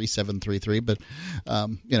 855-450-3733. But,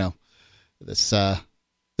 you know, this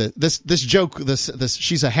joke, this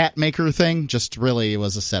she's a hat maker thing just really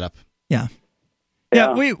was a setup.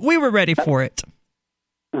 Yeah, we were ready for it.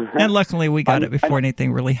 And luckily we got it before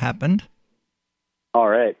anything really happened. All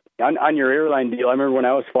right. On your airline deal, I remember when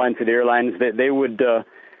I was flying for the airlines, that they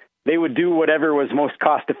would do whatever was most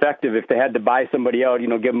cost effective. If they had to buy somebody out,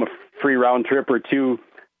 give them a free round trip or two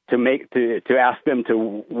to ask them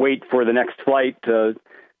to wait for the next flight,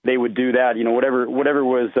 they would do that. Whatever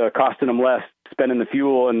was costing them less, spending the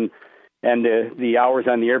fuel and the hours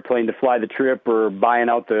on the airplane to fly the trip, or buying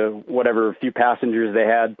out the whatever few passengers they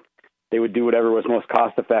had. They would do whatever was most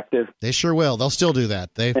cost effective. They sure will. They'll still do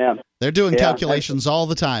that. They're doing calculations all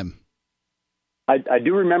the time. I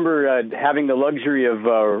do remember having the luxury of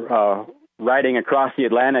riding across the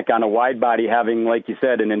Atlantic on a wide body, having, like you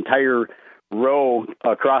said, an entire row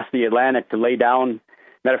across the Atlantic to lay down.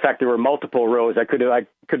 Matter of fact, there were multiple rows. I could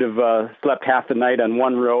have slept half the night on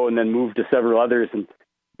one row and then moved to several others. And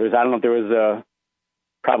there was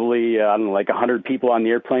probably like 100 people on the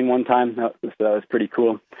airplane one time. That was pretty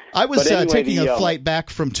cool. I was taking a flight back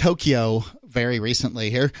from Tokyo very recently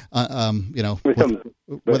here,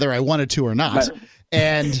 whether I wanted to or not,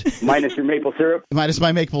 and minus your maple syrup, minus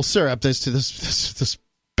my maple syrup. This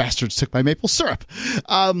bastards took my maple syrup,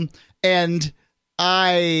 and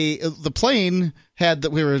the plane had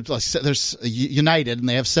that we were there's United, and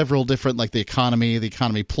they have several different, like the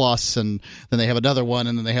economy plus, and then they have another one,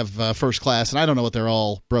 and then they have first class, and I don't know what they're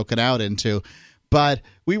all broken out into, but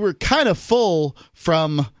we were kind of full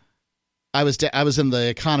from. I was in the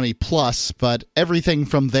economy plus, but everything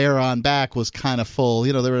from there on back was kind of full.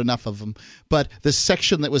 There were enough of them. But the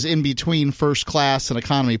section that was in between first class and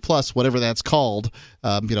economy plus, whatever that's called,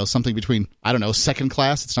 something between, I don't know, second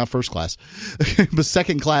class. It's not first class. But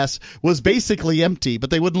second class was basically empty, but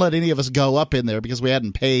they wouldn't let any of us go up in there because we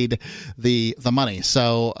hadn't paid the money.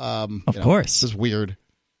 So, of course, this is weird.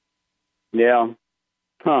 Yeah.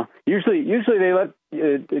 Huh. Usually they let,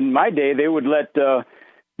 in my day, they would let,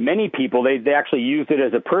 many people, they actually used it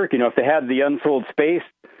as a perk. If they had the unsold space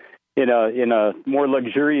in a more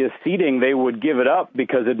luxurious seating, they would give it up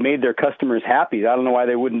because it made their customers happy. I don't know why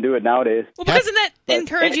they wouldn't do it nowadays. Well, because that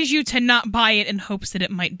encourages you to not buy it in hopes that it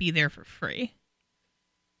might be there for free.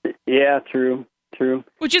 Yeah, true.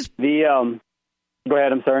 Which is go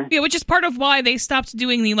ahead. I'm sorry. Yeah, which is part of why they stopped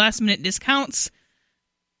doing the last minute discounts.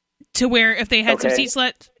 To where if they had some seats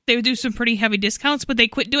left, they would do some pretty heavy discounts, but they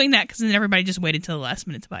quit doing that because then everybody just waited till the last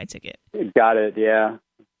minute to buy a ticket. Got it. Yeah,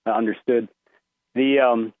 understood.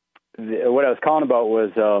 The what I was calling about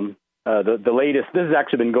was the latest. This has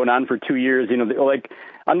actually been going on for 2 years. Like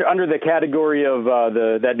under the category of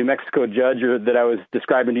that New Mexico judge that I was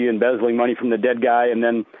describing to you, embezzling money from the dead guy, and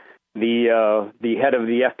then the head of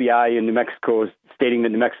the FBI in New Mexico stating that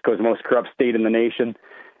New Mexico is the most corrupt state in the nation.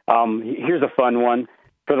 Here's a fun one.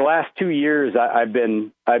 For the last 2 years, I've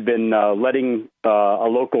been letting a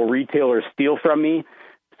local retailer steal from me,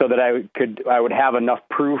 so that I would have enough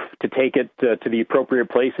proof to take it to the appropriate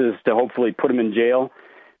places to hopefully put them in jail,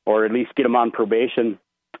 or at least get them on probation.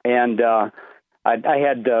 And I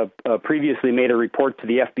had previously made a report to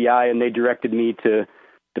the FBI, and they directed me to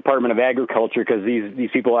Department of Agriculture because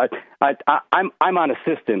these people, I'm on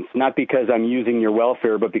assistance, not because I'm using your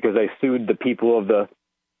welfare, but because I sued the people of the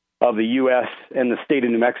U.S. and the state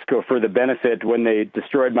of New Mexico for the benefit when they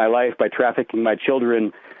destroyed my life by trafficking my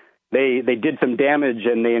children. They did some damage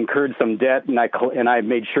and they incurred some debt, and I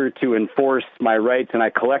made sure to enforce my rights, and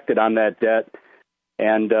I collected on that debt.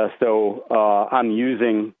 And so I'm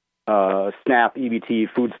using SNAP,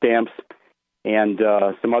 EBT, food stamps, and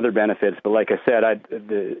some other benefits. But like I said,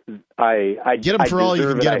 I get them for all you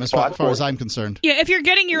can get them, as far as I'm concerned. Yeah, if you're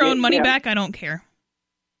getting your own money back, I don't care.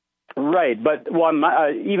 Right, but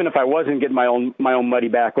even if I wasn't getting my own money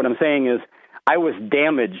back, what I'm saying is I was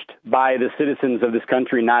damaged by the citizens of this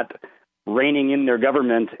country not reining in their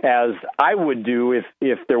government as I would do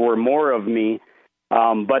if there were more of me.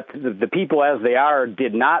 But the people as they are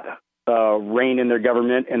did not rein in their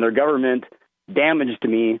government, and their government damaged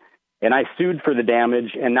me, and I sued for the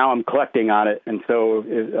damage, and now I'm collecting on it. And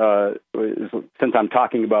so since I'm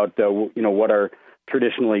talking about what are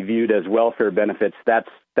traditionally viewed as welfare benefits, that's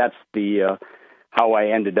the how I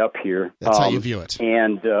ended up here. That's how you view it.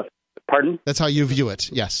 And pardon? That's how you view it.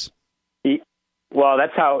 Yes. Well,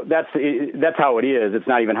 that's how it is. It's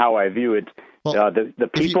not even how I view it. Well, the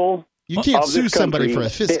people. You can't sue somebody for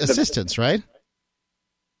assistance, right?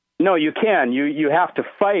 No, you can. You have to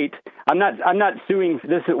fight. I'm not suing.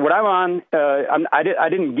 This is what I'm on. I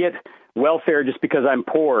didn't get welfare just because I'm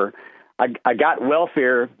poor. I got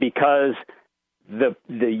welfare because the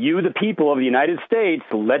people of the United States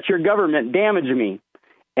let your government damage me,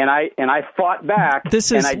 and I fought back.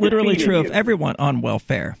 This is literally true of everyone on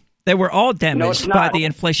welfare. They were all damaged by the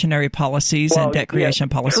inflationary policies and debt creation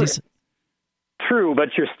policies. True, but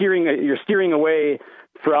you're steering away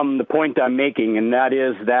from the point I'm making, and that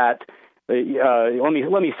is that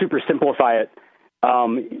let me super simplify it.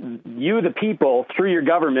 You, the people, through your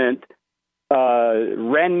government,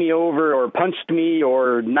 ran me over or punched me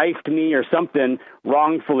or knifed me or something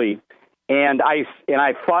wrongfully. And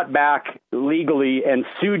I fought back legally and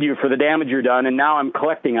sued you for the damage you're done, and now I'm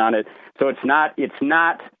collecting on it. So it's not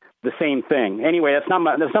the same thing. Anyway, that's not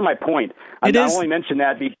my point. I only mentioned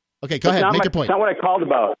that because okay, go ahead, make your point. It's not what I called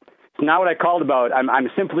about. It's not what I called about.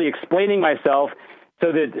 I'm simply explaining myself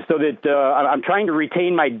so that I'm trying to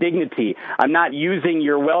retain my dignity. I'm not using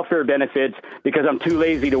your welfare benefits because I'm too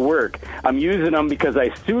lazy to work. I'm using them because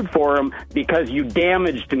I sued for them because you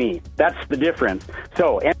damaged me. That's the difference.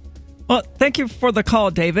 Well, thank you for the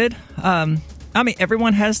call, David.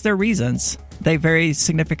 Everyone has their reasons. They vary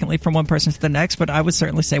significantly from one person to the next, but I would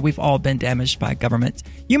certainly say we've all been damaged by government.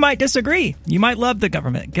 You might disagree. You might love the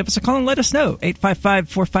government. Give us a call and let us know.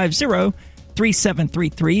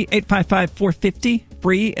 855-450-3733,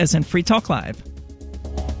 855-450-FREE as in Free Talk Live.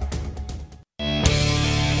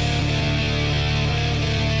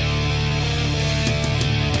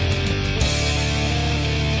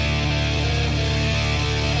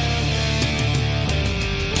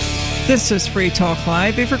 This is Free Talk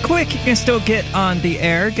Live. If you're quick, you can still get on the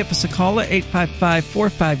air. Give us a call at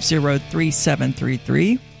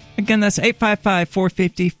 855-450-3733. Again, that's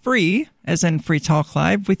 855-450-FREE, as in Free Talk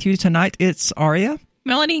Live. With you tonight, it's Aria,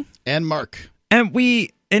 Melanie, and Mark. And we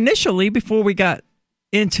initially, before we got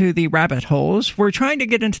into the rabbit holes, we're trying to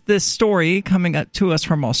get into this story coming up to us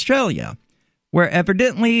from Australia, where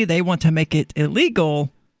evidently they want to make it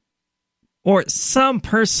illegal, or some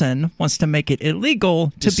person wants to make it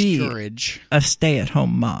illegal to be a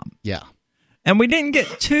stay-at-home mom. Yeah. And we didn't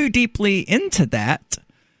get too deeply into that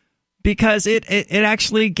because it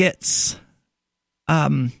actually gets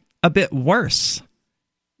a bit worse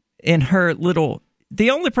in her little... The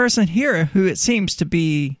only person here who it seems to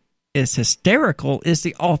be is hysterical is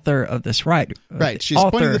the author of this right. Right. She's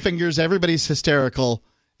pointing the fingers. Everybody's hysterical.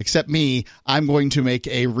 Except me, I'm going to make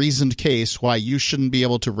a reasoned case why you shouldn't be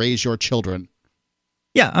able to raise your children.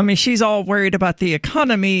 Yeah, I mean, she's all worried about the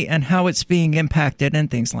economy and how it's being impacted and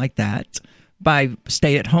things like that by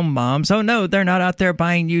stay-at-home moms. Oh, no, they're not out there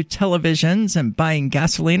buying you televisions and buying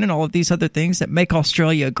gasoline and all of these other things that make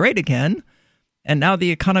Australia great again. And now the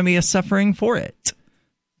economy is suffering for it.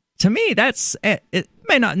 To me, it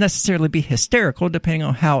may not necessarily be hysterical, depending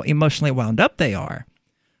on how emotionally wound up they are.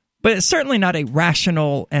 But it's certainly not a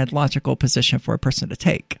rational and logical position for a person to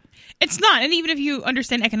take. It's not. And even if you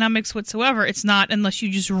understand economics whatsoever, it's not unless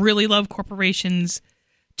you just really love corporations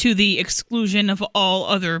to the exclusion of all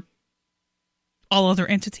other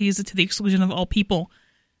entities, to the exclusion of all people.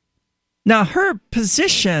 Now, her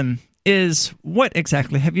position is what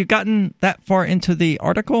exactly? Have you gotten that far into the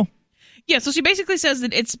article? Yeah, so she basically says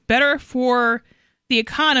that it's better for the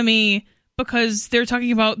economy because they're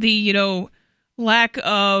talking about the, lack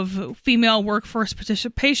of female workforce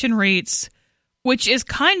participation rates, which is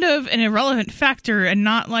kind of an irrelevant factor and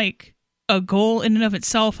not like a goal in and of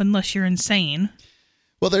itself unless you're insane.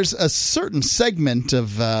 Well, there's a certain segment of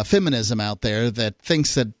feminism out there that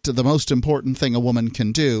thinks that the most important thing a woman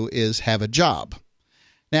can do is have a job.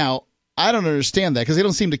 Now, I don't understand that because they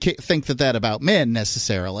don't seem to think that about men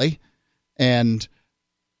necessarily. And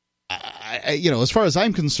as far as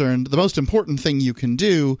I'm concerned, the most important thing you can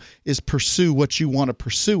do is pursue what you want to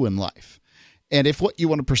pursue in life. And if what you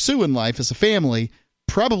want to pursue in life is a family,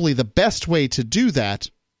 probably the best way to do that,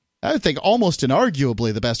 I would think almost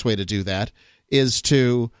inarguably the best way to do that is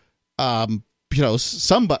to,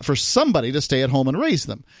 for somebody to stay at home and raise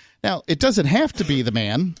them. Now, it doesn't have to be the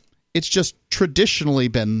man. It's just traditionally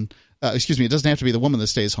been... it doesn't have to be the woman that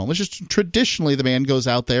stays home. It's just traditionally the man goes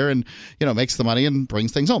out there and, makes the money and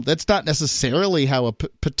brings things home. That's not necessarily how a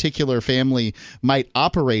particular family might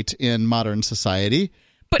operate in modern society.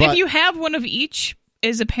 But if you have one of each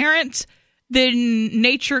as a parent, then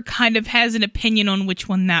nature kind of has an opinion on which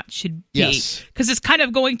one that should be. Yes. Because it's kind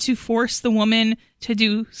of going to force the woman to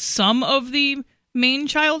do some of the main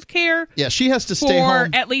child care. Yeah, she has to stay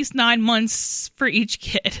home for at least 9 months for each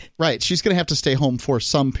kid. Right. She's going to have to stay home for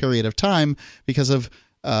some period of time because of,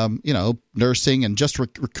 nursing and just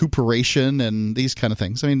recuperation and these kind of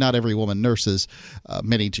things. I mean, not every woman nurses.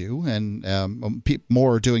 Many do, and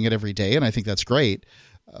more are doing it every day, and I think that's great.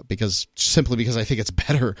 because I think it's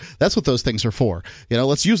better. That's what those things are for.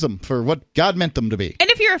 Let's use them for what God meant them to be. And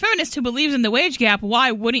if you're a feminist who believes in the wage gap,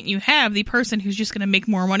 why wouldn't you have the person who's just going to make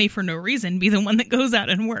more money for no reason be the one that goes out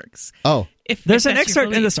and works? Oh. There's an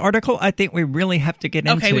excerpt in this article I think we really have to get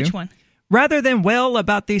into. Okay, which one? Rather than wail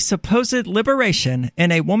about the supposed liberation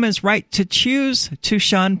in a woman's right to choose to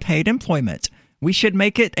shun paid employment, we should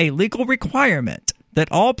make it a legal requirement that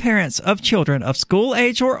all parents of children of school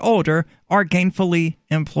age or older are gainfully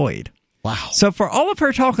employed. Wow. So for all of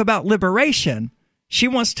her talk about liberation, she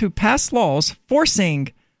wants to pass laws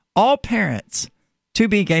forcing all parents to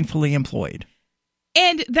be gainfully employed.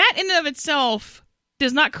 And that in and of itself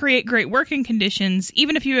does not create great working conditions,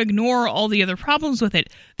 even if you ignore all the other problems with it.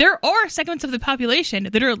 There are segments of the population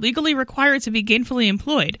that are legally required to be gainfully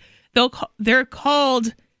employed. They're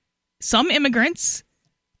called some immigrants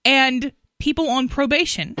and people on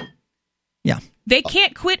probation. Yeah. They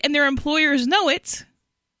can't quit and their employers know it.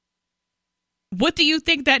 What do you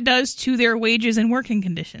think that does to their wages and working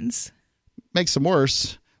conditions? Makes them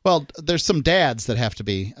worse. Well, there's some dads that have to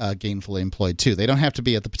be gainfully employed, too. They don't have to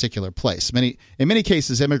be at the particular place. In many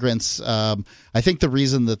cases, immigrants, I think the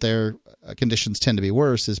reason that their conditions tend to be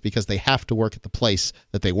worse is because they have to work at the place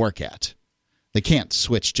that they work at. They can't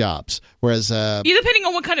switch jobs. Whereas depending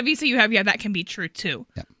on what kind of visa you have, that can be true, too.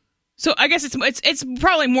 Yeah. So I guess it's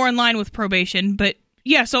probably more in line with probation. But,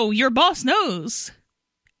 yeah, so your boss knows.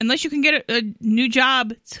 Unless you can get a new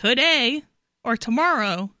job today or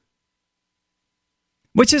tomorrow.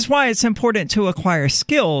 Which is why it's important to acquire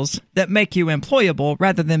skills that make you employable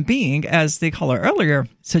rather than being, as the caller earlier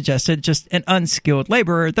suggested, just an unskilled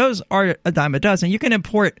laborer. Those are a dime a dozen. You can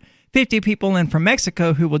import 50 people in from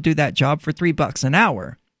Mexico who will do that job for $3 an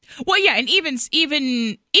hour. Well, yeah, and even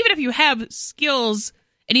if you have skills,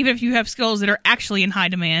 and even if you have skills that are actually in high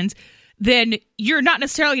demand, then you're not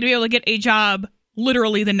necessarily going to be able to get a job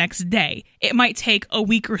literally the next day. It might take a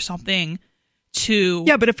week or something to...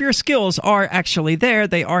 Yeah, but if your skills are actually there,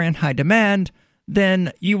 they are in high demand,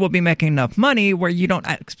 then you will be making enough money where you don't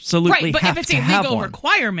absolutely have to have one. Right, but if it's a legal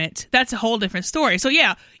requirement, that's a whole different story. So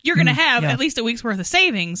yeah, you're going to have at least a week's worth of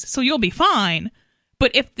savings, so you'll be fine.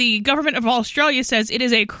 But if the government of Australia says it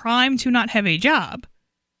is a crime to not have a job,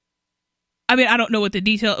 I mean, I don't know what the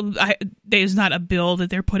detail... there's not a bill that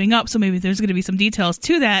they're putting up, so maybe there's going to be some details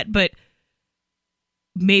to that, but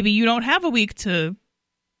maybe you don't have a week to...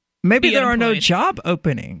 Maybe there are no job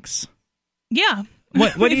openings. Yeah.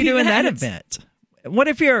 What do you do in that event? What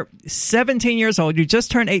if you're 17 years old, you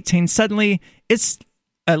just turned 18, suddenly it's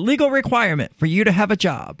a legal requirement for you to have a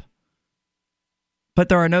job, but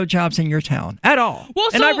there are no jobs in your town at all? Well,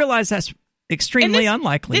 and I realize that's extremely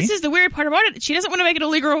unlikely. This is the weird part about it. She doesn't want to make it a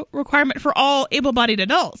legal requirement for all able-bodied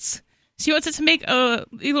adults. She wants it to make a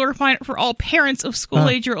legal requirement for all parents of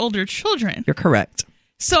school-age or older children. You're correct.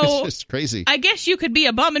 So it's just crazy. I guess you could be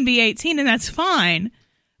a bum and be 18, and that's fine.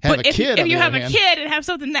 But if you have a kid and have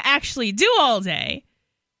something to actually do all day,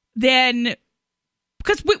 then...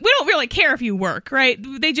 Because we don't really care if you work, right?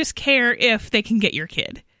 They just care if they can get your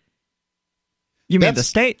kid. You mean the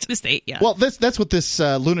state? The state, yeah. Well, that's what this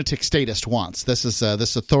lunatic statist wants. This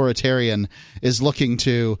authoritarian is looking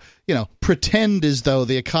to, pretend as though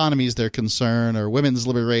the economy is their concern, or women's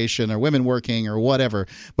liberation, or women working, or whatever.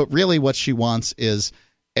 But really, what she wants is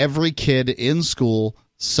every kid in school,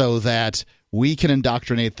 so that we can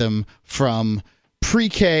indoctrinate them from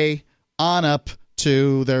pre-K on up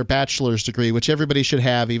to their bachelor's degree, which everybody should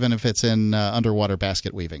have, even if it's in underwater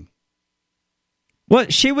basket weaving. Well,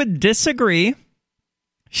 she would disagree.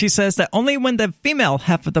 She says that only when the female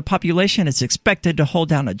half of the population is expected to hold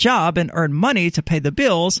down a job and earn money to pay the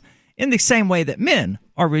bills in the same way that men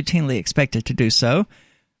are routinely expected to do so,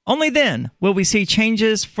 only then will we see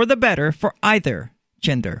changes for the better for either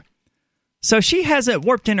gender. So she has it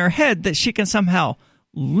warped in her head that she can somehow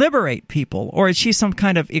liberate people, or achieve some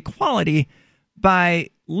kind of equality by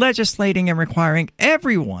legislating and requiring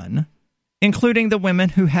everyone, including the women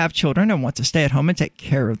who have children and want to stay at home and take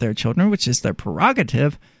care of their children, which is their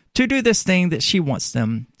prerogative, to do this thing that she wants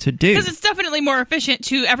them to do. Because it's definitely more efficient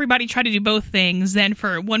to everybody try to do both things than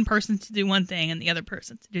for one person to do one thing and the other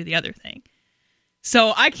person to do the other thing.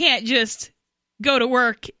 So I can't just go to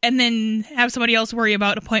work and then have somebody else worry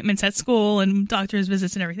about appointments at school and doctor's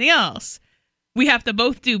visits and everything else. We have to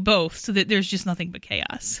both do both so that there's just nothing but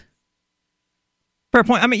chaos. Fair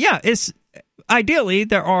point. I mean, yeah, it's... Ideally,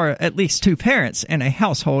 there are at least two parents in a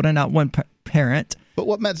household and not one parent. But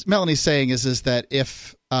what Melanie's saying is that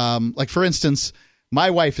if, for instance, My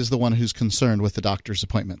wife is the one who's concerned with the doctor's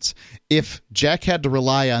appointments. If Jack had to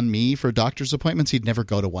rely on me for doctor's appointments, he'd never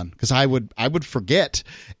go to one because I would forget.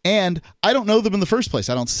 And I don't know them in the first place.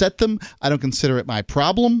 I don't set them. I don't consider it my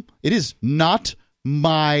problem. It is not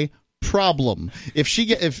my problem. If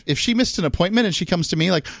she missed an appointment and she comes to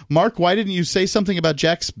me like, Mark, why didn't you say something about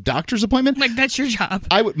Jack's doctor's appointment? Like, that's your job.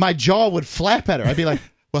 My jaw would flap at her. I'd be like,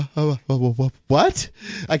 what?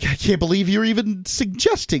 I can't believe you're even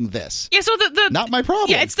suggesting this. Yeah, so the not my problem.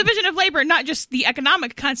 Yeah, it's division of labor, not just the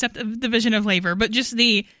economic concept of division of labor, but just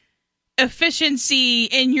the efficiency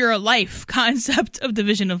in your life concept of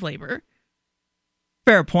division of labor.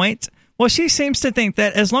 Fair point. Well, she seems to think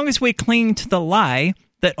that as long as we cling to the lie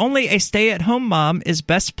that only a stay-at-home mom is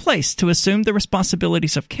best placed to assume the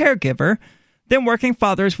responsibilities of caregiver, then working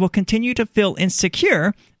fathers will continue to feel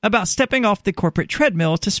insecure about stepping off the corporate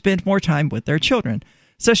treadmill to spend more time with their children.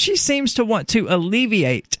 So she seems to want to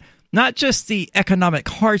alleviate not just the economic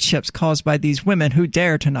hardships caused by these women who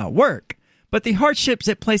dare to not work, but the hardships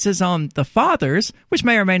it places on the fathers, which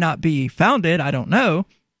may or may not be founded, I don't know,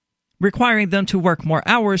 requiring them to work more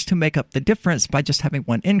hours to make up the difference by just having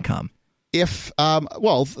one income. I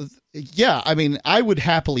mean, I would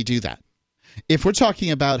happily do that. If we're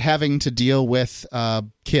talking about having to deal with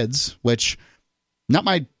kids, which not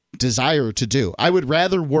my desire to do, I would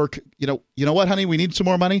rather work. You know what, honey? We need some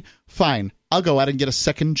more money. Fine, I'll go out and get a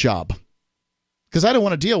second job because I don't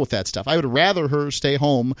want to deal with that stuff. I would rather her stay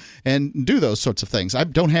home and do those sorts of things. I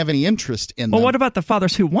don't have any interest in them. Well, what about the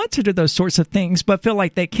fathers who want to do those sorts of things but feel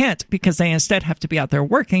like they can't because they instead have to be out there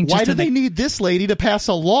working? Why do they need this lady to pass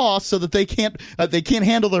a law so that they can't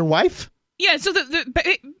handle their wife? Yeah, so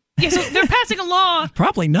so they're passing a law.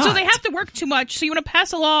 Probably not. So they have to work too much. So you want to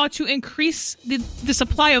pass a law to increase the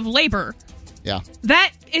supply of labor. Yeah.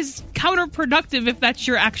 That is counterproductive if that's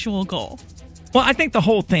your actual goal. Well, I think the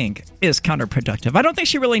whole thing is counterproductive. I don't think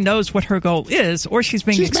she really knows what her goal is, or she's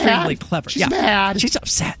being extremely clever. She's mad. She's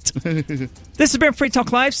upset. This has been Free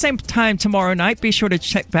Talk Live. Same time tomorrow night. Be sure to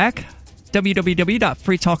check back.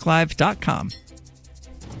 www.freetalklive.com.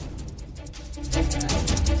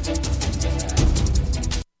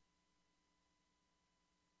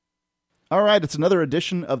 All right, it's another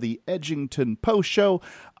edition of the Edgington Post Show.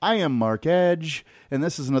 I am Mark Edge, and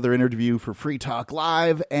this is another interview for Free Talk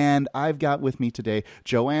Live, and I've got with me today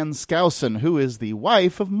Joanne Skousen, who is the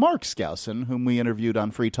wife of Mark Skousen, whom we interviewed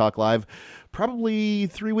on Free Talk Live probably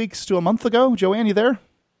 3 weeks to a month ago. Joanne, you there?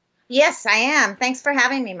 Yes, I am. Thanks for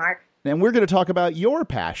having me, Mark. And we're going to talk about your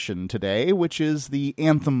passion today, which is the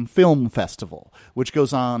Anthem Film Festival, which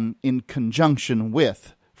goes on in conjunction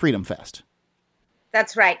with Freedom Fest.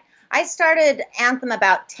 That's right. I started Anthem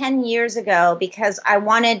about 10 years ago because I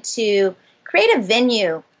wanted to create a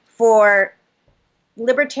venue for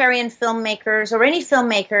libertarian filmmakers or any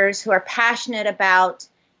filmmakers who are passionate about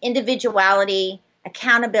individuality,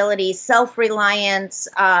 accountability, self-reliance,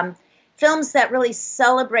 films that really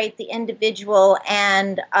celebrate the individual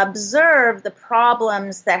and observe the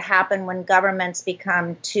problems that happen when governments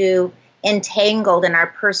become too entangled in our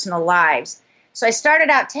personal lives. So I started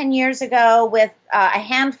out 10 years ago with a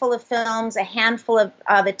handful of films, a handful of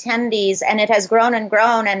attendees, and it has grown and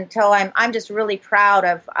grown until I'm just really proud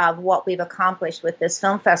of what we've accomplished with this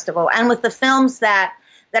film festival and with the films that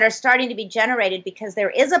are starting to be generated, because there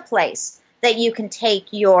is a place that you can take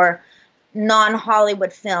your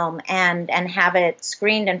non-Hollywood film and have it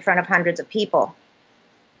screened in front of hundreds of people.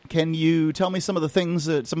 Can you tell me some of the films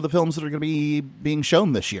that are going to be being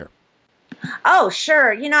shown this year? Oh,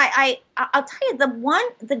 sure. You know, I'll tell you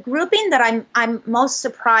the grouping that I'm most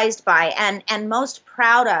surprised by and most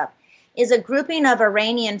proud of is a grouping of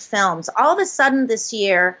Iranian films. All of a sudden this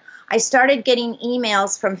year, I started getting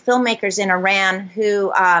emails from filmmakers in Iran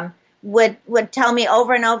who would tell me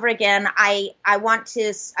over and over again, I want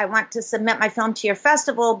to submit my film to your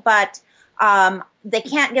festival, but they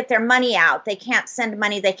can't get their money out. They can't send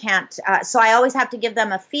money. They can't. So I always have to give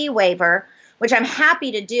them a fee waiver, which I'm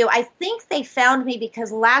happy to do. I think they found me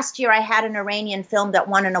because last year I had an Iranian film that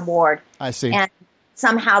won an award. I see. And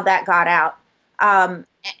somehow that got out. And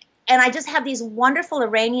I just have these wonderful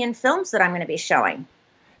Iranian films that I'm going to be showing.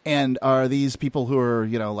 And are these people who are,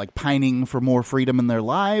 like pining for more freedom in their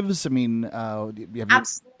lives? I mean,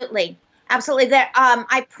 Absolutely. Absolutely.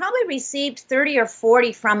 I probably received 30 or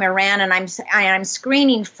 40 from Iran, and I'm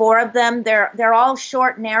screening 4 of them. They're all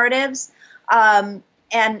short narratives.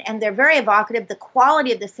 And they're very evocative. The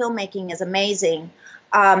quality of the filmmaking is amazing.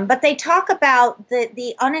 But they talk about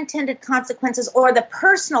the unintended consequences or the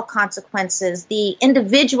personal consequences, the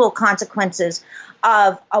individual consequences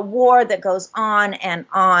of a war that goes on and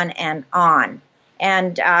on and on.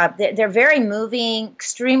 And they're very moving,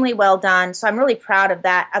 extremely well done. So I'm really proud of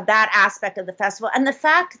that aspect of the festival. And the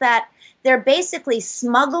fact that they're basically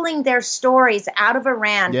smuggling their stories out of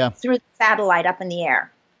Iran through the satellite up in the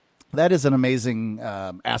air. That is an amazing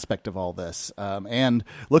aspect of all this. And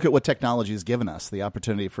look at what technology has given us, the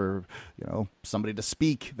opportunity for, somebody to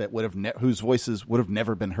speak that would have whose voices would have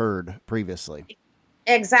never been heard previously.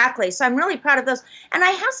 Exactly. So I'm really proud of those. And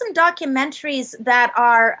I have some documentaries that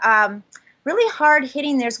are really hard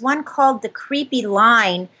hitting. There's one called The Creepy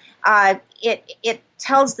Line. It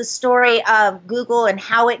tells the story of Google and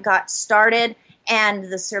how it got started and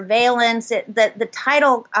the surveillance. The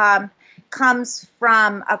title comes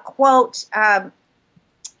from a quote. It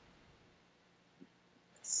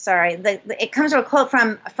comes from a quote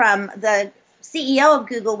from the CEO of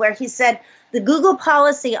Google, where he said, "The Google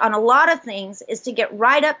policy on a lot of things is to get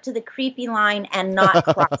right up to the creepy line and not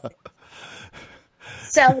cross it."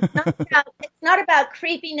 So it's not about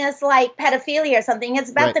creepiness like pedophilia or something.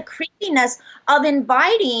 It's about the creepiness of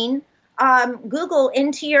inviting Google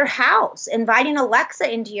into your house, inviting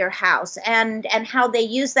Alexa into your house, and how they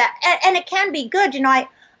use that. And it can be good.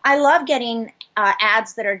 I love getting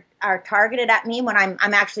ads that are targeted at me when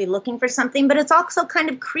I'm actually looking for something. But it's also kind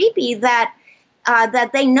of creepy that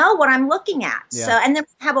they know what I'm looking at. Yeah. So, and then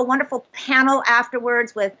we have a wonderful panel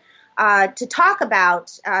afterwards with to talk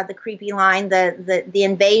about the creepy line, the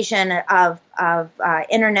invasion of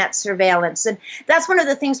internet surveillance. And that's one of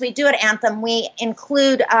the things we do at Anthem. We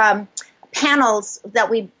include panels that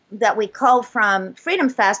we cull from Freedom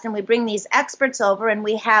Fest, and we bring these experts over, and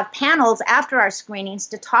we have panels after our screenings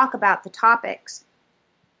to talk about the topics.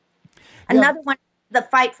 Yeah. Another one, the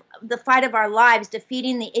fight of our lives,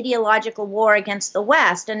 defeating the ideological war against the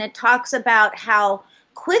West, and it talks about how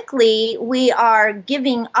quickly we are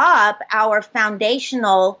giving up our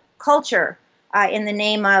foundational culture in the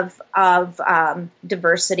name of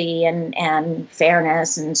diversity and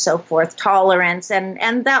fairness and so forth, tolerance,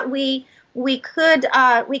 and that we could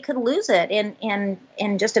lose it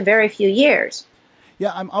in just a very few years.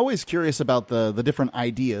 Yeah, I'm always curious about the different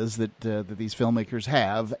ideas that these filmmakers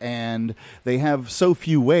have, and they have so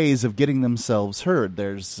few ways of getting themselves heard.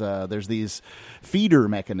 There's these feeder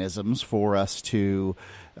mechanisms for us to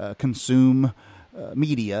consume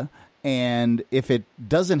media, and if it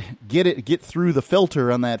doesn't get through the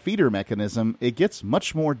filter on that feeder mechanism, it gets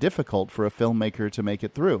much more difficult for a filmmaker to make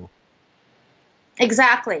it through.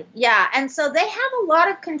 Exactly. Yeah, and so they have a lot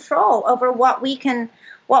of control over what we can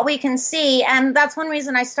see, and that's one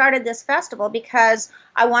reason I started this festival, because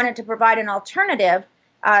I wanted to provide an alternative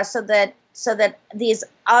so that these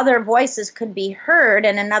other voices could be heard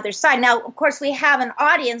and another side. Now, of course, we have an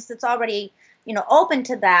audience that's already open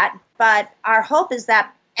to that, but our hope is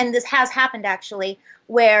that, and this has happened actually,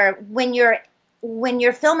 where when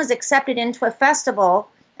your film is accepted into a festival,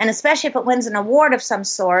 and especially if it wins an award of some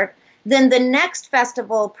sort, then the next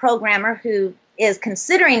festival programmer who is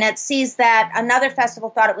considering it sees that another festival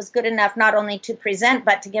thought it was good enough not only to present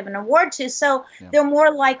but to give an award to, so they're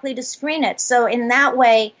more likely to screen it. So in that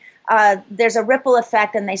way, there's a ripple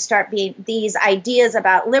effect, and these ideas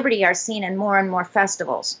about liberty are seen in more and more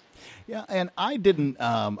festivals. Yeah, and I didn't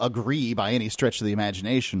agree by any stretch of the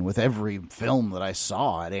imagination with every film that I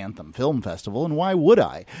saw at Anthem Film Festival, and why would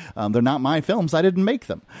I? They're not my films. I didn't make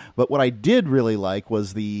them. But what I did really like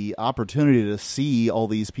was the opportunity to see all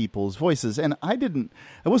these people's voices, and I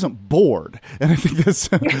wasn't bored. And I think that's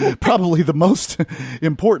probably the most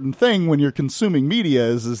important thing when you're consuming media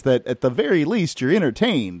is that at the very least you're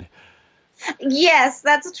entertained. Yes,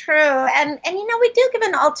 that's true. And we do give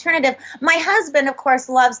an alternative. My husband, of course,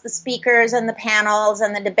 loves the speakers and the panels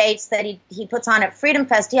and the debates that he puts on at Freedom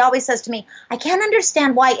Fest. He always says to me, I can't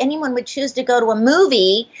understand why anyone would choose to go to a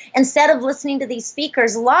movie instead of listening to these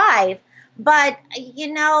speakers live. But,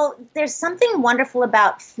 there's something wonderful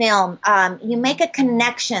about film. You make a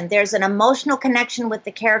connection. There's an emotional connection with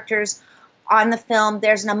the characters on the film.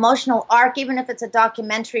 There's an emotional arc, even if it's a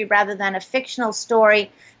documentary rather than a fictional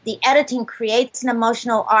story. The editing creates an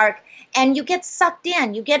emotional arc, and you get sucked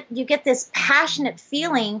in. You get this passionate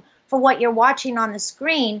feeling for what you're watching on the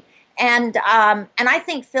screen, and I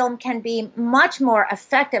think film can be much more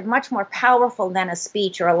effective, much more powerful than a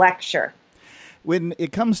speech or a lecture. When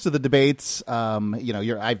it comes to the debates,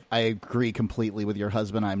 I agree completely with your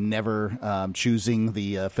husband. I'm never choosing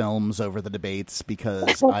the films over the debates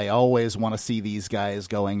because I always want to see these guys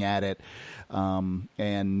going at it.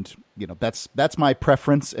 And that's my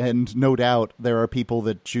preference, and no doubt there are people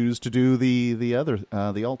that choose to do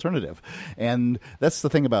the alternative. And that's the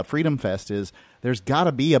thing about Freedom Fest is there's got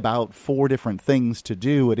to be about 4 different things to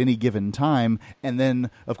do at any given time. And then,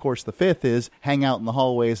 of course, the 5th is hang out in the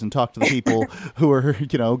hallways and talk to the people who are,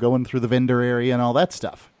 going through the vendor area and all that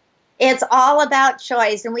stuff. It's all about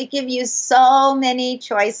choice, and we give you so many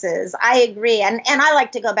choices. I agree. And I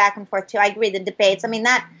like to go back and forth, too. I agree, the debates. I mean,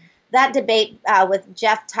 that debate with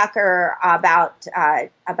Jeff Tucker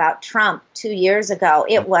about Trump 2 years ago,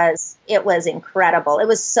 it was incredible. It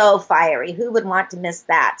was so fiery. Who would want to miss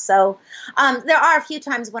that? So there are a few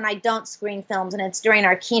times when I don't screen films, and it's during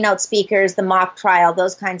our keynote speakers, the mock trial,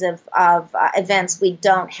 those kinds of events. We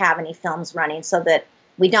don't have any films running so that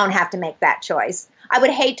we don't have to make that choice. I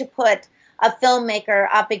would hate to put a filmmaker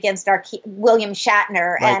up against our William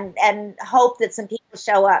Shatner and hope that some people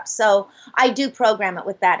show up. So I do program it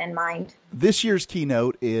with that in mind. This year's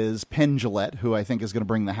keynote is Penn Jillette, who I think is going to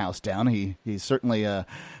bring the house down. He's certainly a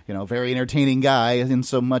very entertaining guy, in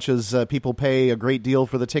so much as people pay a great deal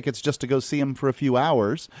for the tickets just to go see him for a few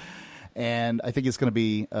hours. And I think it's going to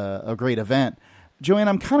be a great event. Joanne,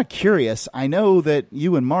 I'm kind of curious. I know that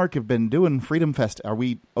you and Mark have been doing Freedom Fest. Are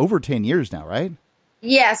we over 10 years now, right?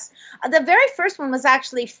 Yes. The very first one was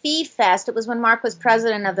actually Fee Fest. It was when Mark was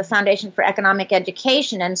president of the Foundation for Economic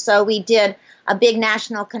Education. And so we did a big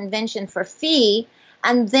national convention for Fee.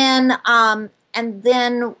 And then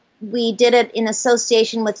we did it in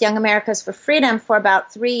association with Young Americans for Freedom for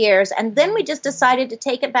about 3 years. And then we just decided to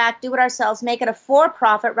take it back, do it ourselves, make it a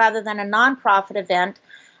for-profit rather than a non-profit event.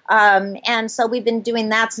 And so we've been doing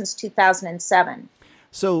that since 2007.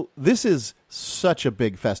 So this is such a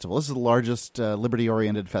big festival. This is the largest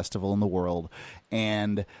liberty-oriented festival in the world,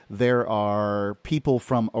 and there are people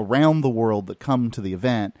from around the world that come to the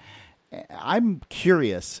event. I'm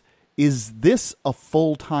curious, is this a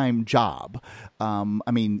full-time job?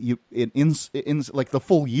 I mean, in like the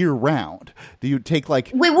full year round? Do you take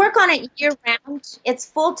We work on it year round. It's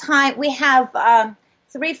full-time. We have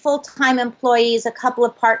 3 full-time employees, a couple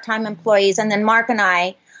of part-time employees, and then Mark and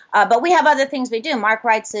I. But we have other things we do. Mark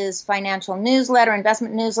writes his financial newsletter,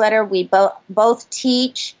 investment newsletter. We both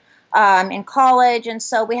teach in college, and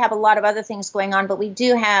so we have a lot of other things going on. But we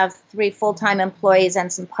do have 3 full-time employees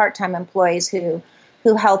and some part-time employees who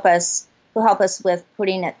help us with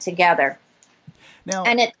putting it together. Now,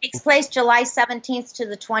 and it takes place July 17th to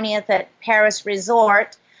the 20th at Paris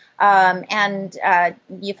Resort, and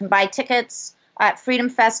you can buy tickets at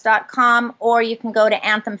freedomfest.com, or you can go to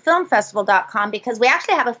anthemfilmfestival.com, because we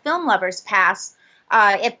actually have a film lovers pass.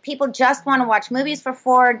 If people just want to watch movies for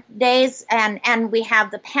 4 days, and we have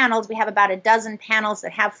the panels, we have about a dozen panels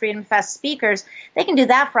that have Freedom Fest speakers, they can do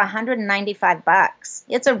that for $195.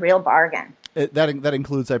 It's a real bargain. That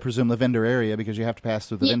includes, I presume, the vendor area, because you have to pass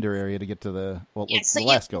through the vendor area to get to the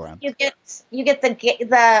last go around. You get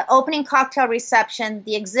the opening cocktail reception,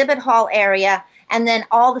 the exhibit hall area, and then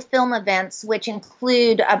all the film events, which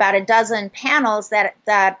include about a dozen panels that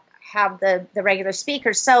have the regular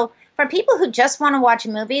speakers. So for people who just want to watch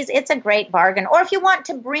movies, it's a great bargain. Or if you want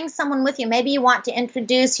to bring someone with you, maybe you want to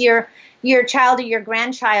introduce your child or your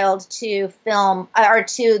grandchild to film or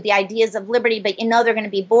to the ideas of liberty, but you know they're going to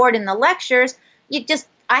be bored in the lectures.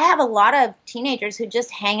 I have a lot of teenagers who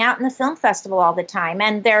just hang out in the film festival all the time,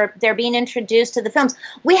 and they're being introduced to the films.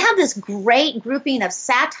 We have this great grouping of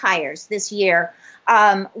satires this year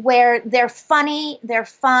where they're funny, they're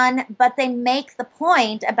fun, but they make the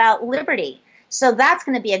point about liberty. So that's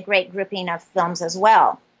going to be a great grouping of films as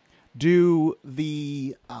well. Do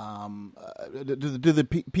the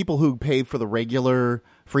people who pay for the regular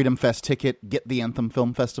Freedom Fest ticket get the Anthem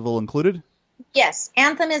Film Festival included? Yes,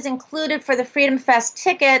 Anthem is included for the Freedom Fest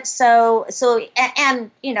ticket. So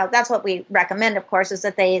that's what we recommend, of course, is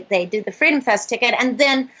that they do the Freedom Fest ticket, and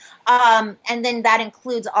then that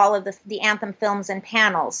includes all of the Anthem films and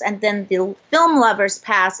panels, and then the Film Lovers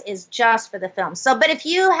Pass is just for the film. So, but if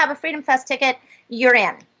you have a Freedom Fest ticket, you're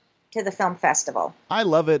in to the film festival. I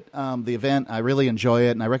love it, the event. I really enjoy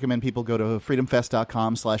it, and I recommend people go to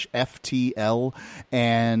freedomfest.com/FTL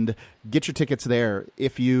and get your tickets there.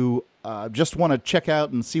 If you just want to check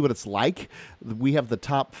out and see what it's like, we have the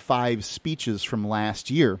top 5 speeches from last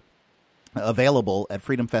year available at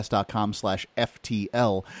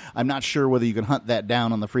freedomfest.com/FTL. I'm not sure whether you can hunt that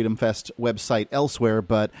down on the Freedom Fest website elsewhere,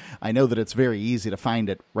 but I know that it's very easy to find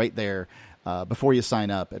it right there before you sign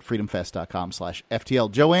up at freedomfest.com/FTL.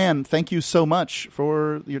 Joanne, thank you so much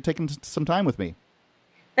for your taking some time with me.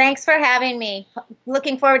 Thanks for having me.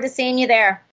 Looking forward to seeing you there.